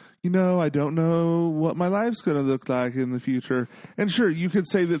season, I don't know what my life's going to look like in the future. And sure, you could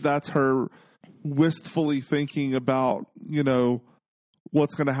say that that's her wistfully thinking about,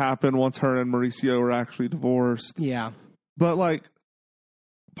 what's going to happen once her and Mauricio are actually divorced. Yeah. But, like,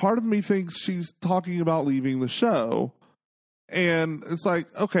 part of me thinks she's talking about leaving the show. And it's like,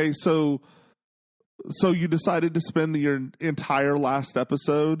 okay, so you decided to spend your entire last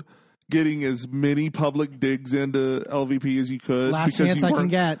episode getting as many public digs into LVP as you could. Last chance I can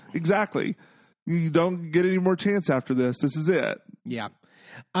get. Exactly. You don't get any more chance after this. This is it. Yeah.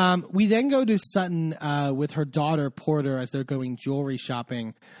 We then go to Sutton with her daughter, Porter, as they're going jewelry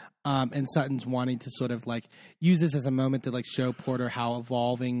shopping. And Sutton's wanting to sort of like use this as a moment to like show Porter how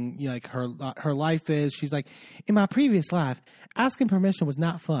evolving like her life is. She's like, in my previous life, asking permission was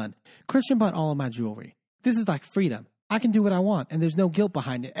not fun. Christian bought all of my jewelry. This is like freedom. I can do what I want, and there's no guilt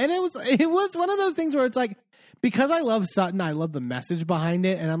behind it. And it was one of those things where it's like, because I love Sutton, I love the message behind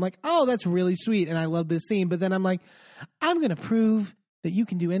it, and I'm like, oh, that's really sweet, and I love this scene. But then I'm like, I'm gonna prove that you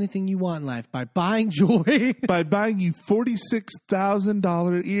can do anything you want in life by buying jewelry. By buying you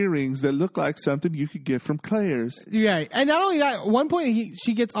 $46,000 earrings that look like something you could get from Claire's. Right. And not only that, at one point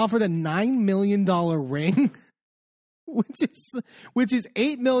she gets offered a $9 million ring, which is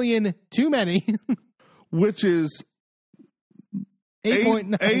 $8 million too many. Which is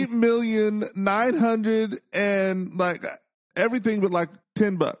 8,900,000 and like everything but like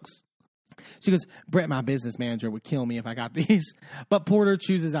 $10. She goes, Brett, my business manager, would kill me if I got these. But Porter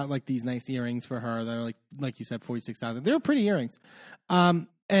chooses out like these nice earrings for her. They're like you said, 46,000. They're pretty earrings. The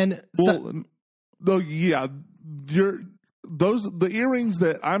earrings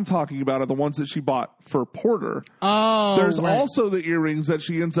that I'm talking about are the ones that she bought for Porter. Oh, there's also the earrings that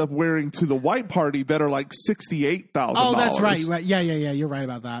she ends up wearing to the white party that are like $68,000. Oh, that's right. Yeah. You're right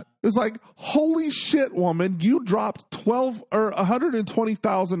about that. It's like, holy shit, woman, you dropped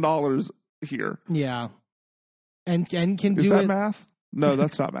 $120,000 here. Yeah. And can do it. Is that math? No,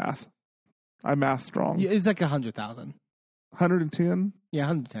 that's not math. I math wrong. It's like 100,000. 110? Yeah,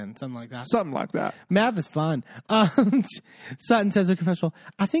 110, something like that. Something like that. Math is fun. Sutton says in her confessional,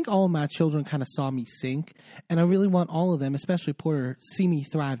 I think all of my children kind of saw me sink, and I really want all of them, especially Porter, see me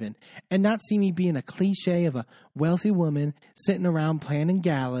thriving, and not see me being a cliche of a wealthy woman sitting around planning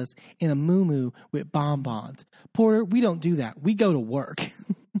galas in a muumuu with bonbons. Porter, we don't do that. We go to work.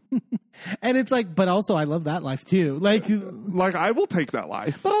 And it's like, but also I love that life too. Like I will take that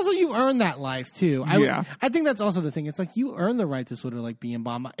life. But also you earn that life too. I think that's also the thing. It's like you earn the right to sort of like be in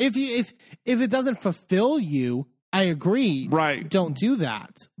bomb. If it doesn't fulfill you, I agree. Right. Don't do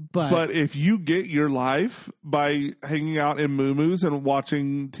that. But if you get your life by hanging out in muumuus and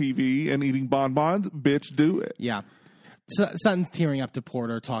watching TV and eating bonbons, bitch, do it. Yeah. Sutton's tearing up to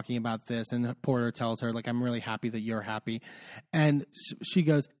Porter talking about this, and Porter tells her, like, I'm really happy that you're happy. And she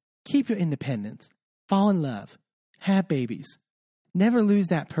goes, keep your independence, fall in love, have babies, never lose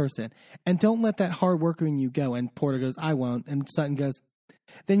that person, and don't let that hard worker in you go. And Porter goes, I won't. And Sutton goes,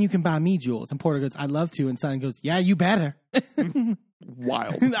 then you can buy me jewels. And Porter goes, I'd love to. And Sutton goes, yeah, you better.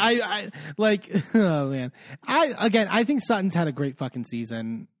 wild. I like, oh man. I think Sutton's had a great fucking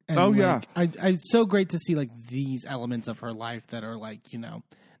season. And Oh, yeah. It's so great to see like these elements of her life that are like, you know,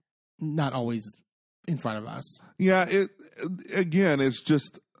 not always in front of us. Yeah, it's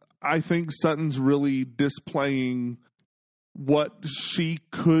just, I think Sutton's really displaying what she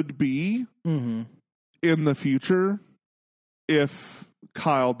could be Mm-hmm. in the future if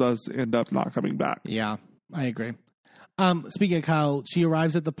Kyle does end up not coming back. Yeah, I agree. Speaking of Kyle, she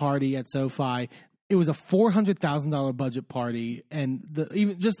arrives at the party at SoFi. It was a $400,000 budget party, and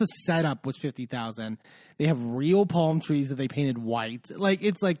even just the setup was $50,000. They have real palm trees that they painted white. Like,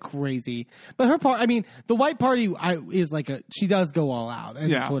 it's like crazy. But her part, I mean, the white party is like she does go all out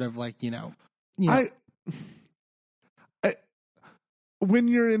and sort of like, you know. When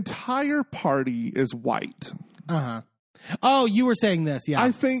your entire party is white. Uh-huh. Oh, you were saying this, yeah.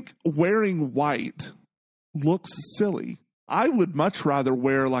 I think wearing white looks silly. I would much rather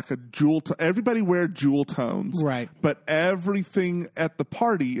wear like a jewel. Everybody wear jewel tones. Right. But everything at the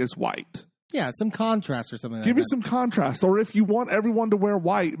party is white. Yeah, some contrast or something Give like me some contrast. Or if you want everyone to wear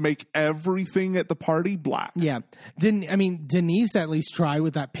white, make everything at the party black. Yeah. Denise at least tried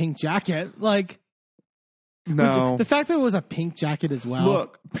with that pink jacket. Like, no. the fact that it was a pink jacket as well.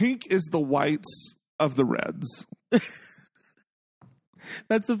 Look, pink is the whites of the reds.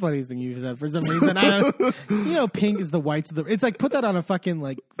 That's the funniest thing you've said for some reason. Pink is the whites of the. It's like put that on a fucking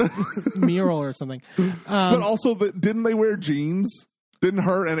like mural or something. But also, didn't they wear jeans? Didn't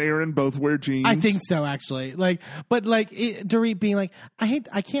her and Aaron both wear jeans? I think so, actually. Dorit being like,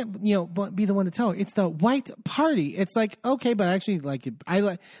 I can't, be the one to tell her. It's the white party. It's like, okay, but I actually like it.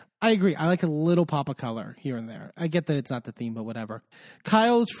 I agree. I like a little pop of color here and there. I get that it's not the theme, but whatever.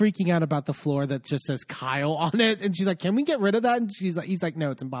 Kyle's freaking out about the floor that just says Kyle on it. And she's like, can we get rid of that? And he's like,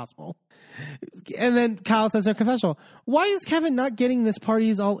 no, it's impossible. And then Kyle says in her confessional, why is Kevin not getting this party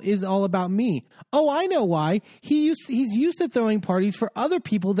is all about me? Oh, I know why. He's used to throwing parties for other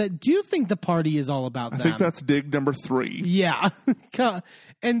people that do think the party is all about them. I think that's dig number 3. Yeah.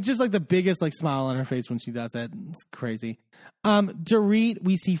 And just like the biggest like smile on her face when she does it. It's crazy. Dorit,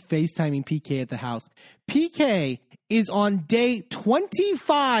 we see FaceTiming PK at the house. PK is on day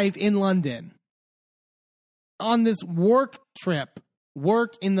 25 in London on this work trip.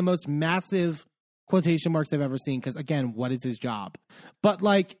 Work in the most massive quotation marks I've ever seen. Because again, what is his job? But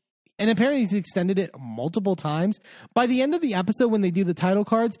like, and apparently he's extended it multiple times. By the end of the episode, when they do the title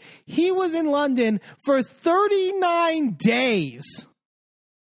cards, he was in London for 39 days.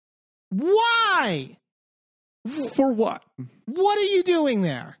 Why? For what? What are you doing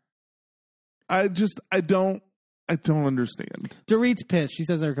there? I don't understand. Dorit's pissed. She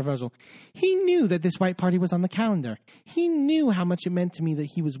says in her confessional, he knew that this white party was on the calendar. He knew how much it meant to me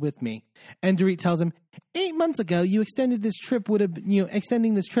that he was with me. And Dorit tells him, 8 months ago, extending this trip would have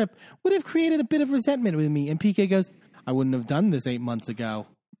created a bit of resentment with me. And PK goes, I wouldn't have done this 8 months ago.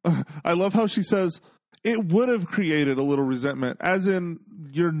 I love how she says, it would have created a little resentment, as in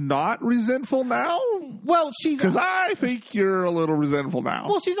you're not resentful now? Well, because I think you're a little resentful now.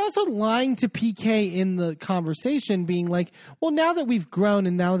 Well, she's also lying to PK in the conversation, being like, well, now that we've grown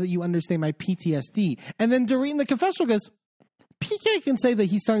and now that you understand my PTSD. And then Dorit in the confessional goes, PK can say that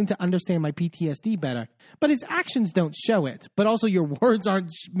he's starting to understand my PTSD better, but his actions don't show it. But also your words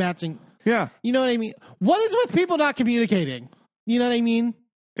aren't matching. Yeah. You know what I mean? What is with people not communicating? You know what I mean?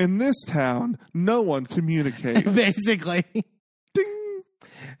 In this town, no one communicates. Basically. Ding.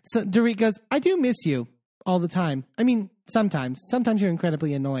 So Dorit goes, I do miss you all the time. I mean, sometimes. Sometimes you're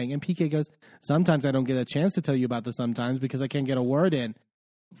incredibly annoying. And PK goes, sometimes I don't get a chance to tell you about the sometimes because I can't get a word in.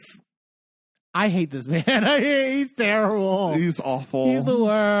 I hate this man. He's terrible. He's awful. He's the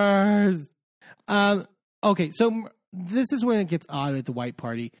worst. Okay, so this is when it gets odd at the white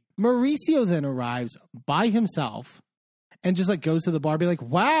party. Mauricio then arrives by himself and just like goes to the bar, be like,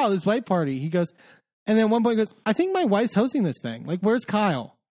 wow, this white party. He goes, and then at one point he goes, I think my wife's hosting this thing. Like, where's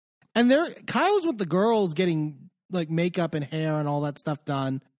Kyle? And Kyle's with the girls getting like makeup and hair and all that stuff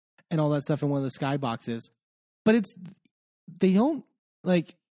done and all that stuff in one of the skyboxes. But they don't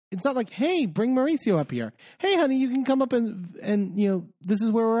like, it's not like, hey, bring Mauricio up here. Hey, honey, you can come up and this is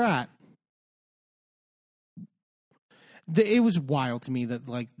where we're at. It was wild to me that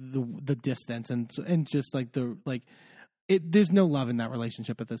like the distance and just like there's no love in that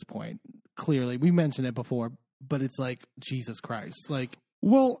relationship at this point. Clearly, we mentioned it before, but it's like Jesus Christ. Like,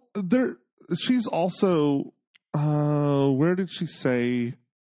 well, she's also. Where did she say?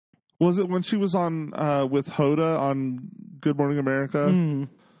 Was it when she was on with Hoda on Good Morning America?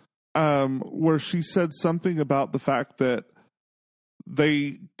 Where she said something about the fact that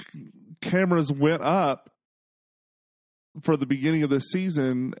cameras went up for the beginning of this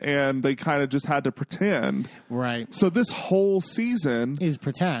season, and they kind of just had to pretend. Right. So this whole season Is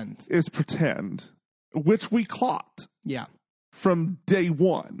pretend. which we clocked Yeah. from day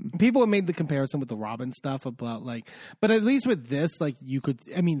one. People have made the comparison with the Robin stuff about like, but at least with this, like you could,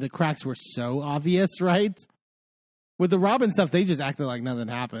 I mean, the cracks were so obvious, right? With the Robin stuff, they just acted like nothing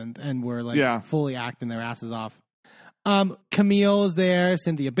happened and were like fully acting their asses off. Camille is there,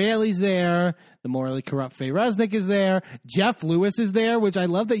 Cynthia Bailey's there, the morally corrupt Faye Resnick is there, Jeff Lewis is there, which I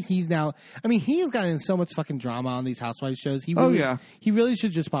love that he's now, I mean, he's gotten so much fucking drama on these Housewives shows. He really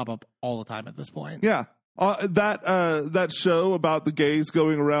should just pop up all the time at this point. Yeah. That show about the gays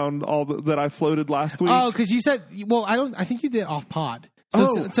going around that I floated last week. Oh, because you said, well, I think you did off pod.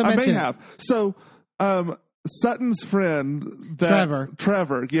 So I may have. So, Sutton's friend,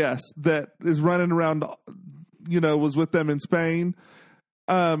 Trevor, yes, that is running around, was with them in Spain.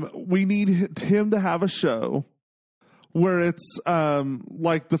 We need him to have a show where it's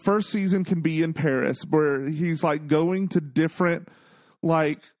like the first season can be in Paris, where he's like going to different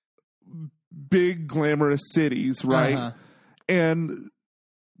like big glamorous cities, right? Uh-huh. And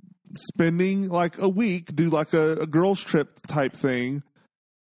spending like a week, do like a girls trip type thing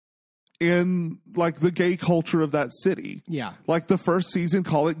in like the gay culture of that city. Yeah. Like the first season,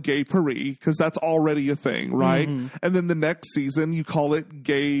 call it Gay Paris, because that's already a thing, right? Mm-hmm. And then the next season, you call it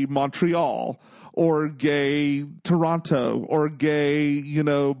Gay Montreal or Gay Toronto or Gay,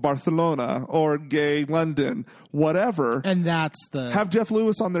 Barcelona or Gay London, whatever. And that's have Jeff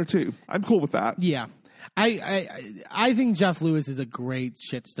Lewis on there too. I'm cool with that. Yeah. I think Jeff Lewis is a great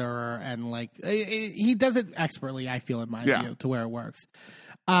shit stirrer, and like he does it expertly, I feel, in my view, to where it works.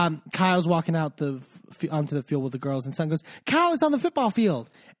 Kyle's walking out onto the field with the girls, and Sutton goes, "Kyle, it's on the football field."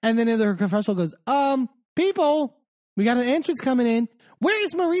 And then her confessional goes, "People, we got an entrance coming in. Where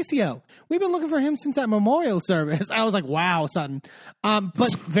is Mauricio? We've been looking for him since that memorial service." I was like, "Wow, Sutton."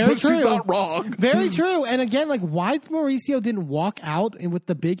 But very true. She's not wrong. Very true. And again, like, why Mauricio didn't walk out with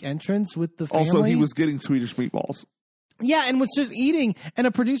the big entrance with the family? Also, he was getting Swedish meatballs. Yeah, and was just eating. And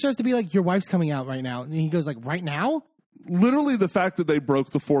a producer has to be like, "Your wife's coming out right now." And he goes like, "Right now?" Literally, the fact that they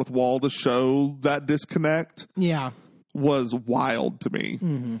broke the fourth wall to show that disconnect was wild to me.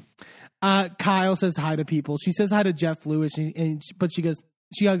 Mm-hmm. Kyle says hi to people. She says hi to Jeff Lewis, but she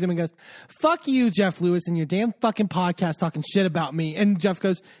hugs him and goes, "Fuck you, Jeff Lewis, and your damn fucking podcast talking shit about me." And Jeff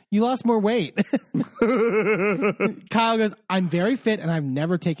goes, "You lost more weight." Kyle goes, "I'm very fit and I've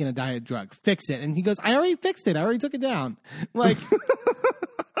never taken a diet drug. Fix it." And he goes, "I already fixed it. I already took it down." Like,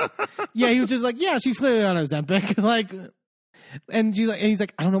 yeah, he was just like, "Yeah, she's clearly on Ozempic." Like, and he's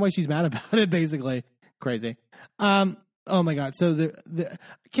like, "I don't know why she's mad about it." Basically, crazy. Oh my God. So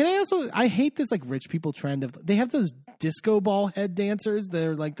I hate this like rich people trend of, they have those disco ball head dancers.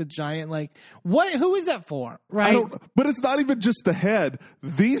 They're like the giant, like, who is that for? Right. But it's not even just the head.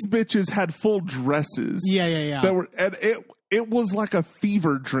 These bitches had full dresses. Yeah. That were, and it was like a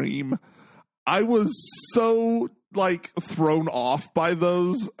fever dream. I was so like thrown off by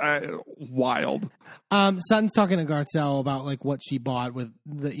those. Wild. Sutton's talking to Garcelle about like what she bought with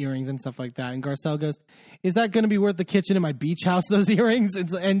the earrings and stuff like that, and Garcelle goes, "Is that going to be worth the kitchen in my beach house? Those earrings?"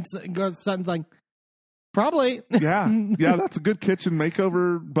 And Sutton's like, "Probably." Yeah, that's a good kitchen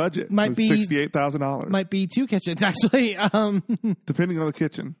makeover budget. Might be $68,000. Might be 2 kitchens actually, depending on the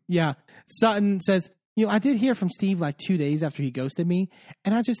kitchen. Yeah, Sutton says, "I did hear from Steve like 2 days after he ghosted me,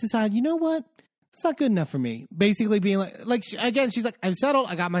 and I just decided, you know what? It's not good enough for me." Basically being like she's like, "I've settled.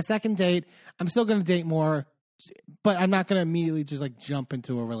 I got my second date. I'm still going to date more, but I'm not going to immediately just like jump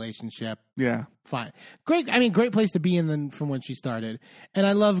into a relationship." Yeah. Fine. Great. I mean, great place to be in then from when she started. And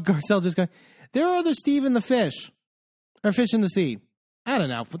I love Garcelle just going, "There are other Steve in the fish or fish in the sea." I don't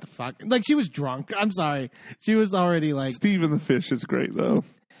know. What the fuck? Like, she was drunk. I'm sorry. She was already like. Steve and the fish is great though.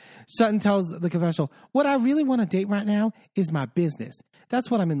 Sutton tells the confessional, "What I really want to date right now is my business. That's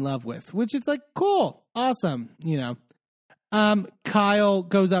what I'm in love with," which is like, cool, awesome, Kyle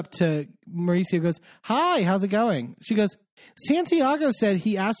goes up to Mauricio, goes, "Hi, how's it going?" She goes, "Santiago said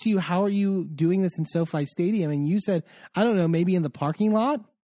he asked you, how are you doing this in SoFi Stadium? And you said, I don't know, maybe in the parking lot?"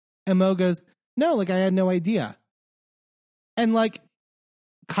 And Mo goes, "No, like I had no idea." And like,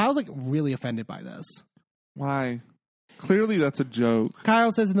 Kyle's like really offended by this. Why? Clearly that's a joke.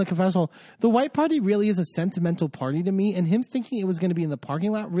 Kyle says in the confessional, "The white party really is a sentimental party to me, and him thinking it was going to be in the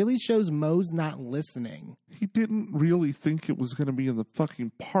parking lot really shows Mo's not listening." He didn't really think it was going to be in the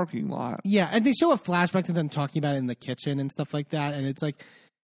fucking parking lot. Yeah, and they show a flashback to them talking about it in the kitchen and stuff like that, and it's like,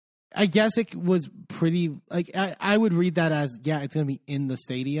 I guess it was pretty, like, I would read that as, yeah, it's going to be in the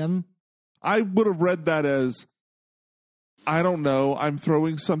stadium. I would have read that as I don't know. I'm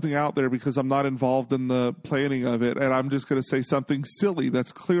throwing something out there because I'm not involved in the planning of it, and I'm just going to say something silly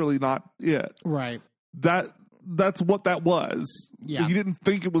that's clearly not it. Right. That's what that was. Yeah. You didn't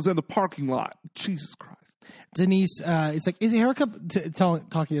think it was in the parking lot. Jesus Christ. Denise, it's like, is Erica talking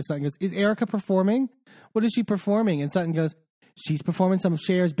to Sutton? Goes, is Erica performing? What is she performing? And Sutton goes, she's performing some of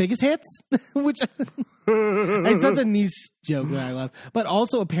Cher's biggest hits, which it's such a niche joke that I love. But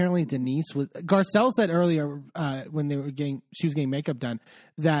also, apparently, Denise was. Garcelle said earlier when she was getting makeup done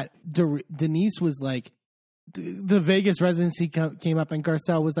that Denise was like, the Vegas residency came up, and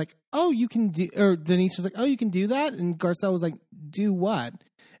Garcelle was like, "Oh, you can do," or Denise was like, "Oh, you can do that," and Garcelle was like, "Do what?"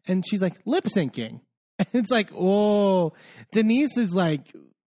 And she's like, "Lip syncing." And it's like, oh, Denise is like,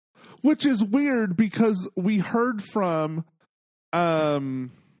 which is weird because we heard from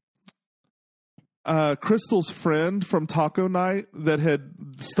Crystal's friend from Taco Night that had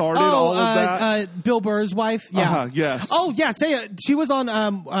started all of that. Bill Burr's wife. Yeah. Yes. Oh, yeah. Say it. She was on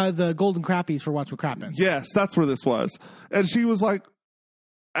the Golden Crappies for Watch What Crappens. Yes, that's where this was. And she was like,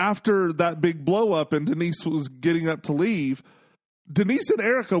 after that big blow up and Denise was getting up to leave, Denise and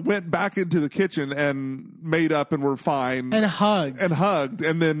Erica went back into the kitchen and made up and were fine. And hugged.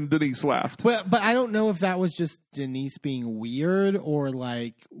 And then Denise left. But I don't know if that was just Denise being weird or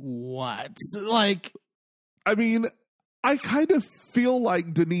like what? Like, I mean, I kind of feel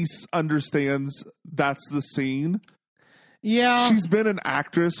like Denise understands that's the scene. Yeah. She's been an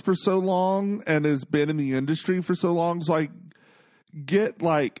actress for so long and has been in the industry for so long. So get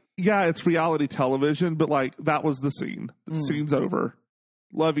like, yeah, it's reality television, but like that was the scene. The scene's over.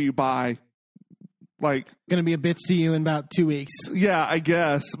 Love you. Bye. Like, gonna be a bitch to you in about 2 weeks. Yeah, I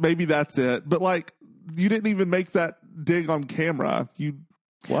guess maybe that's it. But like, you didn't even make that dig on camera.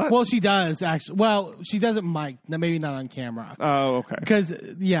 What? Well, she does actually. Well, she doesn't mic. Maybe not on camera. Oh, okay. Because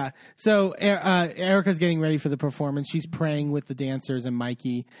yeah. So Erica's getting ready for the performance. She's praying with the dancers and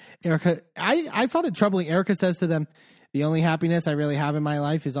Mikey. Erica, I found it troubling. Erica says to them, "The only happiness I really have in my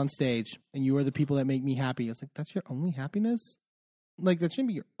life is on stage, and you are the people that make me happy." I was like, "That's your only happiness? Like, that shouldn't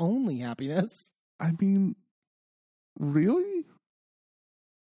be your only happiness." I mean, really?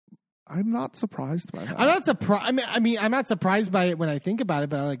 I'm not surprised by that. I'm not surprised. I mean, I'm not surprised by it when I think about it,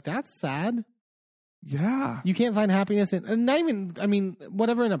 but I'm like, that's sad. Yeah. You can't find happiness in, and not even, I mean,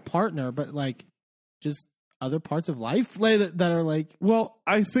 whatever in a partner, but like, just other parts of life that are like. Well,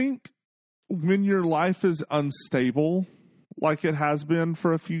 I think when your life is unstable, like it has been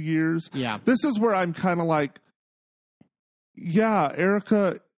for a few years, yeah, this is where I'm kind of like, yeah,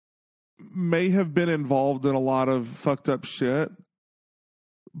 Erica may have been involved in a lot of fucked up shit,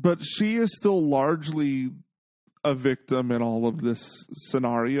 but she is still largely a victim in all of this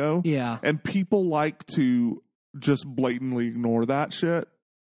scenario. Yeah. And people like to just blatantly ignore that shit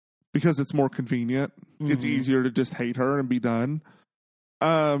because it's more convenient. Mm-hmm. It's easier to just hate her and be done.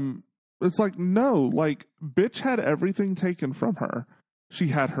 It's like, no, like, bitch had everything taken from her. She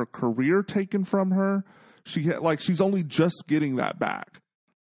had her career taken from her. She had, like, she's only just getting that back.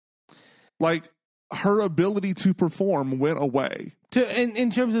 Like, her ability to perform went away.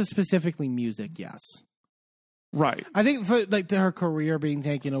 In terms of specifically music, yes. Right. I think for like her career being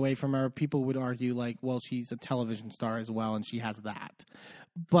taken away from her, people would argue like, well, she's a television star as well, and she has that.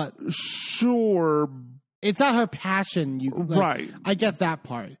 But sure, it's not her passion. Right. I get that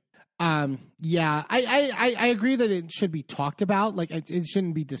part. Yeah, I agree that it should be talked about. Like, it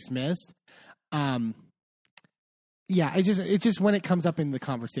shouldn't be dismissed. Yeah, it's just when it comes up in the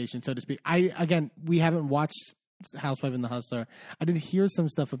conversation, so to speak. We haven't watched Housewife and the Hustler. I did hear some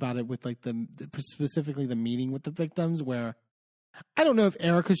stuff about it with like specifically the meeting with the victims, where I don't know if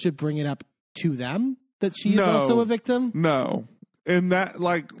Erica should bring it up to them that she is also a victim. No, and that,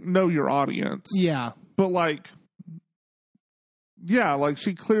 like, know your audience. Yeah, but like, yeah, like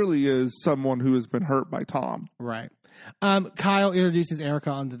she clearly is someone who has been hurt by Tom. Right. Kyle introduces Erica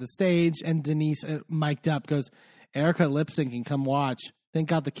onto the stage, and Denise, mic'd up, goes, "Erica lip syncing, come watch." Thank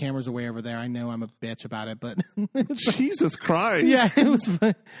God the cameras are way over there. I know I'm a bitch about it, but Jesus Christ. Yeah, it was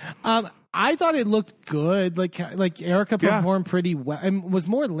fun. I thought it looked good. Like Erica performed pretty well and was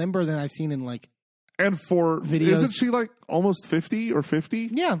more limber than I've seen in like. And for videos. Isn't she like almost 50 or 50?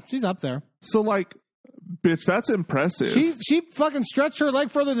 Yeah, she's up there. So like, bitch, that's impressive. She fucking stretched her leg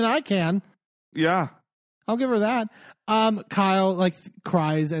further than I can. Yeah. I'll give her that. Kyle like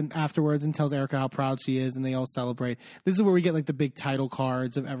cries and afterwards and tells Erica how proud she is, and they all celebrate. This is where we get like the big title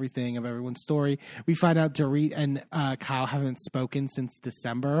cards of everything, of everyone's story. We find out Dorit and Kyle haven't spoken since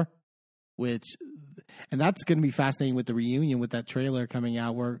December, and that's going to be fascinating with the reunion with that trailer coming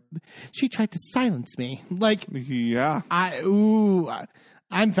out where she tried to silence me. Like, yeah,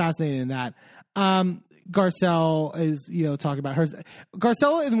 I'm fascinated in that. Garcelle is, talking about her.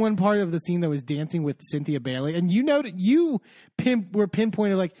 Garcelle in one part of the scene, though, was dancing with Cynthia Bailey. And you were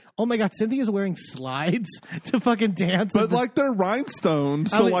pinpointed like, oh my God, Cynthia's wearing slides to fucking dance. But like they're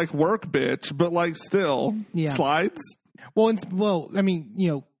rhinestones, so like work, bitch. But like still, slides. Well, I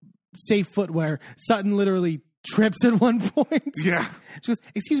mean, safe footwear. Sutton literally trips at one point. Yeah. She goes,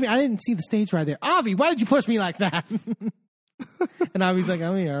 excuse me, I didn't see the stage right there. Avi, why did you push me like that? And Avi's like,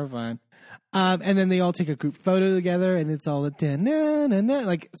 oh, yeah, we're fine. And then they all take a group photo together, and it's all the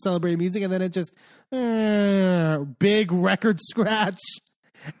like celebrating music, and then it just big record scratch,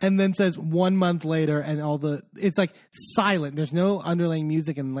 and then says 1 month later, and it's like silent. There's no underlying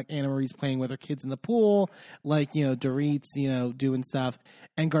music, and like Anna Marie's playing with her kids in the pool, like Dorit's doing stuff,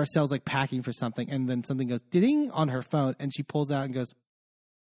 and Garcelle's like packing for something, and then something goes ding on her phone, and she pulls out and goes,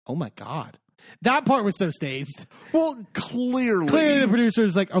 "Oh my God." That part was so staged. Well, clearly the producer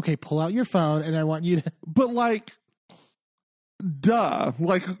is like, okay, pull out your phone, and I want you to. But like, duh.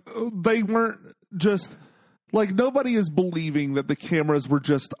 Like, they weren't just like, nobody is believing that the cameras were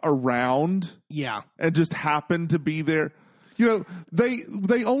just around. Yeah. And just happened to be there.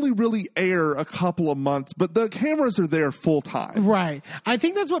 They only really air a couple of months, but the cameras are there full time. Right. I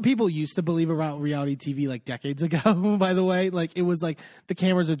think that's what people used to believe about reality TV like decades ago, by the way. Like, it was like the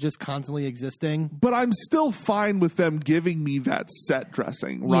cameras are just constantly existing. But I'm still fine with them giving me that set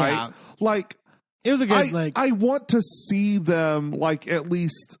dressing, right? Yeah. Like, it was a good, I want to see them, like, at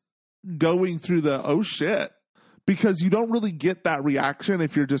least going through the, oh shit. Because you don't really get that reaction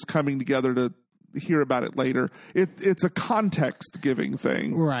if you're just coming together to hear about it later. It's a context giving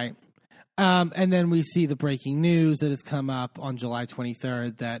thing. Right. And then we see the breaking news that has come up on July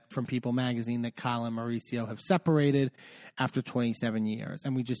 23rd that from People Magazine that Kyle and Mauricio have separated after 27 years.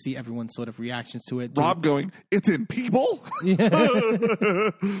 And we just see everyone's sort of reactions to it. Rob going, it's in People? Rob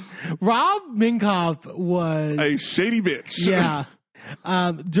Minkoff was a shady bitch. Yeah.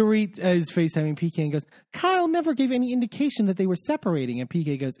 Dorit is FaceTiming PK and goes, Kyle never gave any indication that they were separating. And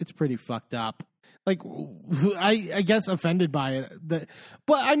PK goes, it's pretty fucked up. Like, I guess offended by it. But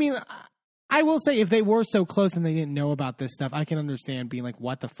I mean, I will say if they were so close and they didn't know about this stuff, I can understand being like,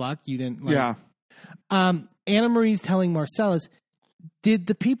 what the fuck? You didn't like. Yeah. Anna Marie's telling Marcellus, did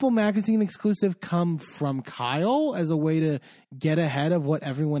the People Magazine exclusive come from Kyle as a way to get ahead of what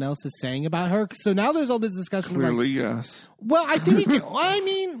everyone else is saying about her? So now there's all this discussion. Clearly, yes. Well, I think,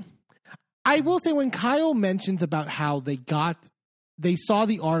 I will say when Kyle mentions about how they saw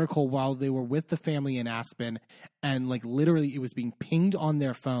the article while they were with the family in Aspen, and like literally it was being pinged on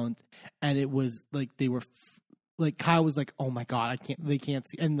their phones, and it was like they were like Kyle was like, oh my God, they can't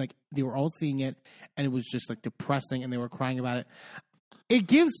see, and like they were all seeing it, and it was just like depressing, and they were crying about it. It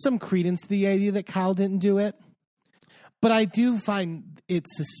gives some credence to the idea that Kyle didn't do it, but I do find it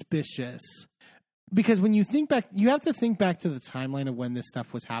suspicious because when you think back, you have to think back to the timeline of when this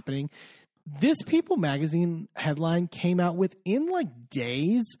stuff was happening. This People Magazine headline came out within like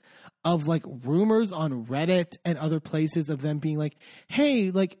days of like rumors on Reddit and other places of them being like, hey,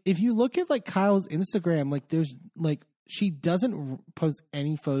 like if you look at like Kyle's Instagram, like there's like she doesn't post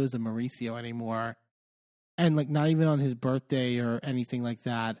any photos of Mauricio anymore, and like not even on his birthday or anything like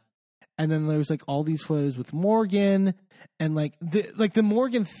that. And then there's like all these photos with Morgan, and like the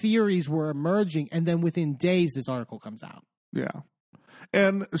Morgan theories were emerging, and then within days this article comes out. Yeah.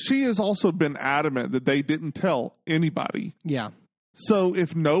 And she has also been adamant that they didn't tell anybody. Yeah. So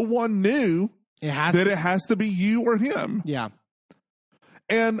if no one knew, it has to be you or him. Yeah.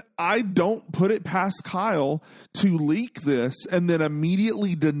 And I don't put it past Kyle to leak this and then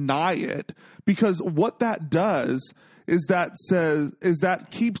immediately deny it, because what that does is that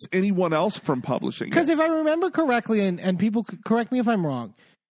keeps anyone else from publishing it. Because if I remember correctly, and people correct me if I'm wrong,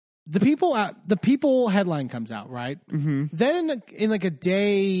 the People headline comes out, right? Mm-hmm. Then in like a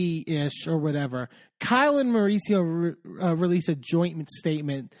day-ish or whatever, Kyle and Mauricio release a joint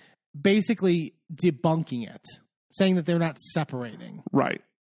statement basically debunking it, saying that they're not separating. Right.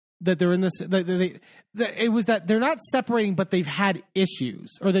 That they're in this, it was that they're not separating, but they've had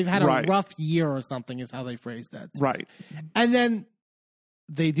issues, or they've had a rough year or something is how they phrased it. Right. And then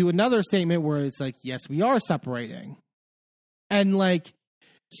they do another statement where it's like, yes, we are separating. And like,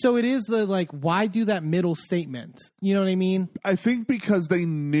 so it is the like, why do that middle statement? You know what I mean? I think because they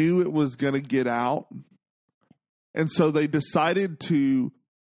knew it was going to get out. And so they decided to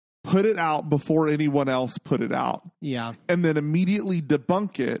put it out before anyone else put it out. Yeah. And then immediately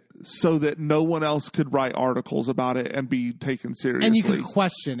debunk it so that no one else could write articles about it and be taken seriously. And you could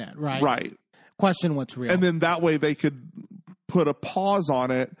question it, right? Right. Question what's real. And then that way they could put a pause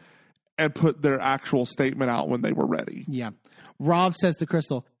on it and put their actual statement out when they were ready. Yeah. Rob says to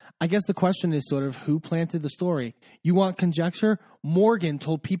Crystal, I guess the question is sort of who planted the story. You want conjecture? Morgan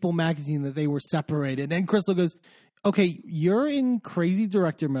told People magazine that they were separated. And Crystal goes, okay, you're in crazy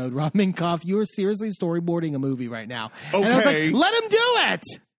director mode, Rob Minkoff. You are seriously storyboarding a movie right now. Okay. And I was like, let him do it.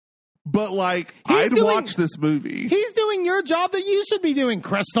 But like, He's I'd watch this movie. He's doing your job that you should be doing,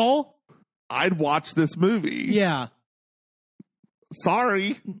 Crystal. I'd watch this movie. Yeah.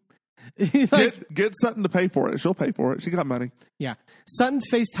 Sorry. Like, Get Sutton to pay for it. She'll pay for it. She got money. yeah. Sutton's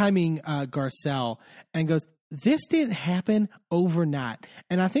FaceTiming Garcelle and goes, this didn't happen overnight.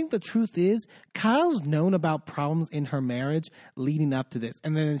 And I think the truth is Kyle's known about problems in her marriage leading up to this.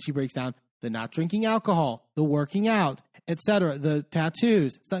 And then she breaks down the not drinking alcohol, the working out, etc., the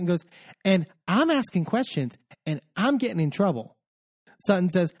tattoos. Sutton goes, and I'm asking questions and I'm getting in trouble. Sutton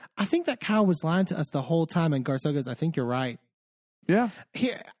says, I think that Kyle was lying to us the whole time. And Garcelle goes, I think you're right. Yeah.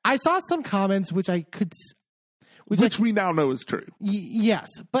 Here, I saw some comments which I could... Which we now know is true. Yes,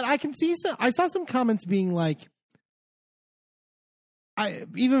 but I can see some. I saw some comments being like,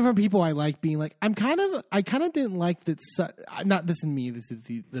 even from people I like being like, I kind of didn't like that. Not this is me. This is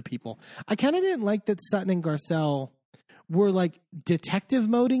the people. I kind of didn't like that Sutton and Garcelle were like detective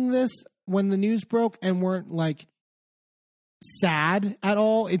moding this when the news broke and weren't like sad at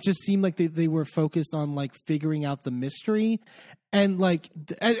all. It just seemed like they were focused on like figuring out the mystery. And like,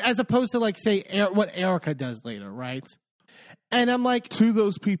 as opposed to like, say, what Erica does later, right? And I'm like, to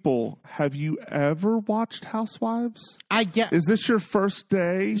those people, have you ever watched Housewives? I get. Is this your first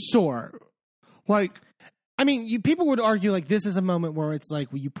day? Sure. Like, I mean, people would argue like this is a moment where it's like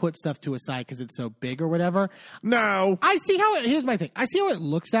you put stuff to a side because it's so big or whatever. no. I see how it. Here's my thing. I see how it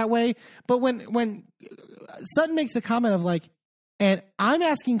looks that way, but when Sutton makes the comment of like, and I'm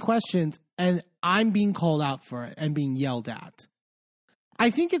asking questions and I'm being called out for it and being yelled at. I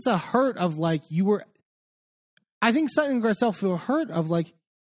think it's a hurt of like I think Sutton and Garcelle feel hurt of like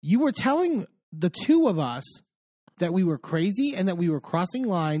you were telling the two of us that we were crazy and that we were crossing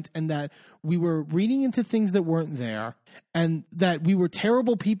lines and that we were reading into things that weren't there and that we were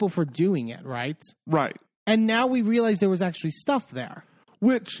terrible people for doing it, right? Right. And now we realize there was actually stuff there.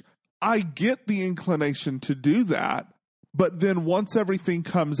 Which I get the inclination to do that, but then once everything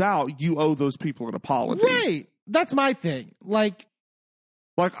comes out, you owe those people an apology. Right. That's my thing. Like,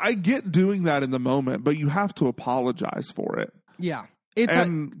 I get doing that in the moment, but you have to apologize for it. yeah.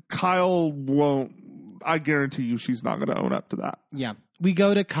 Kyle won't. I guarantee you she's not going to own up to that. Yeah. We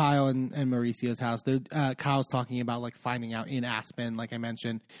go to Kyle and Mauricio's house. Kyle's talking about like finding out in Aspen, like I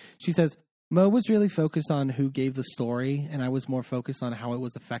mentioned. She says, Mo was really focused on who gave the story, and I was more focused on how it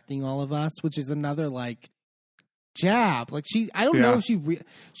was affecting all of us, which is another like jab. Like I don't know if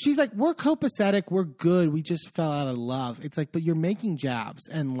she's like, we're copacetic, we're good, we just fell out of love. It's like, but you're making jabs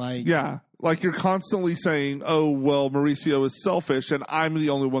and like, yeah, like you're constantly saying, oh, well, Mauricio is selfish and I'm the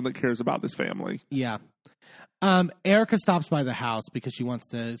only one that cares about this family. Yeah. Erica stops by the house because she wants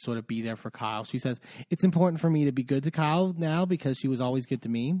to sort of be there for Kyle. She says, it's important for me to be good to Kyle now because she was always good to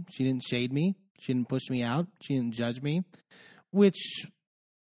me. She didn't shade me. She didn't push me out. She didn't judge me, which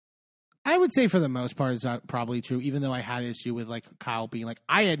I would say for the most part is probably true, even though I had issue with like Kyle being like,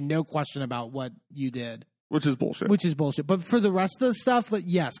 I had no question about what you did. Which is bullshit. But for the rest of the stuff, like,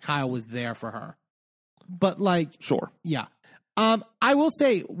 yes, Kyle was there for her. But like, sure. Yeah. I will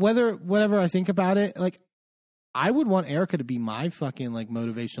say whatever I think about it, like, I would want Erica to be my fucking like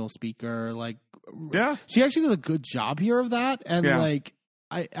motivational speaker. Like, yeah, she actually did a good job here of that. And like,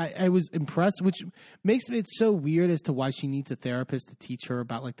 I was impressed, which makes it so weird as to why she needs a therapist to teach her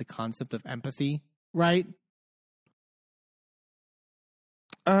about like the concept of empathy, right?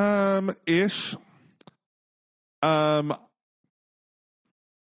 Ish. But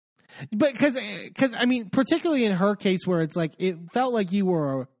because I mean, particularly in her case where it's like, it felt like you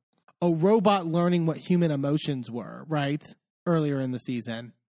were a robot learning what human emotions were, right? Earlier in the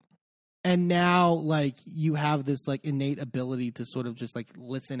season. And now, like, you have this, like, innate ability to sort of just, like,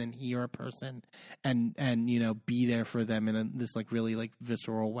 listen and hear a person and you know, be there for them in this, like, really, like,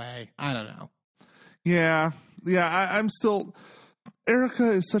 visceral way. I don't know. Yeah. Yeah, I'm still...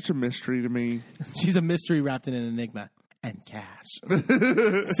 Erica is such a mystery to me. She's a mystery wrapped in an enigma. And cash.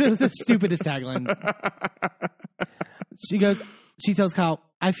 The stupidest tagline. She tells Kyle,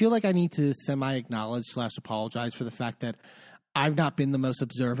 I feel like I need to semi-acknowledge / apologize for the fact that I've not been the most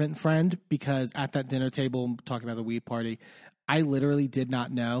observant friend because at that dinner table talking about the weed party, I literally did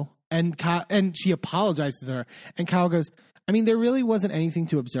not know. And she apologizes to her. And Kyle goes, I mean, there really wasn't anything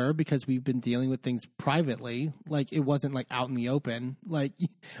to observe because we've been dealing with things privately. Like, it wasn't like out in the open. Like,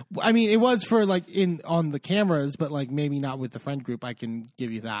 I mean, it was for like on the cameras, but like maybe not with the friend group. I can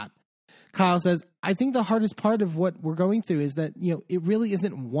give you that. Kyle says, I think the hardest part of what we're going through is that, it really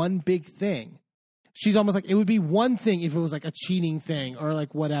isn't one big thing. She's almost like, it would be one thing if it was like a cheating thing or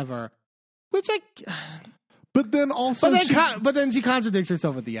like whatever, which But then also, but then she contradicts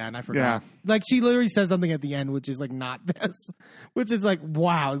herself at the end. I forgot. Yeah. Like she literally says something at the end, which is like not this, which is like,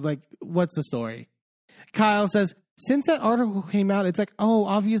 wow, like what's the story? Kyle says, since that article came out, it's like, oh,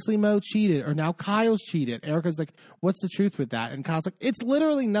 obviously Mo cheated, or now Kyle's cheated. Erica's like, what's the truth with that? And Kyle's like, it's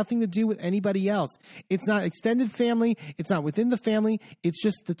literally nothing to do with anybody else. It's not extended family. It's not within the family. It's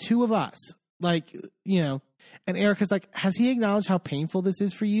just the two of us. Like, and Erica's like, has he acknowledged how painful this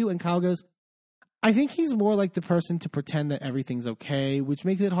is for you? And Kyle goes, I think he's more like the person to pretend that everything's okay, which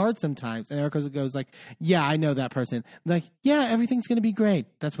makes it hard sometimes. And Erica goes like, yeah, I know that person. Like, yeah, everything's going to be great.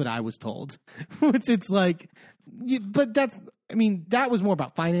 That's what I was told. Which it's like, but that was more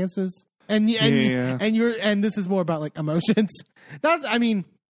about finances. And this is more about like emotions.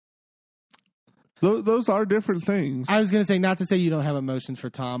 Those are different things. I was going to say, not to say you don't have emotions for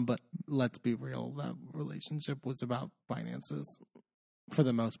Tom, but let's be real. That relationship was about finances for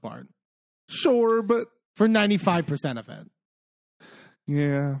the most part. Sure, but for 95% of it.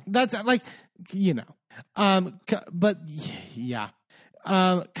 Yeah. That's like, but yeah.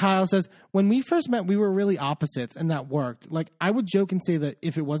 Kyle says, when we first met, we were really opposites, and that worked. Like, I would joke and say that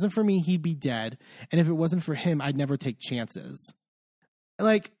if it wasn't for me, he'd be dead. And if it wasn't for him, I'd never take chances.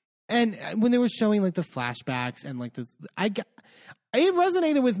 Like, and when they were showing like the flashbacks and like it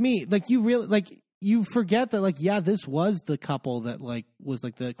resonated with me. Like, you really, like, you forget that, like, yeah, this was the couple that like was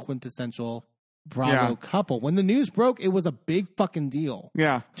like the quintessential Bravo couple. When the news broke, it was a big fucking deal.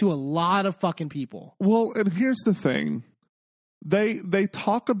 Yeah. To a lot of fucking people. Well, and here's the thing. They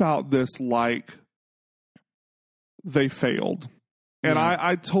talk about this like they failed. And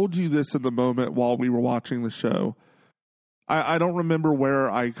I told you this in the moment while we were watching the show. I don't remember where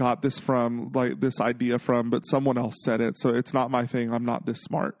I got this from, like this idea from, but someone else said it. So it's not my thing. I'm not this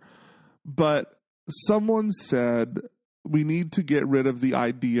smart. But someone said we need to get rid of the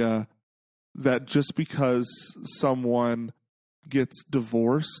idea that just because someone gets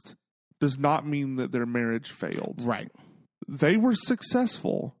divorced does not mean that their marriage failed. Right. They were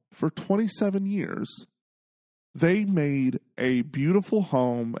successful for 27 years. They made a beautiful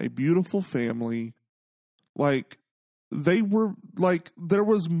home, a beautiful family. Like, they were, like, there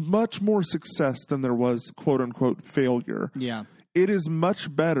was much more success than there was, quote unquote, failure. Yeah. It is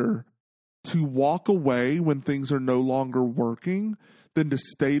much better to walk away when things are no longer working than to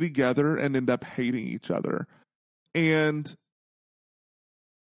stay together and end up hating each other. And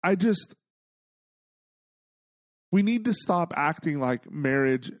we need to stop acting like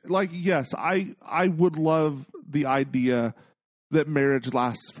marriage. Like, yes, I would love the idea that marriage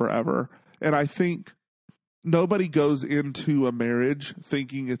lasts forever. And I think nobody goes into a marriage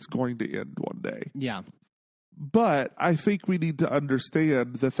thinking it's going to end one day. Yeah. But I think we need to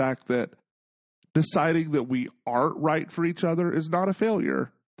understand the fact that deciding that we aren't right for each other is not a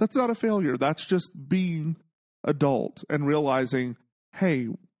failure. That's not a failure. That's just being adult and realizing, hey,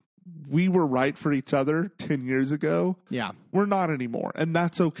 we were right for each other 10 years ago. Yeah. We're not anymore. And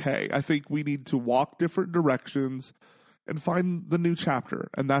that's okay. I think we need to walk different directions and find the new chapter.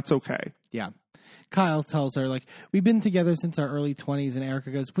 And that's okay. Yeah. Kyle tells her, like, we've been together since our early 20s. And Erica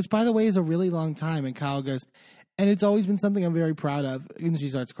goes, which, by the way, is a really long time. And Kyle goes, and it's always been something I'm very proud of. And she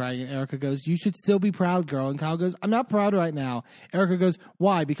starts crying. And Erica goes, you should still be proud, girl. And Kyle goes, I'm not proud right now. Erica goes,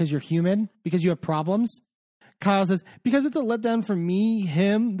 why? Because you're human? Because you have problems? Kyle says, because it's a letdown for me,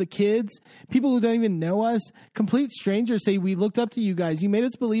 him, the kids, people who don't even know us, complete strangers say we looked up to you guys. You made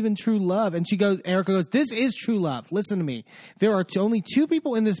us believe in true love. And Erica goes, this is true love. Listen to me. There are only two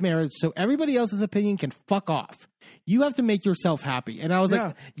people in this marriage, so everybody else's opinion can fuck off. You have to make yourself happy. And I was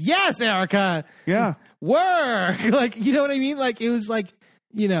like, yes, Erica. Yeah. Work. Like, you know what I mean? Like, it was like,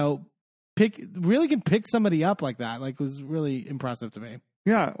 really can pick somebody up like that. Like, it was really impressive to me.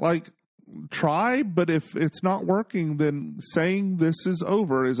 Yeah. Like, try, but if it's not working, then saying this is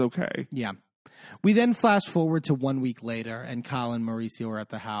over is okay. Yeah. We then flash forward to 1 week later, and Kyle and Mauricio are at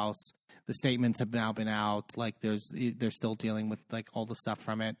the house. The statements have now been out. Like, they're still dealing with like all the stuff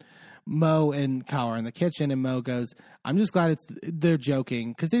from it. Mo and Kyle are in the kitchen, and Mo goes, I'm just glad they're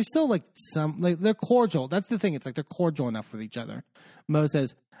joking, because they're still like they're cordial. That's the thing. It's like they're cordial enough with each other. Mo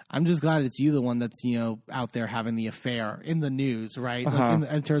says, I'm just glad it's you, the one that's, out there having the affair in the news, right? Uh-huh. Like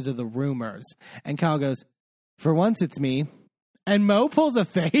in terms of the rumors. And Kyle goes, for once it's me. And Mo pulls a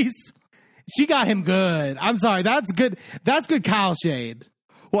face. She got him good. I'm sorry. That's good. That's good Kyle shade.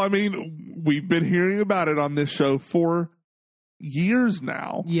 Well, I mean, we've been hearing about it on this show for years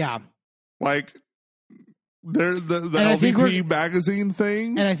now. Yeah. Like, The And I think LVP magazine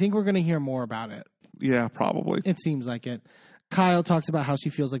thing. And I think we're going to hear more about it. Yeah, probably. It seems like it. Kyle talks about how she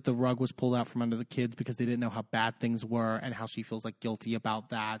feels like the rug was pulled out from under the kids because they didn't know how bad things were, and how she feels like guilty about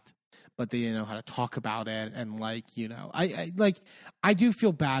that, but they didn't know how to talk about it. And like, you know, I do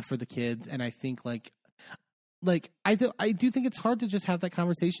feel bad for the kids, and I think I do think it's hard to just have that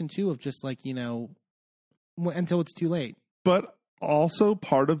conversation too of just like, you know, until it's too late. But also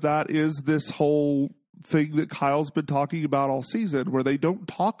part of that is this whole thing that Kyle's been talking about all season, where they don't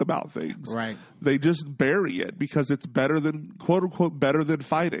talk about things. Right. They just bury it because it's better than, quote unquote, better than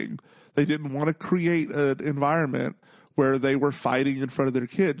fighting. They didn't want to create an environment where they were fighting in front of their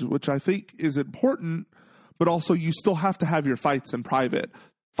kids, which I think is important, but also you still have to have your fights in private.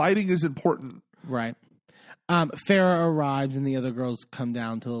 Fighting is important. Right. Farrah arrives and the other girls come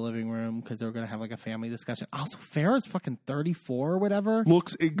down to the living room because they're going to have like a family discussion. Also, Farrah's fucking 34 or whatever.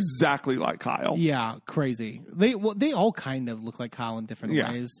 Looks exactly like Kyle. Yeah, crazy. They all kind of look like Kyle in different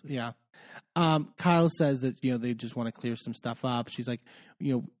ways. Yeah. Kyle says that, you know, they just want to clear some stuff up. She's like,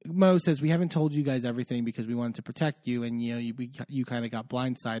 you know, Mo says, we haven't told you guys everything because we wanted to protect you, and you know, you kind of got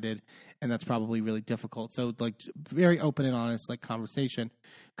blindsided, and that's probably really difficult. So like, very open and honest like conversation.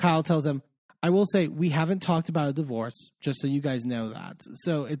 Kyle tells them, I will say we haven't talked about a divorce, just so you guys know that.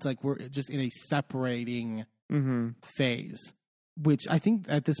 So it's like we're just in a separating phase, which I think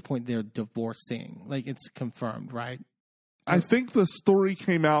at this point they're divorcing. Like, it's confirmed, right? I think the story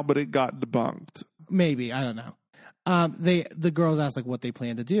came out, but it got debunked. Maybe, I don't know. The girls ask like what they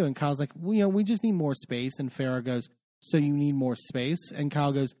plan to do, and Kyle's like, well, you know, we just need more space. And Farrah goes, so you need more space? And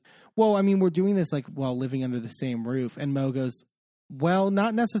Kyle goes, well, I mean, we're doing this like while living under the same roof. And Mo goes, well,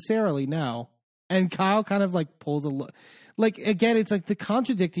 not necessarily, no. And Kyle kind of like pulls a look. Like, again, it's like the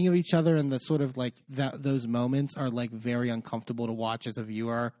contradicting of each other, and the sort of like that those moments are like very uncomfortable to watch as a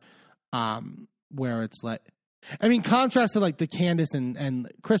viewer. Where it's like, I mean, contrast to like the Candace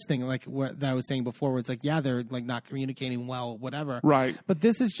and Chris thing, like what I was saying before, where it's like, yeah, they're like not communicating well, whatever. Right. But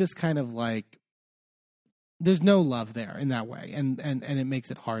this is just kind of like, there's no love there in that way, and it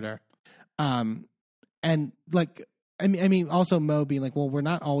makes it harder. And like, I mean, also Mo being like, well, we're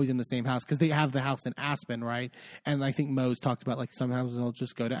not always in the same house because they have the house in Aspen, right? And I think Mo's talked about like sometimes they'll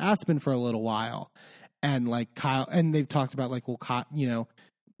just go to Aspen for a little while, and like Kyle, and they've talked about like, well, you know,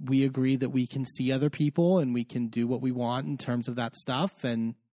 we agree that we can see other people and we can do what we want in terms of that stuff,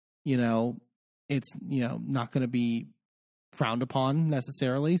 and you know, it's, you know, not going to be frowned upon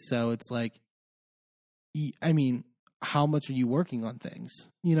necessarily. So it's like, I mean, how much are you working on things?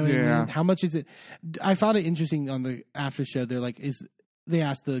 You know what I mean? How much is it? I found it interesting on the after show. They're like, they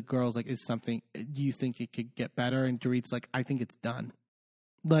asked the girls, like, do you think it could get better? And Dorit's like, I think it's done.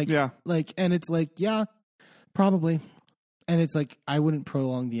 Like, yeah. Like, and it's like, yeah, probably. And it's like, I wouldn't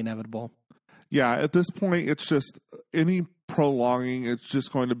prolong the inevitable. Yeah. At this point, it's just any prolonging, it's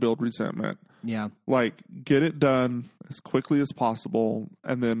just going to build resentment. Yeah. Like, get it done as quickly as possible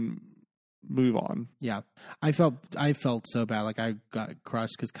and then move on. Yeah. I felt so bad. Like, I got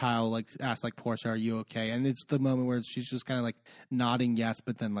crushed because Kyle like asked like, Portia, are you okay? And it's the moment where she's just kind of like nodding yes,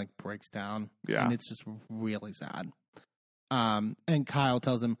 but then like breaks down. Yeah. And it's just really sad. And Kyle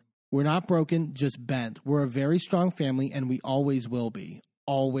tells him, we're not broken, just bent. We're a very strong family, and we always will be.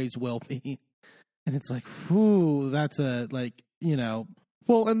 Always will be. And it's like, whew, that's a, like, you know.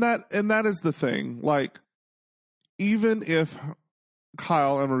 Well, and that is the thing. Like, even if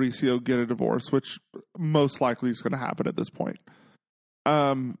Kyle and Mauricio get a divorce, which most likely is going to happen at this point,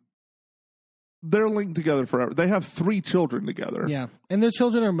 they're linked together forever. They have 3 children together. Yeah. And their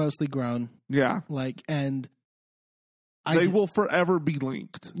children are mostly grown. Yeah. Like, and they will forever be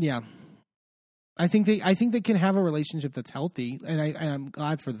linked. Yeah. I think they can have a relationship that's healthy, and I'm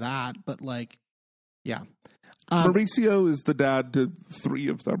glad for that, but like, yeah. Mauricio is the dad to 3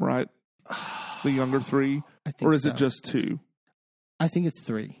 of them, right? The younger 3? I think or is so. it just 2? I think it's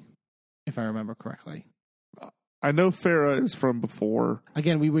 3, if I remember correctly. I know Farrah is from before.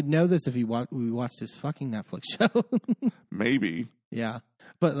 Again, we would know this if we watched this fucking Netflix show. Maybe. Yeah.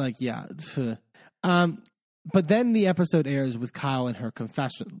 But like, yeah. But then the episode airs with Kyle and her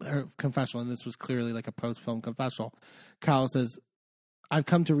confessional, and this was clearly like a post-film confessional. Kyle says, I've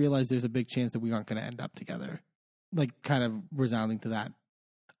come to realize there's a big chance that we aren't going to end up together. Like, kind of resounding to that.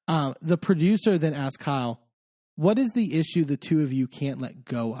 The producer then asked Kyle, what is the issue the 2 of you can't let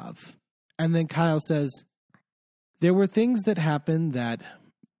go of? And then Kyle says, there were things that happened that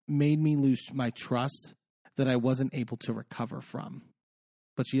made me lose my trust that I wasn't able to recover from.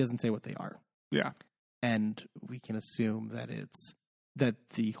 But she doesn't say what they are. Yeah. And we can assume that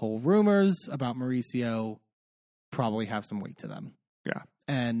the whole rumors about Mauricio probably have some weight to them. Yeah.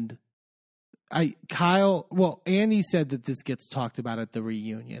 And Andy said that this gets talked about at the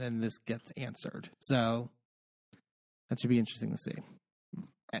reunion and this gets answered. So that should be interesting to see.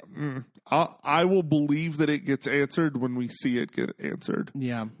 I will believe that it gets answered when we see it get answered.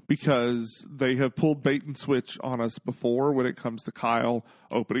 Yeah. Because they have pulled bait and switch on us before when it comes to Kyle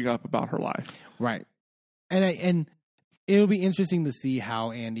opening up about her life. Right. And it'll be interesting to see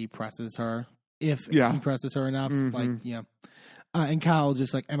how Andy presses her. If he presses her enough. Mm-hmm. And Kyle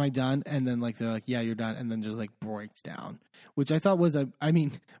just like, am I done? And then like, they're like, yeah, you're done. And then just like breaks down, which I thought was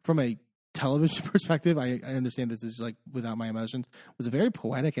from a television perspective, I understand this is like without my emotions, was a very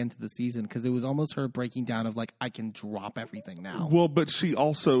poetic end to the season because it was almost her breaking down of like, I can drop everything now. Well, but she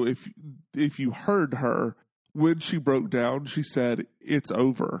also, if you heard her, when she broke down, she said, it's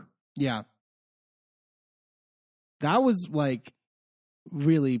over. Yeah. That was like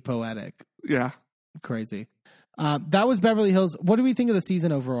really poetic. Yeah. Crazy. That was Beverly Hills. What do we think of the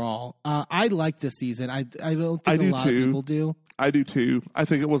season overall? I like this season. I don't think a lot of people do. I do too. I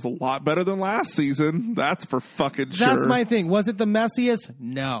think it was a lot better than last season. That's for fucking sure. That's my thing. Was it the messiest?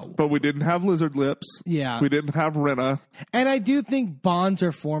 No. But we didn't have lizard lips. Yeah. We didn't have Rinna. And I do think bonds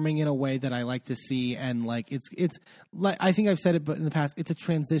are forming in a way that I like to see. And like it's like I think I've said it, but in the past, it's a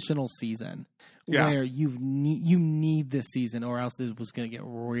transitional season where you need this season, or else this was going to get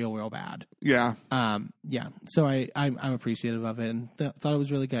real bad. Yeah. Yeah. So I'm appreciative of it and thought it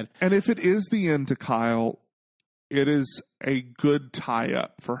was really good. And if it is the end to Kyle, it is a good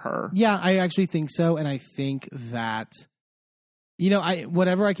tie-up for her. Yeah, I actually think so, and I think that,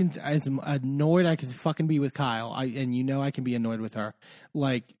 whatever I can, as annoyed I can fucking be with Kyle, I can be annoyed with her.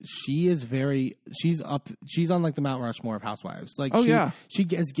 Like, she's on like the Mount Rushmore of housewives. Like, she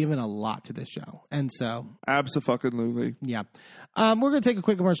has given a lot to this show, and so Abso-fucking-lutely. Yeah. We're going to take a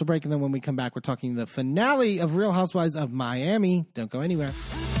quick commercial break, and then when we come back, we're talking the finale of Real Housewives of Miami. Don't go anywhere.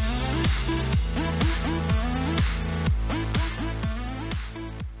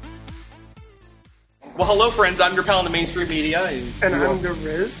 Well, hello, friends. I'm your pal in the mainstream media. And I'm the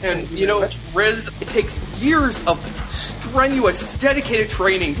Riz. And, Riz, it takes years of strenuous, dedicated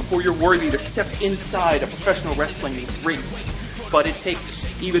training before you're worthy to step inside a professional wrestling ring. But it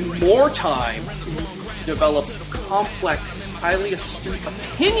takes even more time to develop complex, highly astute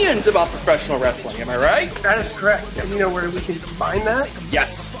opinions about professional wrestling. Am I right? That is correct. And you know where we can find that?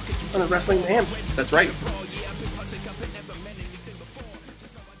 Yes. On the Wrestling Mayhem. That's right.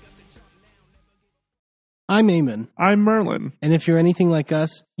 I'm Eamon. I'm Merlin. And if you're anything like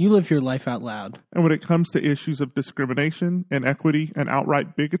us, you live your life out loud. And when it comes to issues of discrimination, inequity, and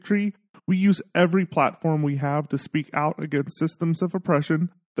outright bigotry, we use every platform we have to speak out against systems of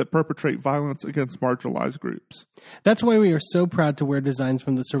oppression that perpetrate violence against marginalized groups. That's why we are so proud to wear designs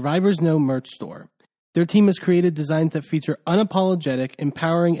from the Survivors Know merch store. Their team has created designs that feature unapologetic,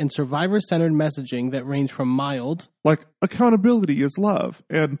 empowering, and survivor-centered messaging that range from mild, like accountability is love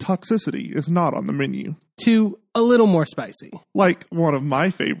and toxicity is not on the menu, to a little more spicy. Like one of my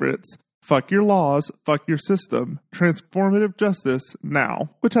favorites, fuck your laws, fuck your system, transformative justice now,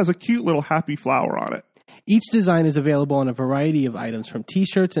 which has a cute little happy flower on it. Each design is available on a variety of items from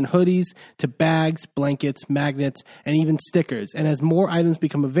t-shirts and hoodies to bags, blankets, magnets, and even stickers. And as more items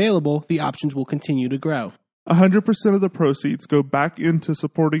become available, the options will continue to grow. 100% of the proceeds go back into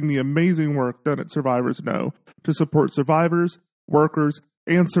supporting the amazing work done at Survivors Know to support survivors, workers,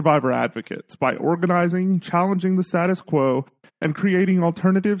 and survivor advocates by organizing, challenging the status quo, and creating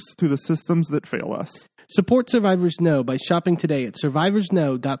alternatives to the systems that fail us. Support Survivors Know by shopping today at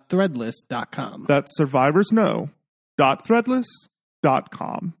survivorsknow.threadless.com. That's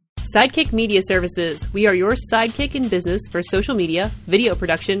survivorsknow.threadless.com. Sidekick Media Services. We are your sidekick in business for social media, video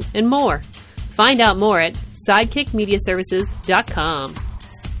production, and more. Find out more at sidekickmediaservices.com.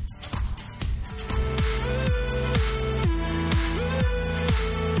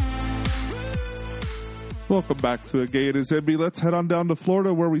 Welcome back to A Gay and His Enby. Let's head on down to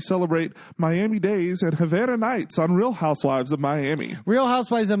Florida where we celebrate Miami Days and Havana Nights on Real Housewives of Miami. Real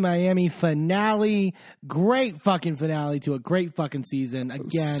Housewives of Miami finale. Great fucking finale to a great fucking season.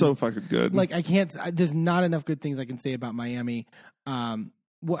 Again. So fucking good. Like, there's not enough good things I can say about Miami. A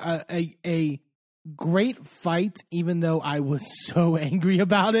great fight, even though I was so angry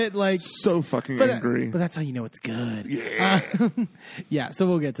about it. Like, so fucking angry. But that's how you know it's good. Yeah. Yeah, so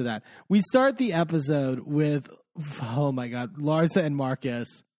we'll get to that. We start the episode with, oh my God, Larsa and Marcus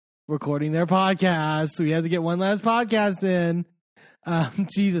recording their podcast. We had to get one last podcast in.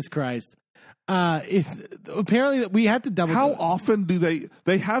 Jesus Christ. Apparently we had to double. How often do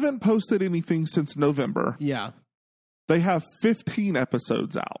they haven't posted anything since November. Yeah. They have 15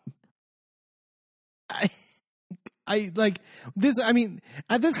 episodes out. I like this. I mean,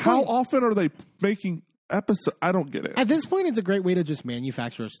 at this How point, often are they making episodes? I don't get it. at this point, it's a great way to just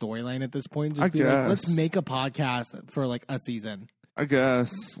manufacture a storyline. At this point, just I be like, guess. let's make a podcast for like a season. I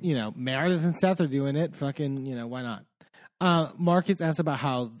guess. You know, Meredith and Seth are doing it. Fucking, you know, why not? Marcus asked about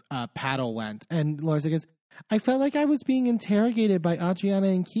how Paddle went, and Larsa goes, I felt like I was being interrogated by Adriana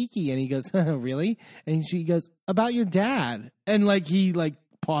and Kiki. And he goes, really? And she goes, about your dad. And like he like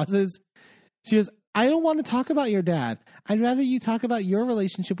pauses. She goes, I don't want to talk about your dad. I'd rather you talk about your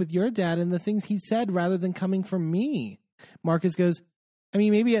relationship with your dad and the things he said rather than coming from me. Marcus goes, I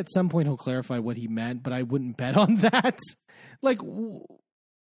mean, maybe at some point he'll clarify what he meant, but I wouldn't bet on that. Like,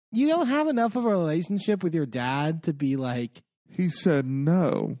 you don't have enough of a relationship with your dad to be like... He said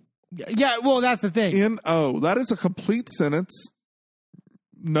no. Yeah, well, that's the thing. N-O. That is a complete sentence.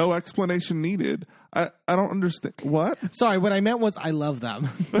 No explanation needed. I don't understand. What? Sorry, what I meant was I love them.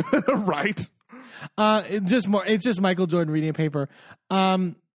 Right. It's just Michael Jordan reading a paper.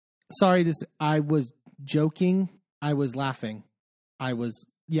 Sorry, I was joking. I was laughing. I was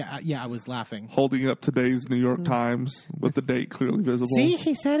laughing. Holding up today's New York Times with the date clearly visible. See,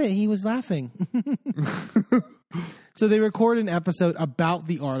 he said it. He was laughing. So they record an episode about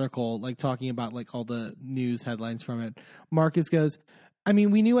the article, like talking about like all the news headlines from it. Marcus goes, I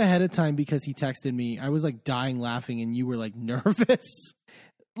mean, we knew ahead of time because he texted me. I was like dying laughing and you were like nervous.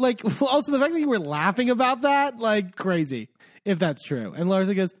 Like, also the fact that you were laughing about that, like crazy, if that's true. And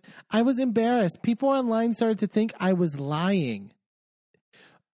Larsa goes, I was embarrassed. People online started to think I was lying.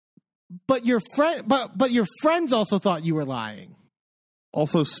 But your your friends also thought you were lying.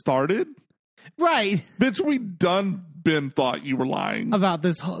 Also started? Right. Bitch, we done been thought you were lying. About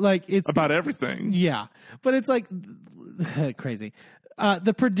this whole, like, it's... About everything. Yeah. But it's like, crazy.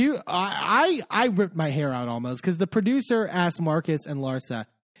 The producer... I ripped my hair out almost, because the producer asked Marcus and Larsa,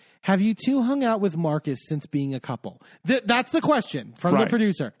 have you two hung out with Marcus since being a couple? That's the question from the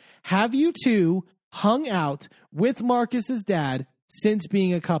producer. Have you two hung out with Marcus's dad since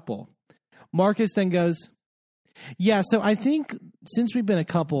being a couple? Marcus then goes, yeah, so I think since we've been a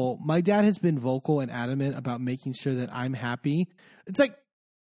couple, my dad has been vocal and adamant about making sure that I'm happy. It's like,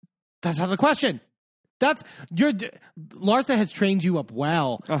 that's not the question. Larsa has trained you up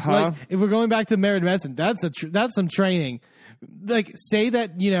well. Uh-huh. Like, if we're going back to Merit Medicine, that's some training. Like, say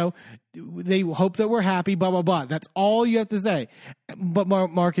that, you know, they hope that we're happy, blah, blah, blah. That's all you have to say. But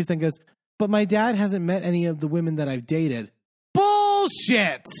Marcus then goes, but my dad hasn't met any of the women that I've dated.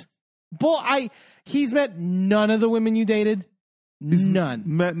 Bullshit! He's met none of the women you dated? None.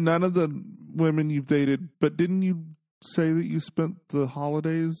 Met none of the women you've dated, but didn't you say that you spent the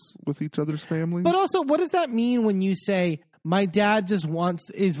holidays with each other's families? But also, what does that mean when you say, my dad just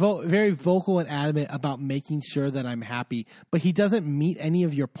is very vocal and adamant about making sure that I'm happy, but he doesn't meet any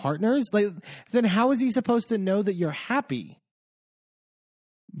of your partners? Like, then how is he supposed to know that you're happy?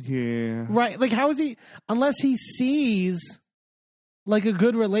 Yeah. Right. Like, how is he, unless he sees like a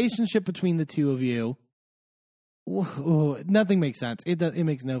good relationship between the two of you? Nothing makes sense. It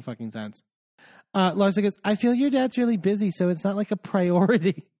makes no fucking sense. Larsa goes, I feel your dad's really busy, so it's not like a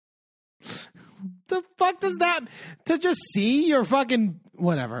priority. The fuck does that? To just see your fucking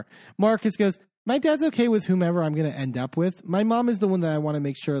whatever. Marcus goes, my dad's okay with whomever I'm going to end up with. My mom is the one that I want to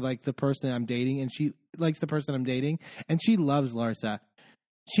make sure like the person I'm dating, and she likes the person I'm dating, and she loves Larsa.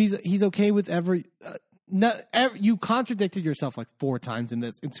 He's okay with you contradicted yourself like 4 times in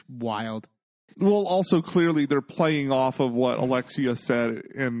this. It's wild. Well, also clearly they're playing off of what Alexia said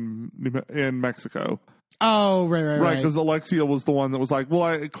in Mexico. Oh, right. Because Alexia was the one that was like,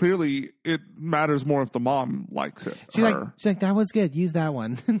 well, clearly it matters more if the mom likes it. She's like, that was good. Use that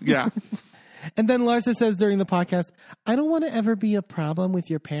one. Yeah. And then Larsa says during the podcast, I don't want to ever be a problem with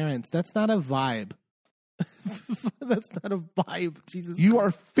your parents. That's not a vibe. That's not a vibe. Jesus. You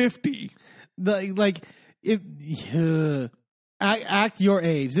are 50. Act your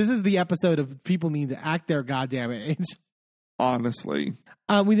age. This is the episode of people need to act their goddamn age. Honestly.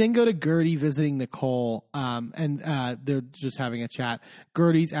 We then go to Gertie visiting Nicole, and they're just having a chat.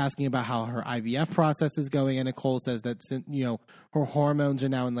 Gertie's asking about how her IVF process is going, and Nicole says that, you know, her hormones are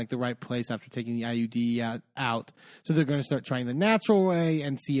now in like the right place after taking the IUD out. So they're going to start trying the natural way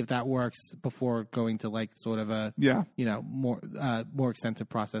and see if that works before going to like sort of a you know, more extensive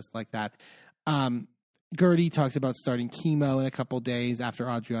process like that. Gertie talks about starting chemo in a couple days after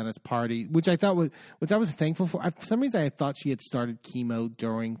Adriana's party, which I was thankful for. For some reason, I thought she had started chemo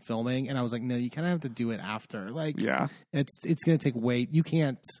during filming, and I was like, no, you kind of have to do it after. Like, yeah, it's going to take weight. You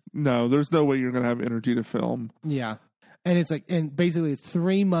can't. No, there's no way you're going to have energy to film. Yeah, and it's like, and basically it's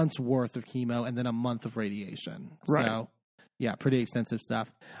 3 months worth of chemo and then a month of radiation. Right. So, Yeah, pretty extensive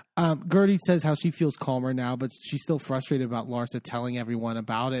stuff. Gertie says how she feels calmer now, but she's still frustrated about Larsa telling everyone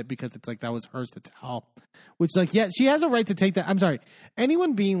about it because it's like that was hers to tell. Which, like, yeah, she has a right to take that. I'm sorry.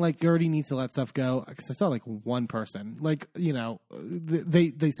 Anyone being like Gertie needs to let stuff go. Because it's not like one person. Like, you know,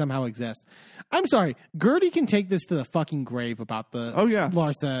 they somehow exist. I'm sorry. Gertie can take this to the fucking grave about the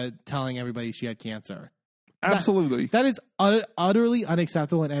Larsa telling everybody she had cancer. Absolutely. That is utterly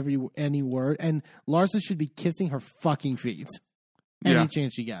unacceptable in any word, and Larsa should be kissing her fucking feet any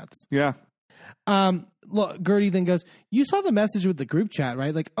chance she gets. Yeah. Look, Gertie then goes, "You saw the message with the group chat,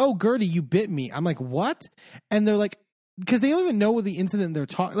 right? Like, oh, Gertie, you bit me." I'm like, "What?" And they're like, because they don't even know what the incident they're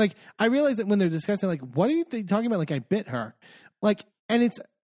talking. Like, I realize that when they're discussing, like, what are they talking about? Like, I bit her. Like, and it's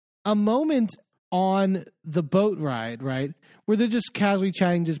a moment on the boat ride, right, where they're just casually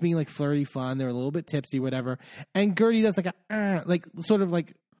chatting, just being like flirty fun. They're a little bit tipsy, whatever. And Gertie does like a like sort of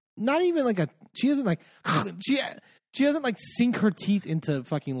like not even like a she doesn't like she doesn't like sink her teeth into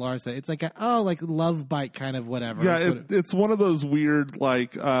fucking Larsa. It's like a like love bite kind of whatever. Yeah, it's one of those weird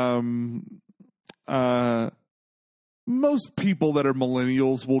like most people that are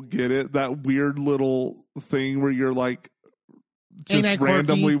millennials will get it, that weird little thing where you're like just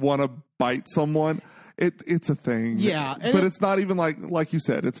randomly want to bite someone. It's a thing. Yeah. But it's not even like you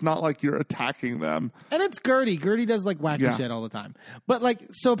said, it's not like you're attacking them. And it's Gertie. Gertie does like wacky shit all the time. But like,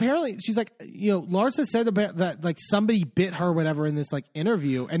 so apparently she's like, you know, Larsa said about that, like somebody bit her, whatever, in this like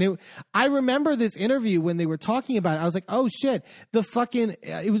interview. And I remember this interview when they were talking about it. I was like, oh shit, the fucking,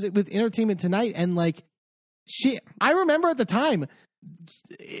 it was with Entertainment Tonight. And like, I remember at the time,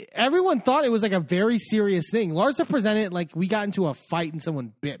 everyone thought it was like a very serious thing. Larsa presented it like we got into a fight and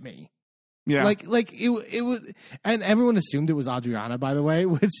someone bit me. Yeah. Like it was, and everyone assumed it was Adriana, by the way,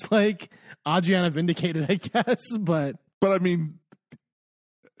 which like Adriana vindicated, I guess. But I mean,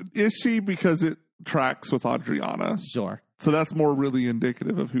 is she? Because it tracks with Adriana. Sure. So that's more really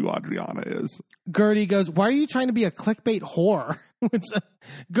indicative of who Adriana is. Gertie goes, "Why are you trying to be a clickbait whore?" Which,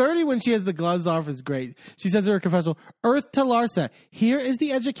 Gertie, when she has the gloves off, is great. She says in her confessional, "Earth to Larsa, here is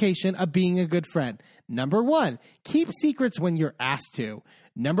the education of being a good friend. Number 1, keep secrets when you're asked to.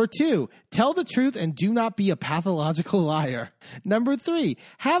 Number 2, tell the truth and do not be a pathological liar. Number 3,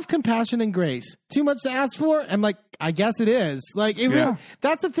 have compassion and grace. Too much to ask for?" I'm like, I guess it is. Like, really,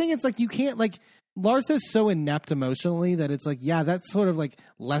 that's the thing. It's like, you can't, like, Larsa's so inept emotionally that it's like, yeah, that sort of like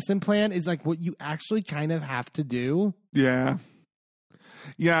lesson plan is like what you actually kind of have to do. Yeah.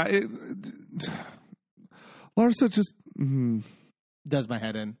 Yeah. Larsa just does my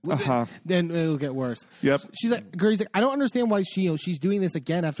head in. Then it'll get worse. Yep. She's like, Gertie's like, I don't understand why she's doing this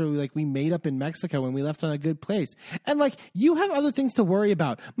again after we made up in Mexico and we left on a good place. And like, you have other things to worry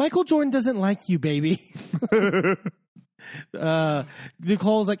about. Michael Jordan doesn't like you, baby.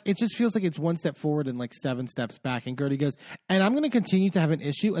 Nicole's like, it just feels like it's one step forward and like 7 steps back. And Gertie goes, and I'm going to continue to have an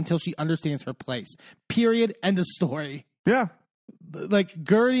issue until she understands her place. Period. End of story. Yeah. Like,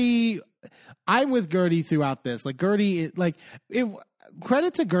 Gertie, I'm with Gertie throughout this. Like, Gertie, like,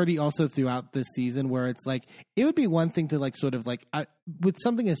 credit to Gertie also throughout this season, where it's like, it would be one thing to like sort of like with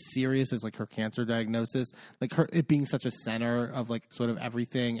something as serious as like her cancer diagnosis, like it being such a center of like sort of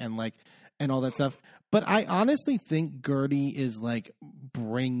everything and like and all that stuff. But I honestly think Gertie is like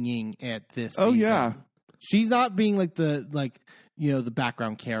bringing it this season. Oh yeah, she's not being like the the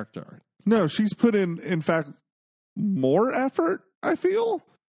background character. No, she's put in fact more effort, I feel,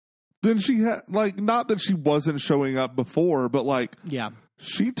 than she had. Like, not that she wasn't showing up before, but like, yeah,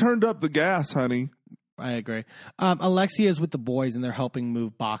 she turned up the gas, honey. I agree. Alexia is with the boys and they're helping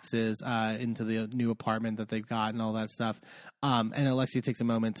move boxes into the new apartment that they've got and all that stuff. And Alexia takes a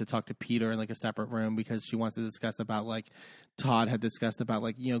moment to talk to Peter in like a separate room because she wants to discuss about like Todd had discussed about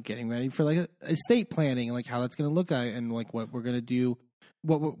like, you know, getting ready for like estate planning and like how that's going to look and like what we're going to do,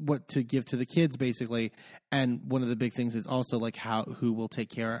 what to give to the kids basically. And one of the big things is also like who will take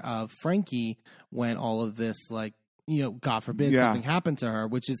care of Frankie when all of this, like, you know, God forbid something happened to her,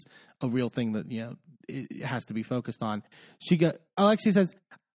 which is a real thing that, you know, it has to be focused on. Alexia says,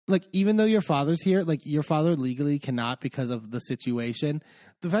 like, even though your father's here, like, your father legally cannot because of the situation.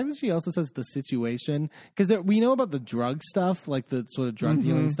 The fact that she also says the situation, because we know about the drug stuff, like the sort of drug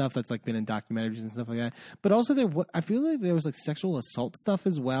dealing stuff that's like been in documentaries and stuff like that. But also I feel like there was like sexual assault stuff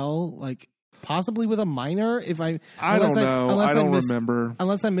as well, like possibly with a minor. I don't know. I don't remember.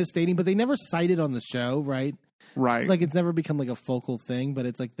 Unless I'm misstating, but they never cited on the show, right? Right. Like, it's never become like a focal thing, but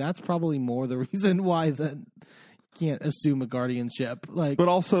it's like that's probably more the reason why that can't assume a guardianship. Like, but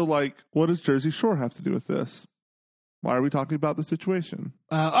also, like, what does Jersey Shore have to do with this? Why are we talking about the situation?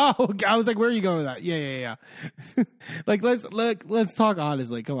 I was like, where are you going with that? Yeah. Like, let's talk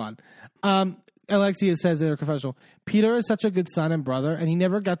honestly. Come on. Alexia says in her confessional, Peter is such a good son and brother, and he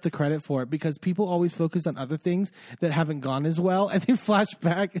never got the credit for it because people always focus on other things that haven't gone as well. And they flash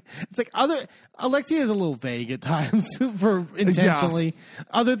back. It's like Alexia is a little vague at times for intentionally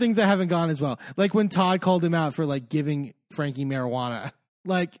other things that haven't gone as well. Like when Todd called him out for like giving Frankie marijuana.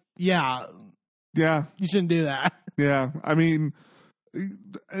 Like, yeah, you shouldn't do that. Yeah. I mean,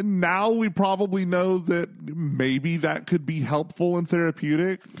 now we probably know that maybe that could be helpful and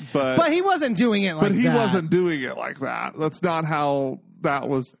therapeutic, but he wasn't doing it like that. But he wasn't doing it like that. That's not how that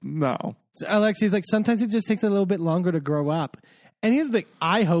was. No. Alexi's like, sometimes it just takes a little bit longer to grow up. And here's the thing.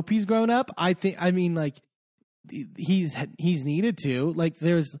 I hope he's grown up. He's needed to. Like,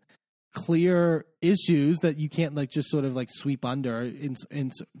 there's clear issues that you can't like just sort of like sweep under in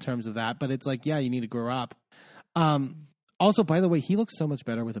terms of that. But it's like, yeah, you need to grow up. Also, by the way, he looks so much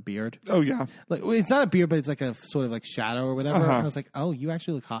better with a beard. Oh, yeah. Like, it's not a beard, but it's like a sort of like shadow or whatever. And I was like, oh, you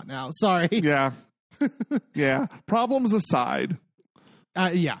actually look hot now. Sorry. Yeah. Yeah. Problems aside.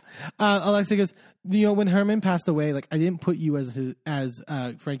 Alexia goes, when Herman passed away, like, I didn't put you as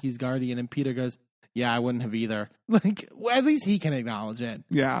Frankie's guardian. And Peter goes, yeah, I wouldn't have either. Like, well, at least he can acknowledge it.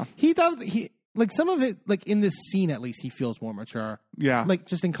 Yeah. He thought like some of it, like in this scene, at least he feels more mature. Yeah. Like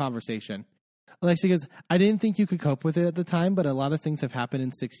just in conversation. Alexia goes, I didn't think you could cope with it at the time, but a lot of things have happened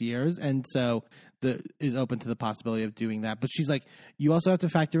in 6 years. And so is open to the possibility of doing that. But she's like, you also have to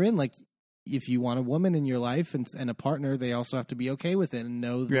factor in, like, if you want a woman in your life and a partner, they also have to be okay with it and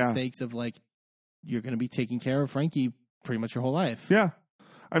know the stakes of, like, you're going to be taking care of Frankie pretty much your whole life. Yeah.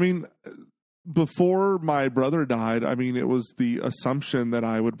 I mean, before my brother died, I mean, it was the assumption that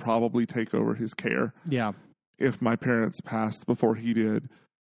I would probably take over his care. Yeah. If my parents passed before he did.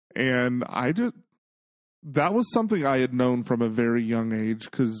 And that was something I had known from a very young age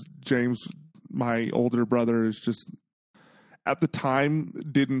because James, my older brother, is just, at the time,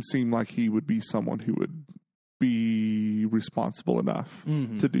 didn't seem like he would be someone who would be responsible enough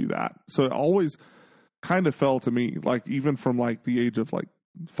to do that. So it always kind of fell to me, like even from like the age of like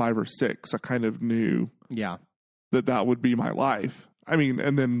 5 or 6, I kind of knew that would be my life. I mean,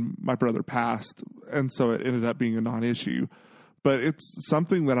 and then my brother passed, and so it ended up being a non-issue. But it's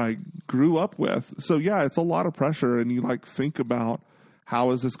something that I grew up with. So, yeah, it's a lot of pressure. And you, like, think about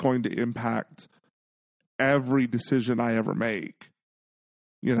how is this going to impact every decision I ever make,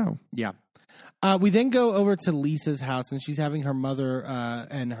 you know? Yeah. We then go over to Lisa's house, and she's having her mother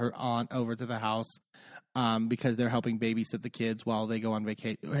and her aunt over to the house because they're helping babysit the kids while they go on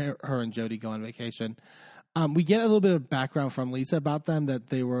vacation. Her and Jody go on vacation. We get a little bit of background from Lisa about them, that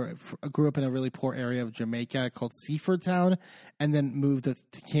they grew up in a really poor area of Jamaica called Seaford Town and then moved to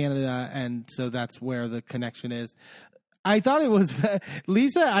Canada, and so that's where the connection is. I thought it was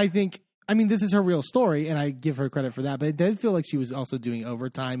Lisa, I mean, this is her real story, and I give her credit for that, but it did feel like she was also doing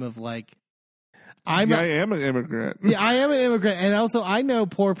overtime of like, I am an immigrant. Yeah, I am an immigrant, and also I know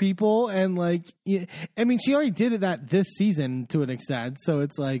poor people, and like, I mean, she already did that this season to an extent, so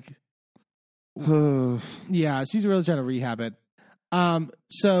it's like, yeah, she's really trying to rehab it.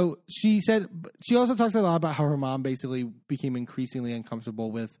 So she said, she also talks a lot about how her mom basically became increasingly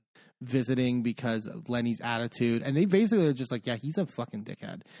uncomfortable with visiting because of Lenny's attitude, and they basically are just like, yeah, he's a fucking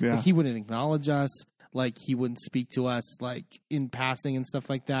dickhead. Yeah. Like, he wouldn't acknowledge us. Like, he wouldn't speak to us, like, in passing and stuff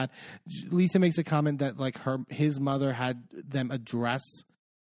like that. Lisa makes a comment that, like, his mother had them address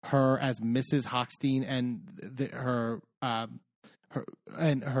her as Mrs. Hochstein, and her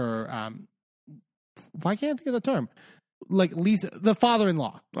why can't I think of the term? Like, Lisa, the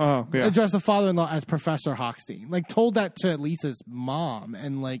father-in-law. Oh, yeah. Addressed the father-in-law as Professor Hochstein. Like, told that to Lisa's mom,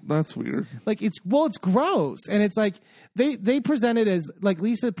 and like, that's weird. Like, it's gross, and it's like they present it as, like,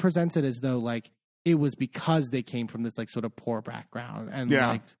 Lisa presents it as though like it was because they came from this like sort of poor background, and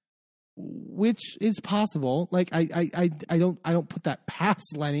like, which is possible. Like, I don't put that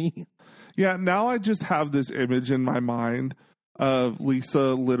past Lenny. Yeah, now I just have this image in my mind of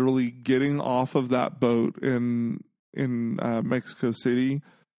Lisa literally getting off of that boat in Mexico City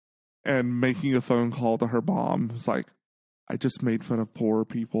and making a phone call to her mom. It's like, I just made fun of poor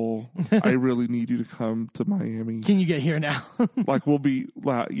people. I really need you to come to Miami. Can you get here now? Like, we'll be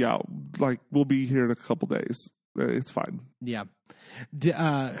here in a couple days. It's fine. Yeah.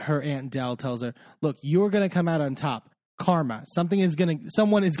 Her Aunt Dell tells her, look, you're going to come out on top. Karma. Someone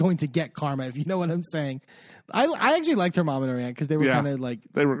is going to get karma, if you know what I'm saying. I actually liked her mom and her aunt because they were kind of like,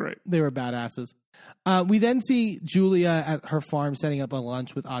 they were great. They were badasses. We then see Julia at her farm setting up a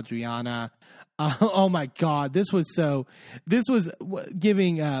lunch with Adriana. Oh my God. This was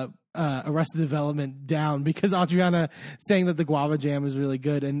giving Arrested Development down, because Adriana saying that the guava jam is really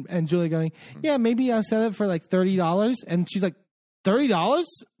good, and Julia going, yeah, maybe I'll sell it for like $30. And she's like, $30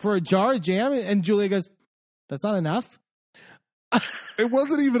 for a jar of jam? And Julia goes, that's not enough. It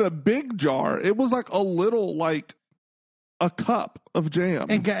wasn't even a big jar. It was like a little, like a cup of jam.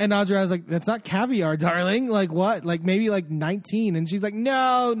 And Adriana's like, that's not caviar, darling. Like what? Like maybe like 19. And she's like,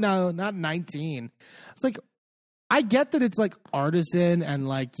 no, not 19. It's like, I get that it's like artisan and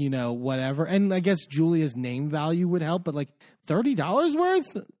like, you know, whatever. And I guess Julia's name value would help, but like $30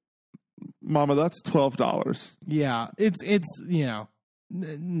 worth? Mama, that's $12. Yeah, it's you know,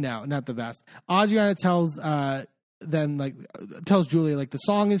 no, not the best. Adriana tells tells Julia like the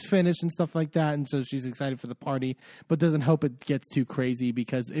song is finished and stuff like that, and so she's excited for the party, but doesn't hope it gets too crazy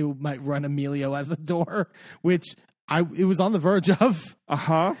because it might run Emilio out the door, which it was on the verge of.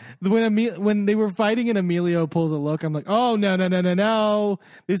 When they were fighting and Emilio pulls a look, I'm like, oh no,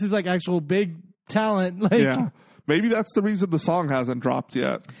 this is like actual big talent. Like, yeah. Maybe that's the reason the song hasn't dropped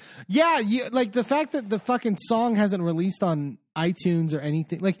yet. Yeah, like the fact that the fucking song hasn't released on iTunes or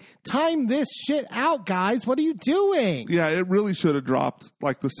anything. Like, time this shit out, guys. What are you doing? Yeah, it really should have dropped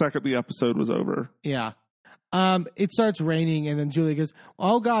like the second the episode was over. Yeah. It starts raining, and then Julia goes,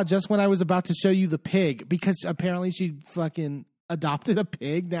 oh, God, just when I was about to show you the pig. Because apparently she fucking adopted a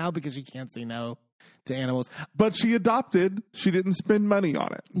pig now because she can't say no to animals. But she adopted. She didn't spend money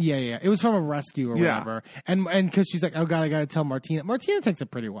on it. Yeah. It was from a rescue or whatever. And because she's like, oh, God, I got to tell Martina. Martina takes it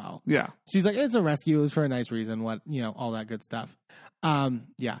pretty well. Yeah. She's like, it's a rescue. It was for a nice reason. What, you know, all that good stuff.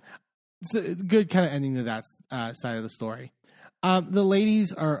 Yeah. So good kind of ending to that side of the story. The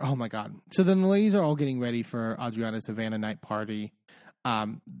ladies are, oh my God. So then the ladies are all getting ready for Adriana's Havana night party.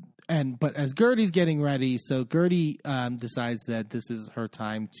 But as Gertie's getting ready, so Gertie decides that this is her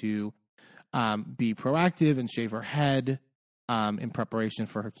time to be proactive and shave her head in preparation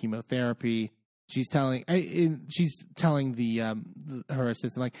for her chemotherapy. She's telling her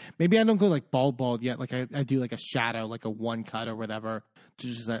assistant, like, maybe I don't go like bald yet. Like I do like a shadow, like a one cut or whatever,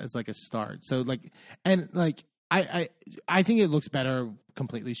 just as like a start. So like, and like, I think it looks better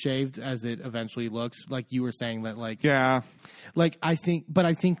completely shaved as it eventually looks. Like you were saying that, like, yeah, like I think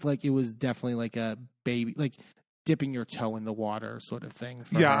like it was definitely like a baby, like dipping your toe in the water sort of thing.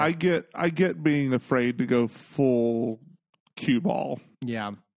 Yeah, her. I get being afraid to go full cue ball.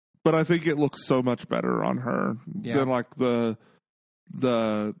 Yeah, but I think it looks so much better on her than like the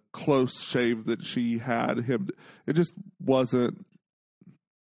close shave that she had him. It just wasn't.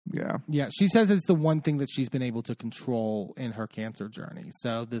 Yeah. She says it's the one thing that she's been able to control in her cancer journey.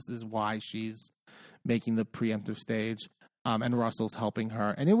 So this is why she's making the preemptive stage. And Russell's helping her.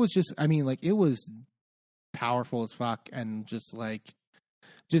 And it was just, I mean, like, it was powerful as fuck. And just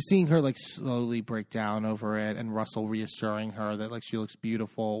seeing her like slowly break down over it, and Russell reassuring her that like she looks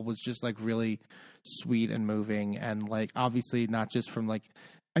beautiful was just like really sweet and moving. And like, obviously not just from like,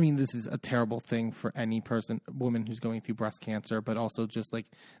 I mean, this is a terrible thing for any woman who's going through breast cancer, but also just like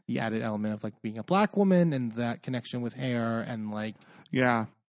the added element of like being a black woman and that connection with hair and like,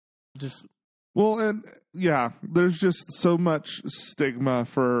 just. Well, and there's just so much stigma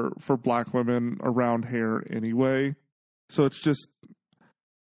for black women around hair anyway. So it's just,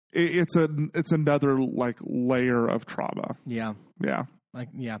 it's another like layer of trauma. Yeah. Yeah.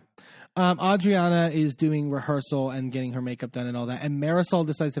 Adriana is doing rehearsal and getting her makeup done and all that. And Marisol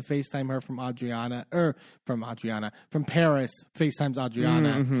decides to FaceTime her from Paris, FaceTimes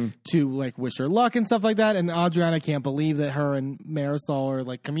Adriana to like wish her luck and stuff like that. And Adriana can't believe that her and Marisol are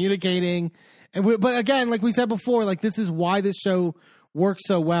like communicating. But again, like we said before, like this is why this show works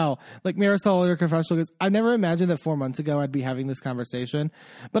so well. Like Marisol in her confessional goes, I never imagined that 4 months ago I'd be having this conversation,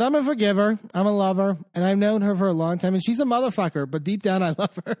 but I'm a forgiver, I'm a lover, and I've known her for a long time, and she's a motherfucker, but deep down I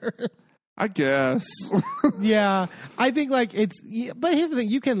love her. I guess. Yeah, I think like but here's the thing,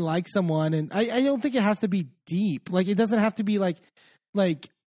 you can like someone, and I don't think it has to be deep. Like it doesn't have to be like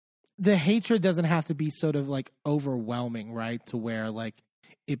the hatred doesn't have to be sort of like overwhelming, right? To where like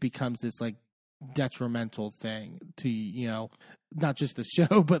it becomes this like detrimental thing to, you know, not just the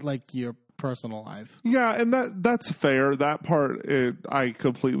show, but like your personal life. Yeah, and that's fair. That part I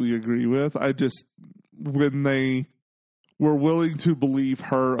completely agree with. I just, when they were willing to believe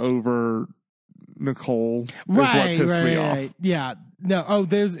her over Nicole, is what pissed me off. Yeah. No.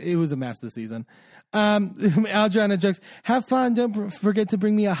 It was a mess this season. Adriana jokes, have fun. Don't forget to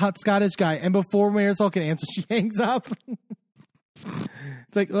bring me a hot Scottish guy. And before Marisol can answer, she hangs up.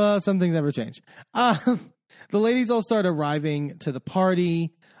 It's like, well, some things never change. The ladies all start arriving to the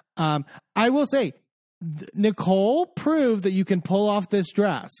party. I will say, Nicole proved that you can pull off this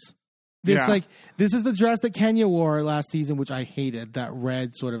dress. This is the dress that Kenya wore last season, which I hated, that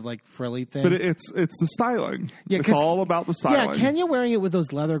red sort of like frilly thing. But it's the styling. Yeah, it's all about the styling. Yeah, Kenya wearing it with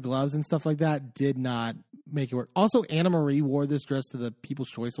those leather gloves and stuff like that did not make it work. Also, Anna Marie wore this dress to the People's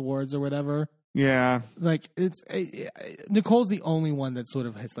Choice Awards or whatever. Yeah. Like, Nicole's the only one that sort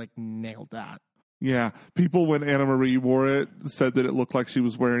of has, like, nailed that. Yeah. People, when Anna Marie wore it, said that it looked like she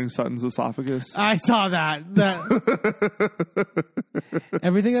was wearing Sutton's esophagus. I saw that.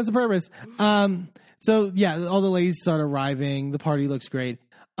 Everything has a purpose. So, yeah, all the ladies start arriving. The party looks great.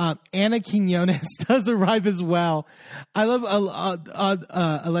 Anna Quinones does arrive as well. I love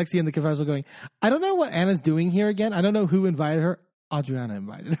Alexia in the confessional going, I don't know what Anna's doing here again. I don't know who invited her. Adriana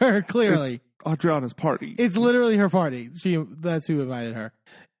invited her, clearly. It's Adriana's party. It's literally her party. That's who invited her.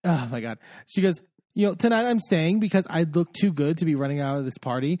 Oh, my God. She goes, tonight I'm staying because I look too good to be running out of this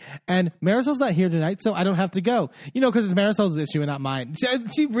party. And Marisol's not here tonight, so I don't have to go. Because it's Marisol's issue and not mine.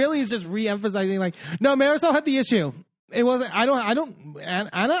 She really is just re-emphasizing, like, no, Marisol had the issue. It wasn't. Anna. I don't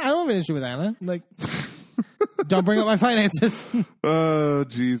have an issue with Anna. Like, don't bring up my finances. Oh,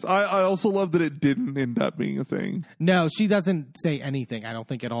 jeez. I also love that it didn't end up being a thing. No, she doesn't say anything. I don't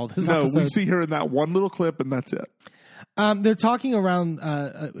think at all. This no, episode. We see her in that one little clip, and that's it. They're talking around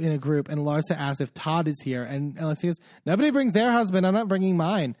in a group, and Larsa asks if Todd is here, and Alexia goes, "Nobody brings their husband. I'm not bringing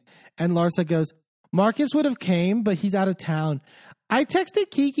mine." And Larsa goes, "Marcus would have came, but he's out of town." I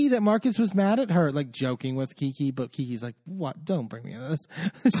texted Kiki that Marcus was mad at her, like joking with Kiki, but Kiki's like, "What? Don't bring me into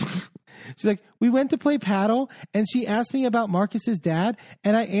this." She's like, "We went to play paddle, and she asked me about Marcus's dad,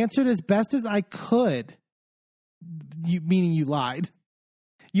 and I answered as best as I could." Meaning you lied.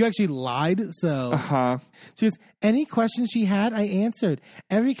 You actually lied, so. She goes, any questions she had, I answered.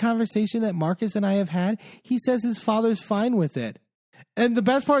 Every conversation that Marcus and I have had, he says his father's fine with it. And the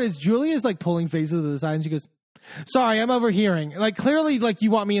best part is Julia's like pulling faces to the side, and she goes, sorry, I'm overhearing. Like, clearly, like,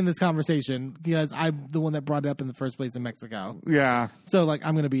 you want me in this conversation because I'm the one that brought it up in the first place in Mexico. Yeah. So, like,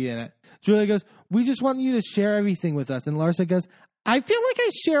 I'm going to be in it. Julia goes, we just want you to share everything with us. And Larsa goes, I feel like I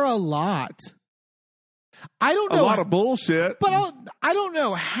share a lot. I don't know. A lot of bullshit. But I don't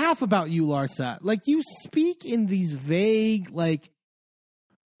know half about you, Larsa. Like, you speak in these vague, like,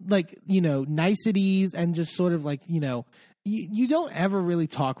 niceties and just sort of like, you don't ever really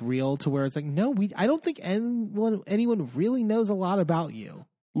talk real to where it's like, no, I don't think anyone really knows a lot about you.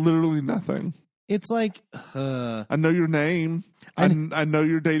 Literally nothing. It's like, I know your name. I know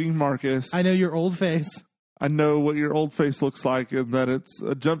you're dating Marcus. I know your old face. I know what your old face looks like and that it's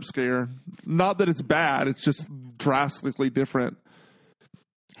a jump scare. Not that it's bad. It's just drastically different.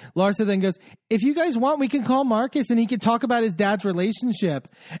 Larsa then goes, if you guys want, we can call Marcus and he can talk about his dad's relationship.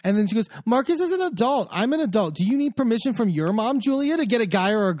 And then she goes, Marcus is an adult. I'm an adult. Do you need permission from your mom, Julia, to get a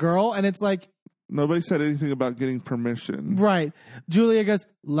guy or a girl? And it's like, nobody said anything about getting permission. Right. Julia goes,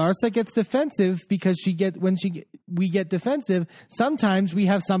 Larsa gets defensive because we get defensive. Sometimes we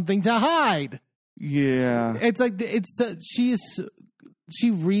have something to hide. Yeah. It's like, she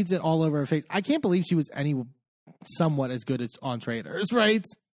reads it all over her face. I can't believe she was somewhat as good as on Traders, right?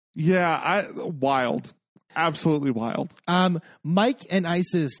 Yeah, wild. Absolutely wild. Mike and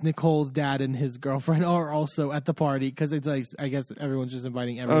Isis, Nicole's dad and his girlfriend, are also at the party because it's like, I guess everyone's just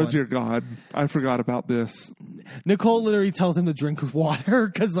inviting everyone. Oh, dear God. I forgot about this. Nicole literally tells him to drink water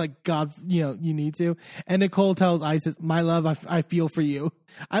because, like, God, you need to. And Nicole tells Isis, my love, I feel for you.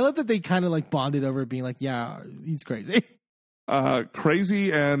 I love that they kind of like bonded over being like, yeah, he's crazy.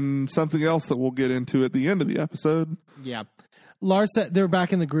 Crazy and something else that we'll get into at the end of the episode. Yeah. Larsa, they're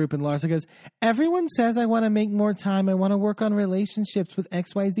back in the group, and Larsa goes, everyone says I want to make more time. I want to work on relationships with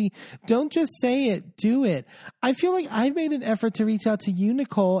XYZ. Don't just say it. Do it. I feel like I've made an effort to reach out to you,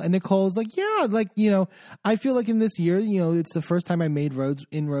 Nicole. And Nicole's like, yeah, like, I feel like in this year, it's the first time I made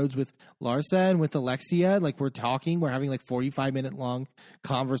inroads with Larsa and with Alexia. Like, we're having like 45-minute long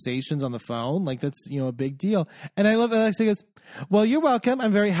conversations on the phone. Like, that's, a big deal. And I love Alexia goes, well, you're welcome.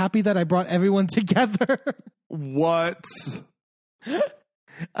 I'm very happy that I brought everyone together. What?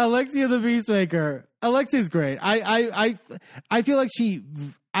 Alexia the Peacemaker. Alexia's great. I feel like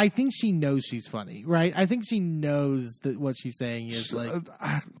I think she knows she's funny, right? I think she knows that what she's saying is like.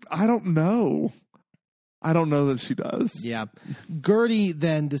 I don't know. I don't know that she does. Yeah. Gertie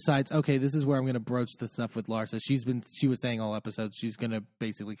then decides, okay, this is where I'm going to broach the stuff with Larsa. She was saying all episodes, she's going to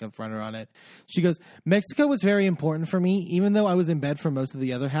basically confront her on it. She goes, Mexico was very important for me, even though I was in bed for most of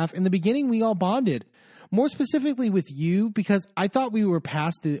the other half. In the beginning, we all bonded. More specifically with you, because I thought we were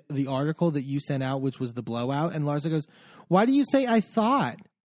past the article that you sent out, which was the blowout. And Larsa goes, why do you say I thought?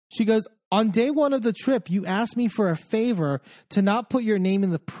 She goes, on day one of the trip, you asked me for a favor to not put your name in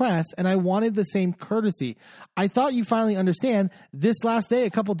the press, and I wanted the same courtesy. I thought you finally understand this last day, a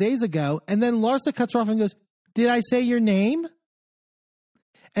couple days ago. And then Larsa cuts her off and goes, did I say your name?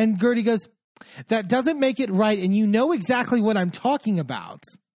 And Gertie goes, that doesn't make it right, and you know exactly what I'm talking about.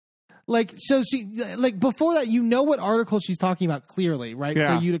 Like, so she, like, before that, you know what article she's talking about clearly, right?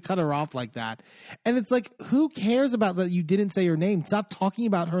 Yeah. For you to cut her off like that. And it's like, who cares about that you didn't say her name? Stop talking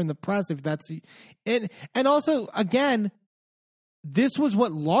about her in the press if that's, and also, again, this was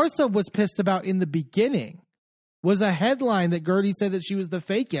what Larsa was pissed about in the beginning, was a headline that Gertie said that she was the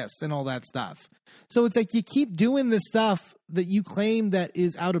fakest and all that stuff. So it's like, you keep doing this stuff that you claim that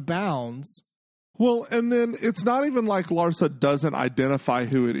is out of bounds. Well, and then it's not even like Larsa doesn't identify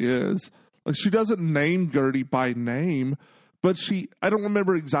who it is. Like, she doesn't name Gertie by name, but I don't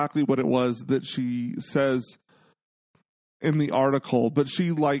remember exactly what it was that she says in the article, but she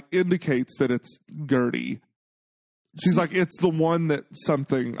like indicates that it's Gertie. She's like, it's the one that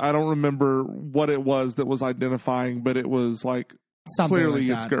something. I don't remember what it was that was identifying, but it was like Something clearly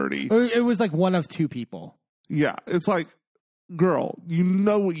like it's that. Gertie. Or it was like one of two people. Yeah, it's like, girl, you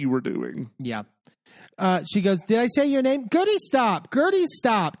know what you were doing. Yeah. She goes, did I say your name? Gertie, stop. Gertie,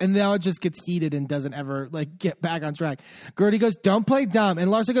 stop. And now it just gets heated and doesn't ever like get back on track. Gertie goes, don't play dumb.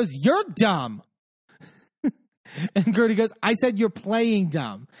 And Larsa goes, you're dumb. And Gertie goes, I said you're playing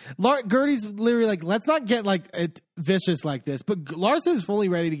dumb. Gertie's literally like, let's not get like vicious like this. But Larsa is fully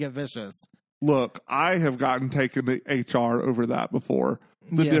ready to get vicious. Look, I have gotten taken to HR over that before.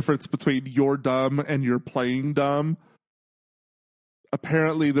 The difference between you're dumb and you're playing dumb.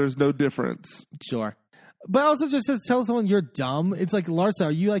 Apparently, there's no difference. Sure. But also just to tell someone you're dumb. It's like, Larsa,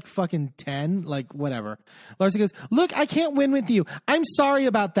 are you like fucking 10? Like, whatever. Larsa goes, look, I can't win with you. I'm sorry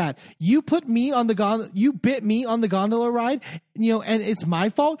about that. You put me on the you bit me on the gondola ride, you know, and it's my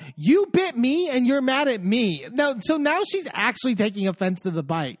fault. You bit me and you're mad at me. Now she's actually taking offense to the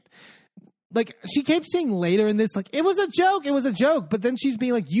bite. Like, she kept saying later in this, like, it was a joke. But then she's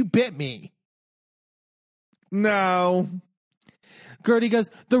being like, you bit me. No. Gertie goes,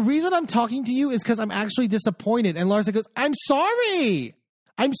 the reason I'm talking to you is because I'm actually disappointed. And Larsa goes, I'm sorry.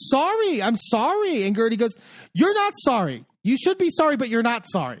 And Gertie goes, you're not sorry. You should be sorry, but you're not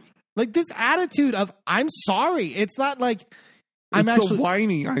sorry. Like, this attitude of, I'm sorry. It's not like, It's the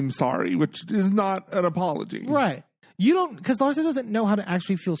whiny I'm sorry, which is not an apology. Right. You don't, because Larsa doesn't know how to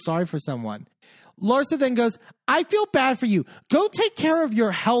actually feel sorry for someone. Larsa then goes, I feel bad for you. Go take care of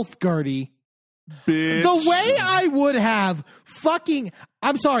your health, Gertie. Bitch. The way I would have fucking,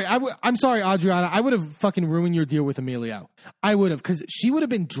 I'm sorry, Adriana, I would have fucking ruined your deal with Emilio. I would have, because she would have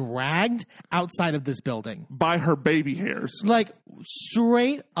been dragged outside of this building. By her baby hairs. Like,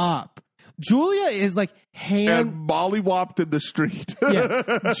 straight up. Julia is like and mollywopped in the street.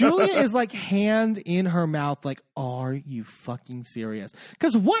 Yeah. Julia is like hand in her mouth, like, are you fucking serious?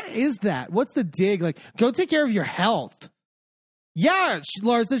 Because what is that? What's the dig? Like, go take care of your health. Yeah,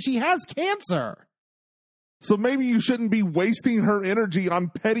 Larsa, she has cancer. So maybe you shouldn't be wasting her energy on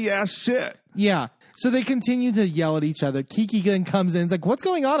petty ass shit. Yeah. So they continue to yell at each other. Kiki then comes in. It's like, what's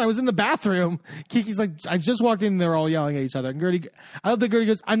going on? I was in the bathroom. Kiki's like, I just walked in and they're all yelling at each other. And I love that Gertie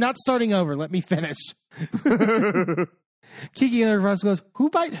goes, I'm not starting over. Let me finish. Kiki and everyone else goes, who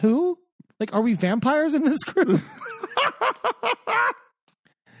bite who? Like, are we vampires in this group?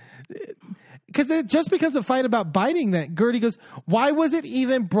 Because it just becomes a fight about biting that. Gertie goes, why was it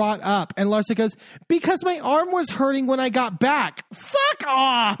even brought up? And Larsa goes, because my arm was hurting when I got back. Fuck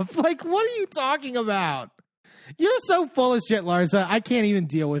off. Like, what are you talking about? You're so full of shit, Larsa. I can't even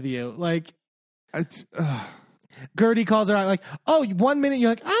deal with you. Like, Gertie calls her out like, oh, 1 minute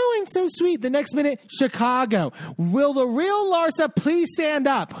you're like, oh, I'm so sweet. The next minute, Chicago. Will the real Larsa please stand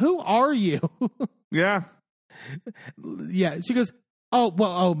up? Who are you? Yeah. Yeah. She goes, oh,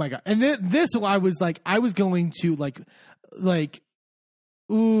 well, oh my God. And this, I was going to like,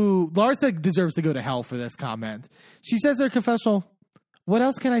 ooh, Larsa deserves to go to hell for this comment. She says in her confessional, what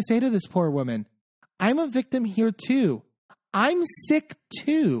else can I say to this poor woman? I'm a victim here too. I'm sick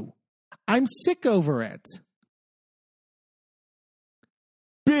too. I'm sick over it.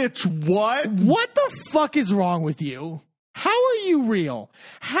 Bitch, what? What the fuck is wrong with you? How are you real?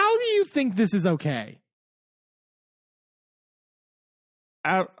 How do you think this is okay?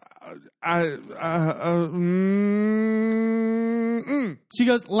 She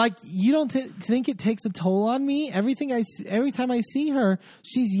goes, like, you don't think it takes a toll on me? Every time I see her,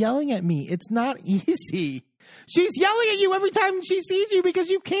 she's yelling at me. It's not easy. She's yelling at you every time she sees you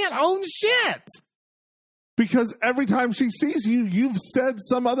because you can't own shit. Because every time she sees you, you've said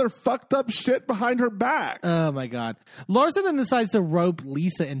some other fucked up shit behind her back. Oh, my God. Larsa then decides to rope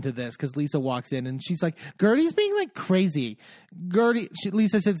Lisa into this because Lisa walks in and she's like, Gertie's being like crazy.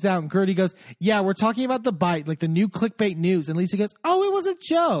 Lisa sits down. Gertie goes, yeah, we're talking about the bite, like the new clickbait news. And Lisa goes, oh, it was a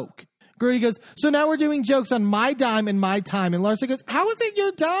joke. Gertie goes, so now we're doing jokes on my dime and my time. And Larsa goes, how is it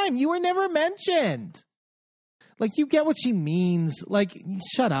your dime? You were never mentioned. Like, you get what she means. Like,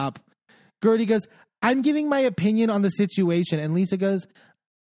 shut up. Gertie goes, I'm giving my opinion on the situation. And Lisa goes,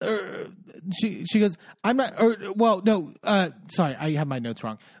 she goes, I'm not, sorry, I have my notes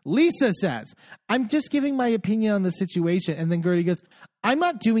wrong. Lisa says, I'm just giving my opinion on the situation. And then Gertie goes, I'm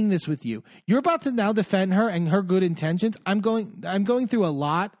not doing this with you. You're about to now defend her and her good intentions. I'm going through a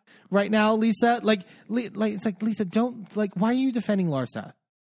lot right now, Lisa. Like it's like, Lisa, don't, like, why are you defending Larsa?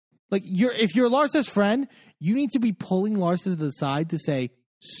 Like, if you're Larsa's friend, you need to be pulling Larsa to the side to say,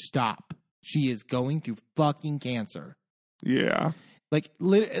 stop. She is going through fucking cancer. Yeah. Like,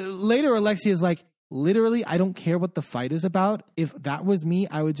 later Alexia is like, literally, I don't care what the fight is about. If that was me,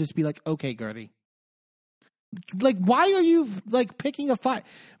 I would just be like, okay, Gertie. Like, why are you, like, picking a fight?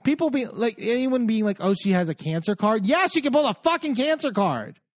 People being, like, anyone being like, oh, she has a cancer card? Yeah, she can pull a fucking cancer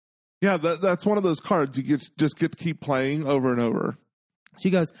card. Yeah, that's one of those cards you just get to keep playing over and over. She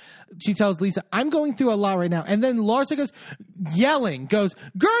tells Lisa, I'm going through a lot right now. And then Larsa goes, yelling, goes,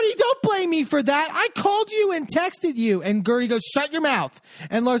 Gertie, don't blame me for that. I called you and texted you. And Gertie goes, shut your mouth.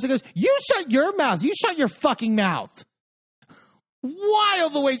 And Larsa goes, you shut your mouth. You shut your fucking mouth.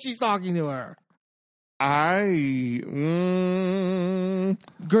 Wild the way she's talking to her.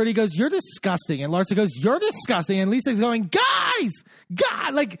 Gertie goes, you're disgusting. And Larsa goes, you're disgusting. And Lisa's going, guys,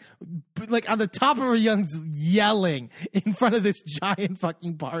 God, like on the top of her lungs, yelling in front of this giant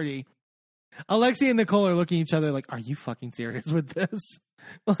fucking party. Alexia and Nicole are looking at each other like, are you fucking serious with this?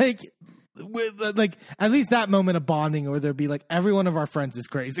 Like at least that moment of bonding where there'd be like, every one of our friends is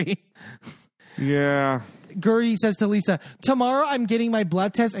crazy. Yeah. Gertie says to Lisa, tomorrow I'm getting my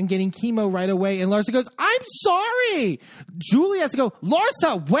blood test and getting chemo right away. And Larsa goes, I'm sorry. Julie has to go,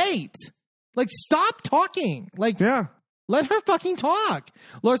 Larsa, wait. Like, stop talking. Like, yeah. Let her fucking talk.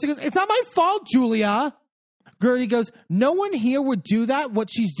 Larsa goes, it's not my fault, Julia. Gertie goes, no one here would do that, what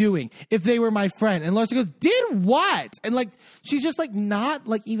she's doing, if they were my friend. And Larsa goes, did what? And like, she's just like not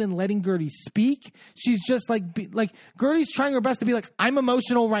like even letting Gertie speak. She's just like, Gertie's trying her best to be like, I'm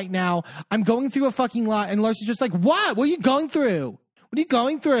emotional right now. I'm going through a fucking lot. And Larsa's just like, what? What are you going through? What are you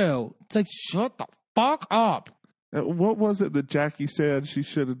going through? It's like, shut the fuck up. What was it that Jackie said she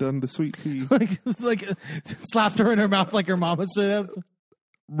should have done to Sweet Tea? like slapped her in her mouth like her mama should have.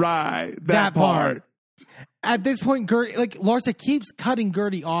 Right. That part. At this point, Gertie, like, Larsa keeps cutting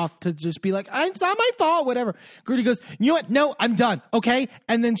Gertie off to just be like, it's not my fault, whatever. Gertie goes, you know what? No, I'm done, okay?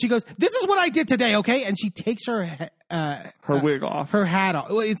 And then she goes, this is what I did today, okay? And she takes her wig off. Her hat off.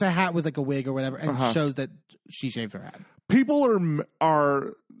 Well, it's a hat with like a wig or whatever, and shows that she shaved her head. People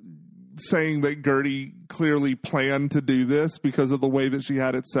are saying that Gertie clearly planned to do this because of the way that she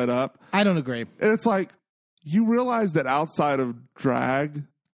had it set up. I don't agree. And it's like, you realize that outside of drag,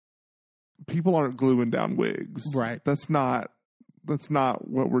 people aren't gluing down wigs. Right. That's not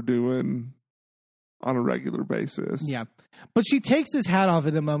what we're doing on a regular basis. Yeah. But she takes this hat off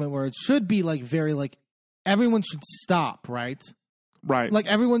at a moment where it should be like very like everyone should stop, right? Right. Like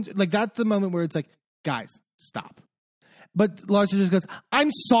everyone's like, that's the moment where it's like, guys, stop. But Larsa just goes, I'm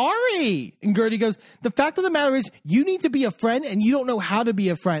sorry. And Gertie goes, the fact of the matter is you need to be a friend and you don't know how to be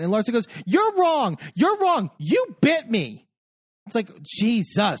a friend. And Larsa goes, you're wrong. You're wrong. You bit me. It's like,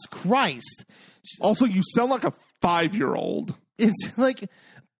 Jesus Christ. Also, you sound like a 5-year-old. It's like,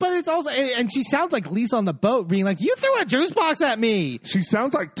 but it's also, and she sounds like Lisa on the boat being like, you threw a juice box at me. She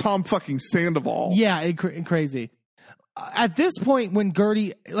sounds like Tom fucking Sandoval. Yeah, crazy. At this point, when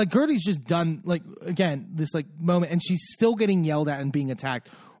Gertie's just done, like, again, this like moment, and she's still getting yelled at and being attacked.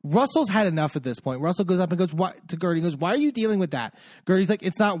 Russell's had enough at this point. Russell goes up and goes to Gertie, goes, why are you dealing with that? Gertie's like,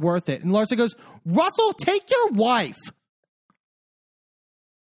 it's not worth it. And Larsa goes, Russell, take your wife.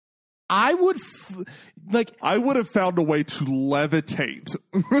 I would have found a way to levitate.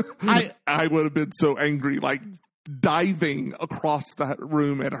 I would have been so angry, like diving across that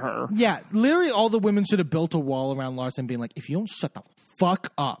room at her. Yeah, literally all the women should have built a wall around Larsa being like, if you don't shut the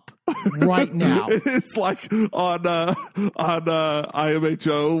fuck up right now. It's like on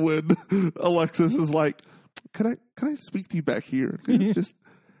IMHO when Alexis is like, can I speak to you back here? Just,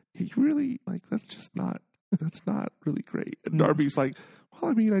 you really, like, that's not really great. And Darby's like, well,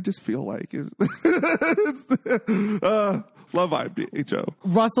 I mean, I just feel like it. Love IMHO.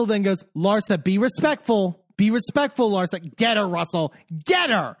 Russell then goes, Larsa, be respectful. Be respectful, Larsa. Get her, Russell. Get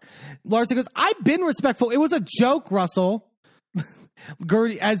her. Larsa goes, I've been respectful. It was a joke, Russell.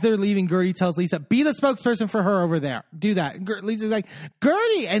 Gertie, as they're leaving, Gertie tells Lisa, be the spokesperson for her over there. Do that. Lisa's like,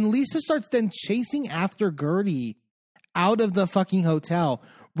 Gertie. And Lisa starts then chasing after Gertie out of the fucking hotel.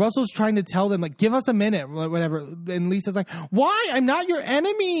 Russell's trying to tell them, like, give us a minute, whatever. And Lisa's like, why? I'm not your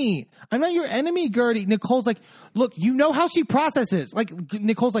enemy. I'm not your enemy, Gertie. Nicole's like, look, you know how she processes. Like,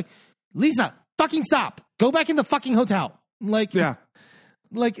 Nicole's like, Lisa, fucking stop. Go back in the fucking hotel. Like, yeah.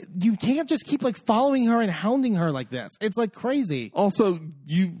 like, you can't just keep like following her and hounding her like this. It's like crazy. Also,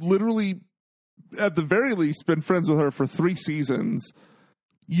 you've literally, at the very least, been friends with her for 3 seasons.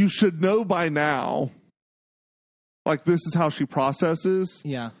 You should know by now, like, this is how she processes.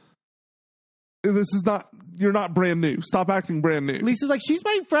 Yeah. This is not, you're not brand new. Stop acting brand new. Lisa's like, she's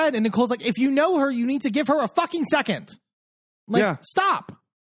my friend. And Nicole's like, if you know her, you need to give her a fucking second. Like, Yeah. stop.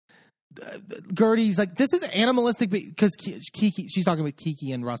 Gertie's like, this is animalistic because Kiki, she's talking with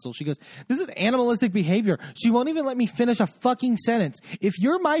Kiki and Russell. She goes, this is animalistic behavior. She won't even let me finish a fucking sentence. If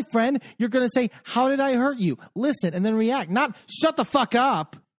you're my friend, you're going to say, how did I hurt you? Listen, and then react, not shut the fuck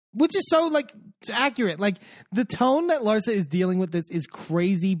up, which is so like accurate. Like, the tone that Larsa is dealing with this is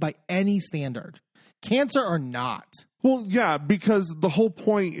crazy by any standard, cancer or not. Well, yeah, because the whole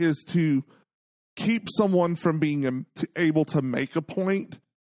point is to keep someone from being able to make a point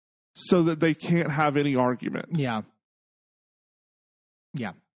so that they can't have any argument. Yeah.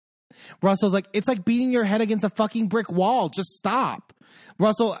 Yeah. Russell's like, it's like beating your head against a fucking brick wall. Just stop.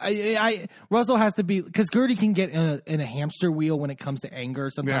 Russell, Russell has to be, because Gertie can get in a hamster wheel when it comes to anger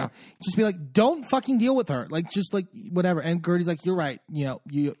sometimes. Yeah. Just be like, don't fucking deal with her. Like, just like, whatever. And Gertie's like, you're right. You know,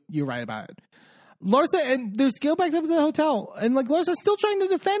 you're right about it. Larsa, and there's go back up to the hotel, and like Larsa's still trying to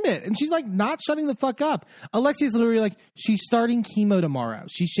defend it, and she's like not shutting the fuck up. Alexia's literally like, she's starting chemo tomorrow.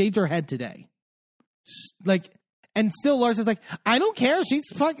 She shaved her head today. Like, and still Larsa's like, I don't care. She's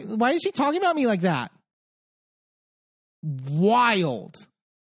fucking, why is she talking about me like that? Wild.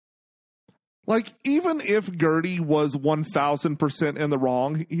 Like, even if Gertie was 1,000% in the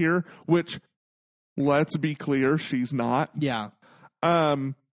wrong here, which, let's be clear, she's not. Yeah.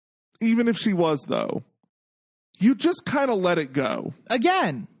 Even if she was, though, you just kind of let it go.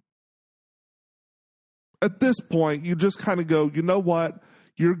 Again. At this point, you just kind of go, you know what?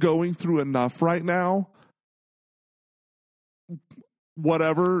 You're going through enough right now.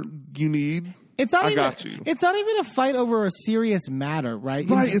 Whatever you need, I got you. It's not even a fight over a serious matter, right?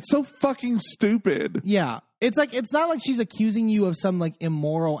 Right. It's so fucking stupid. Yeah. It's like, it's not like she's accusing you of some like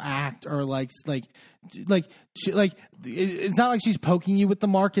immoral act or it's not like she's poking you with the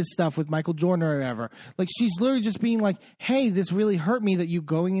Marcus stuff with Michael Jordan or whatever. Like, she's literally just being like, hey, this really hurt me that you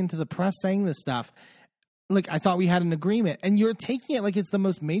going into the press saying this stuff. Like, I thought we had an agreement, and you're taking it like it's the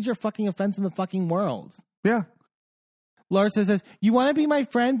most major fucking offense in the fucking world. Yeah. Larsa says, you want to be my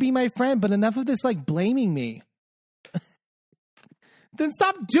friend, but enough of this like blaming me. Then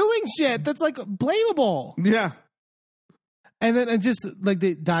stop doing shit that's like blamable. Yeah. And then it just like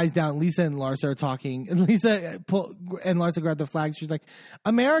it dies down. Lisa and Larsa are talking, and Larsa grab the flag. She's like,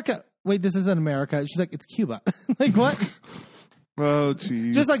 America. Wait, this isn't America. She's like, it's Cuba. Like, what? Oh,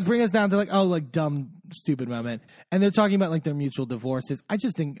 jeez. Just like bring us down to like, oh, like dumb, stupid moment. And they're talking about like their mutual divorces. I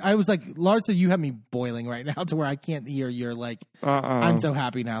was like, Larsa, you have me boiling right now to where I can't hear your like, I'm so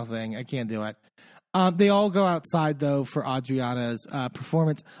happy now thing. I can't do it. They all go outside though for Adriana's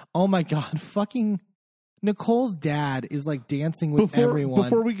performance. Oh my God, fucking Nicole's dad is like dancing with everyone.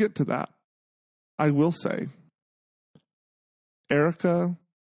 Before we get to that, I will say Erica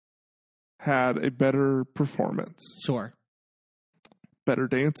had a better performance. Sure. Better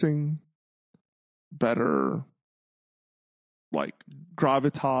dancing, better like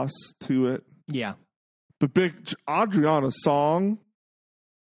gravitas to it. Yeah. But big Adriana's song,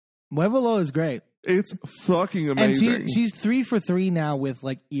 Muévelo is great. It's fucking amazing. And she's 3 for 3 now with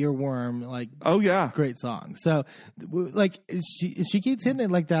like earworm, like, oh yeah, great song. So like she keeps hitting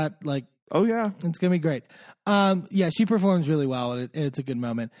it like that, like, oh yeah, it's gonna be great. Yeah, she performs really well, and it's a good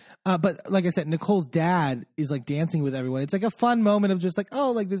moment. But like I said, Nicole's dad is like dancing with everyone. It's like a fun moment of just like,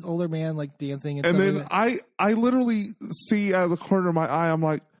 oh, like this older man like dancing. And then I literally see out of the corner of my eye, I'm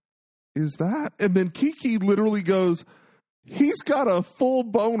like, is that? And then Kiki literally goes, he's got a full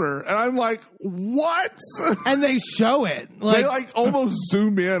boner. And I'm like, what? And they show it. Like, they like almost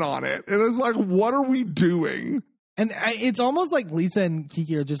zoom in on it. And it's like, what are we doing? And it's almost like Lisa and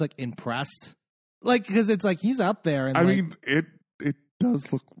Kiki are just like impressed. Like, because it's like he's up there. And I like, mean, it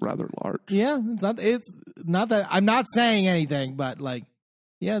does look rather large. Yeah, it's not that, I'm not saying anything, but like,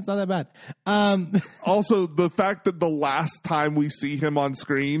 yeah, it's not that bad. Also, the fact that the last time we see him on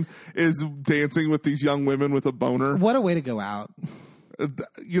screen is dancing with these young women with a boner. What a way to go out.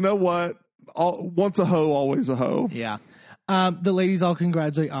 You know what? Once a hoe, always a hoe. Yeah. The ladies all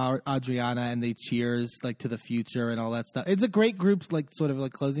congratulate Adriana, and they cheers like to the future and all that stuff. It's a great group, like sort of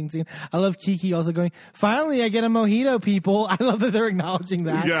like closing scene. I love Kiki also going, finally I get a mojito, people. I love that they're acknowledging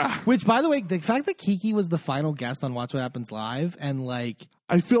that. Yeah. Which, by the way, the fact that Kiki was the final guest on Watch What Happens Live, and like,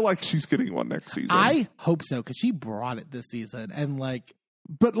 I feel like she's getting one next season. I hope so, because she brought it this season. And like,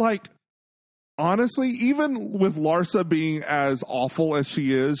 but like, honestly, even with Larsa being as awful as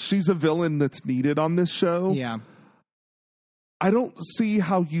she is, she's a villain that's needed on this show. Yeah. I don't see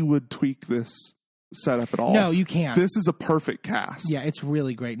how you would tweak this setup at all. No, you can't. This is a perfect cast. Yeah, it's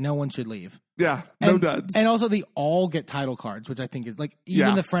really great. No one should leave. Yeah, no duds. And also, they all get title cards, which I think is like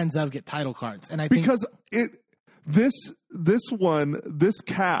even the friends of get title cards. And I think because this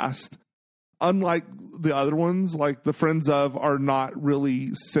cast, unlike the other ones, like the friends of, are not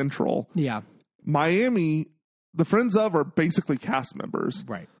really central. Yeah, Miami, the friends of are basically cast members.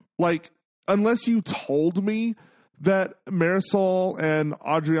 right. Like, unless you told me that Marisol and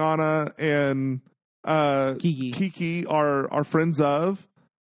Adriana and Kiki are friends of,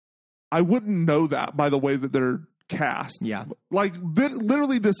 I wouldn't know that by the way that they're cast. Yeah. Like,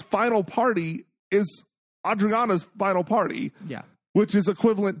 literally this final party is Adriana's final party. Yeah. Which is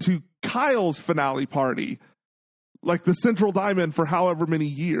equivalent to Kyle's finale party. Like the Central Diamond for however many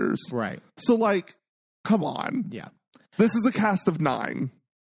years. Right. So, like, come on. Yeah. This is a cast of 9.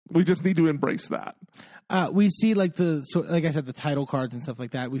 We just need to embrace that. We see like like I said, the title cards and stuff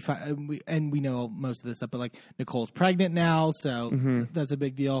like that. We know most of this stuff, but like Nicole's pregnant now, so that's a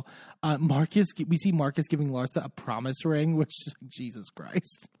big deal. We see Marcus giving Larsa a promise ring, which is like, Jesus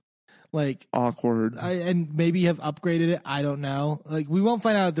Christ, like awkward. And maybe have upgraded it. I don't know. Like we won't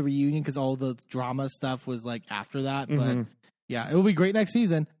find out at the reunion because all the drama stuff was like after that. But yeah, it will be great next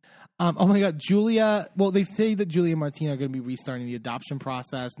season. Oh my God, Julia. Well, they say that Julia and Martina are going to be restarting the adoption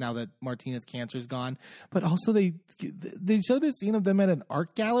process now that Martina's cancer is gone. But also they show this scene of them at an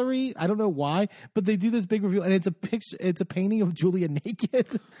art gallery. I don't know why, but they do this big reveal, and it's a picture. It's a painting of Julia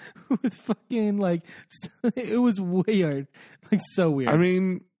naked with fucking like. It was weird, like so weird. I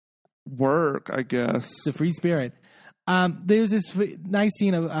mean, work, I guess. The free spirit. There's this nice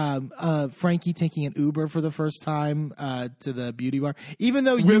scene of Frankie taking an Uber for the first time to the beauty bar, even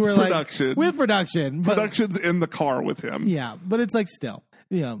though you were production. like with production. But, Production's in the car with him. Yeah, but it's like still,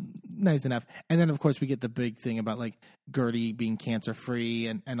 nice enough. And then of course we get the big thing about like Gertie being cancer free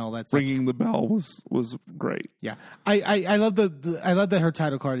and all that stuff. Ringing the bell was great. Yeah, I love I love that her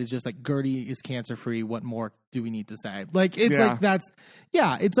title card is just like Gertie is cancer free. What more do we need to say? Like it's like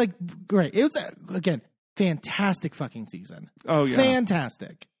it's like great. It was again. Fantastic fucking season. Oh, yeah.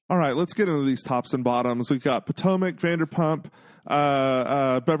 Fantastic. All right, let's get into these tops and bottoms. We've got Potomac, Vanderpump,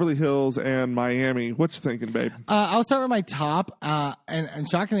 Beverly Hills, and Miami. What you thinking, babe? I'll start with my top. And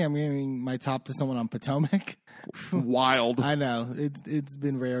shockingly, I'm giving my top to someone on Potomac. Wild. I know. It's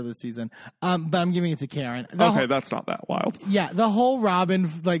been rare this season. But I'm giving it to Karen. That's not that wild. Yeah, the whole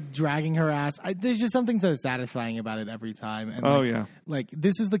Robin, like, dragging her ass. There's just something so satisfying about it every time. And, Like,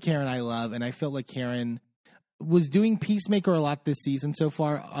 this is the Karen I love, and I feel like Karen was doing Peacemaker a lot this season so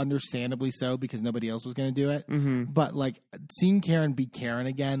far, understandably so, because nobody else was going to do it. Mm-hmm. But, like, seeing Karen be Karen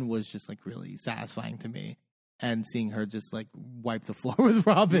again was just, like, really satisfying to me. And seeing her just, like, wipe the floor with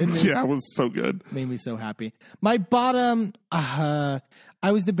Robin. Yeah, it was so good. Made me so happy. My bottom, I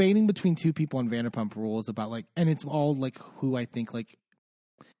was debating between two people on Vanderpump Rules about, like, and it's all, like, who I think, like,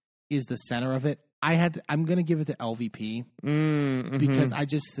 is the center of it. I'm going to give it to LVP. Because I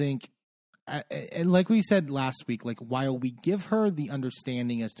just think, and like we said last week, like while we give her the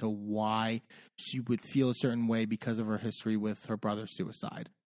understanding as to why she would feel a certain way because of her history with her brother's suicide,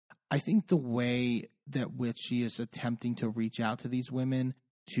 I think the way that which she is attempting to reach out to these women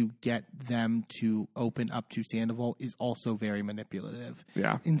to get them to open up to Sandoval is also very manipulative.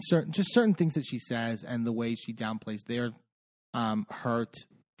 Yeah, in certain things that she says and the way she downplays their hurt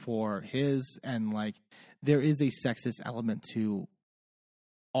for his, and like there is a sexist element to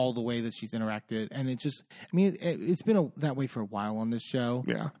all the way that she's interacted, and it's been that way for a while on this show.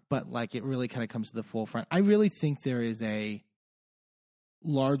 Yeah, but like it really kind of comes to the forefront. I really think there is a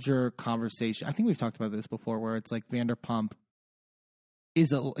larger conversation. I think we've talked about this before, where it's like Vanderpump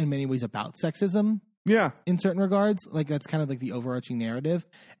is in many ways about sexism. Yeah, in certain regards, like that's kind of like the overarching narrative,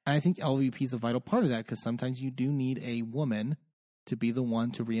 and I think LVP is a vital part of that because sometimes you do need a woman to be the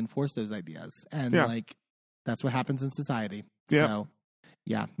one to reinforce those ideas, and like that's what happens in society. Yeah. So,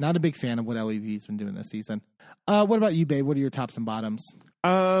 yeah, not a big fan of what LVP's been doing this season. What about you, babe? What are your tops and bottoms?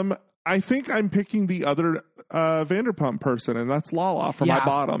 I think I'm picking the other Vanderpump person, and that's Lala for my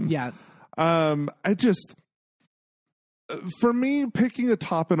bottom. Yeah. I just, for me, picking a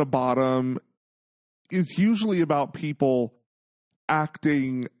top and a bottom is usually about people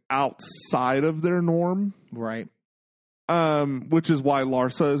acting outside of their norm. Right. Which is why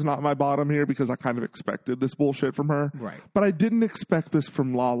Larsa is not my bottom here, because I kind of expected this bullshit from her. Right. But I didn't expect this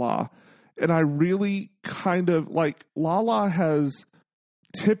from Lala. And I really kind of, like, Lala has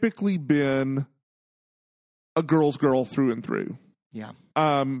typically been a girl's girl through and through. Yeah.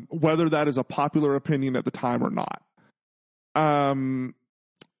 Whether that is a popular opinion at the time or not. And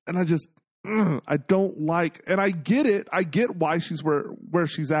I just, I don't like, and I get it. I get why she's where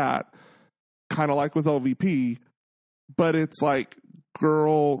she's at, kind of like with LVP, but it's like,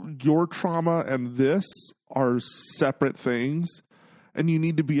 girl, your trauma and this are separate things, and you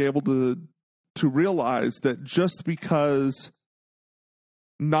need to be able to realize that just because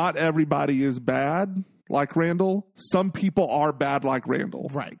not everybody is bad like Randall, some people are bad like Randall.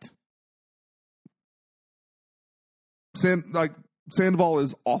 Right. Sandoval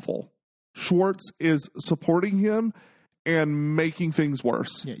is awful. Schwartz is supporting him and making things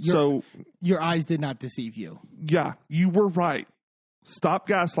worse. Yeah, your eyes did not deceive you. Yeah, you were right. Stop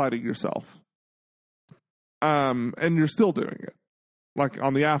gaslighting yourself. And you're still doing it. Like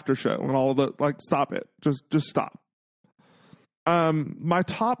on the after show and all of the, like, stop it. Just stop. My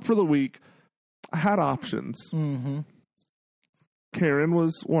top for the week, I had options. Mm-hmm. Karen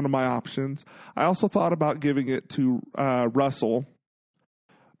was one of my options. I also thought about giving it to Russell.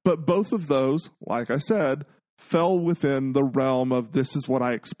 But both of those, like I said, fell within the realm of this is what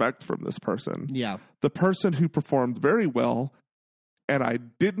I expect from this person. Yeah. The person who performed very well and I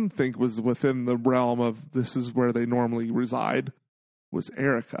didn't think was within the realm of this is where they normally reside was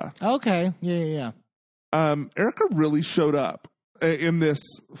Erica. Okay. Yeah. Erica really showed up in this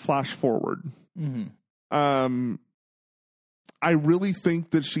flash forward. Mm-hmm. I really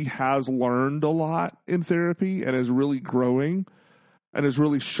think that she has learned a lot in therapy and is really growing and is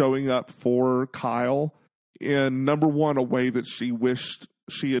really showing up for Kyle in, number one, a way that she wished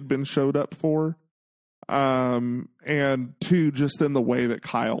she had been showed up for. And two, just in the way that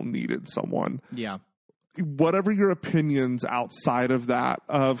Kyle needed someone. Yeah. Whatever your opinions outside of that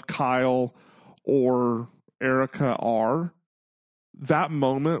of Kyle or Erica are, that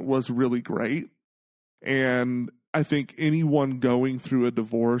moment was really great. And I think anyone going through a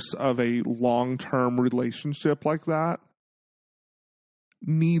divorce of a long-term relationship like that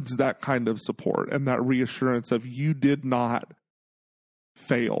needs that kind of support and that reassurance of you did not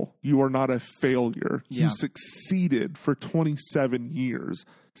fail. You are not a failure. Yeah. You succeeded for 27 years.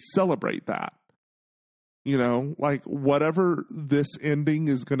 Celebrate that. You know, like whatever this ending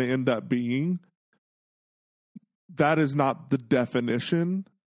is going to end up being, that is not the definition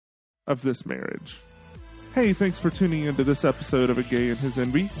of this marriage. Hey, thanks for tuning into this episode of A Gay and His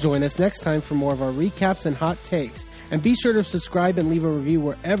Envy. Join us next time for more of our recaps and hot takes. And be sure to subscribe and leave a review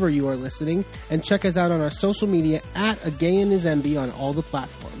wherever you are listening. And check us out on our social media at A Gay and His Envy on all the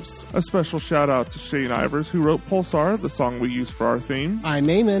platforms. A special shout out to Shane Ivers, who wrote Pulsar, the song we use for our theme. I'm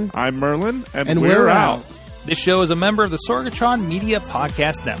Eamon. I'm Merlin, and we're out. This show is a member of the Sorgatron Media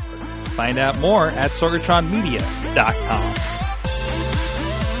Podcast Network. Find out more at sorgatronmedia.com.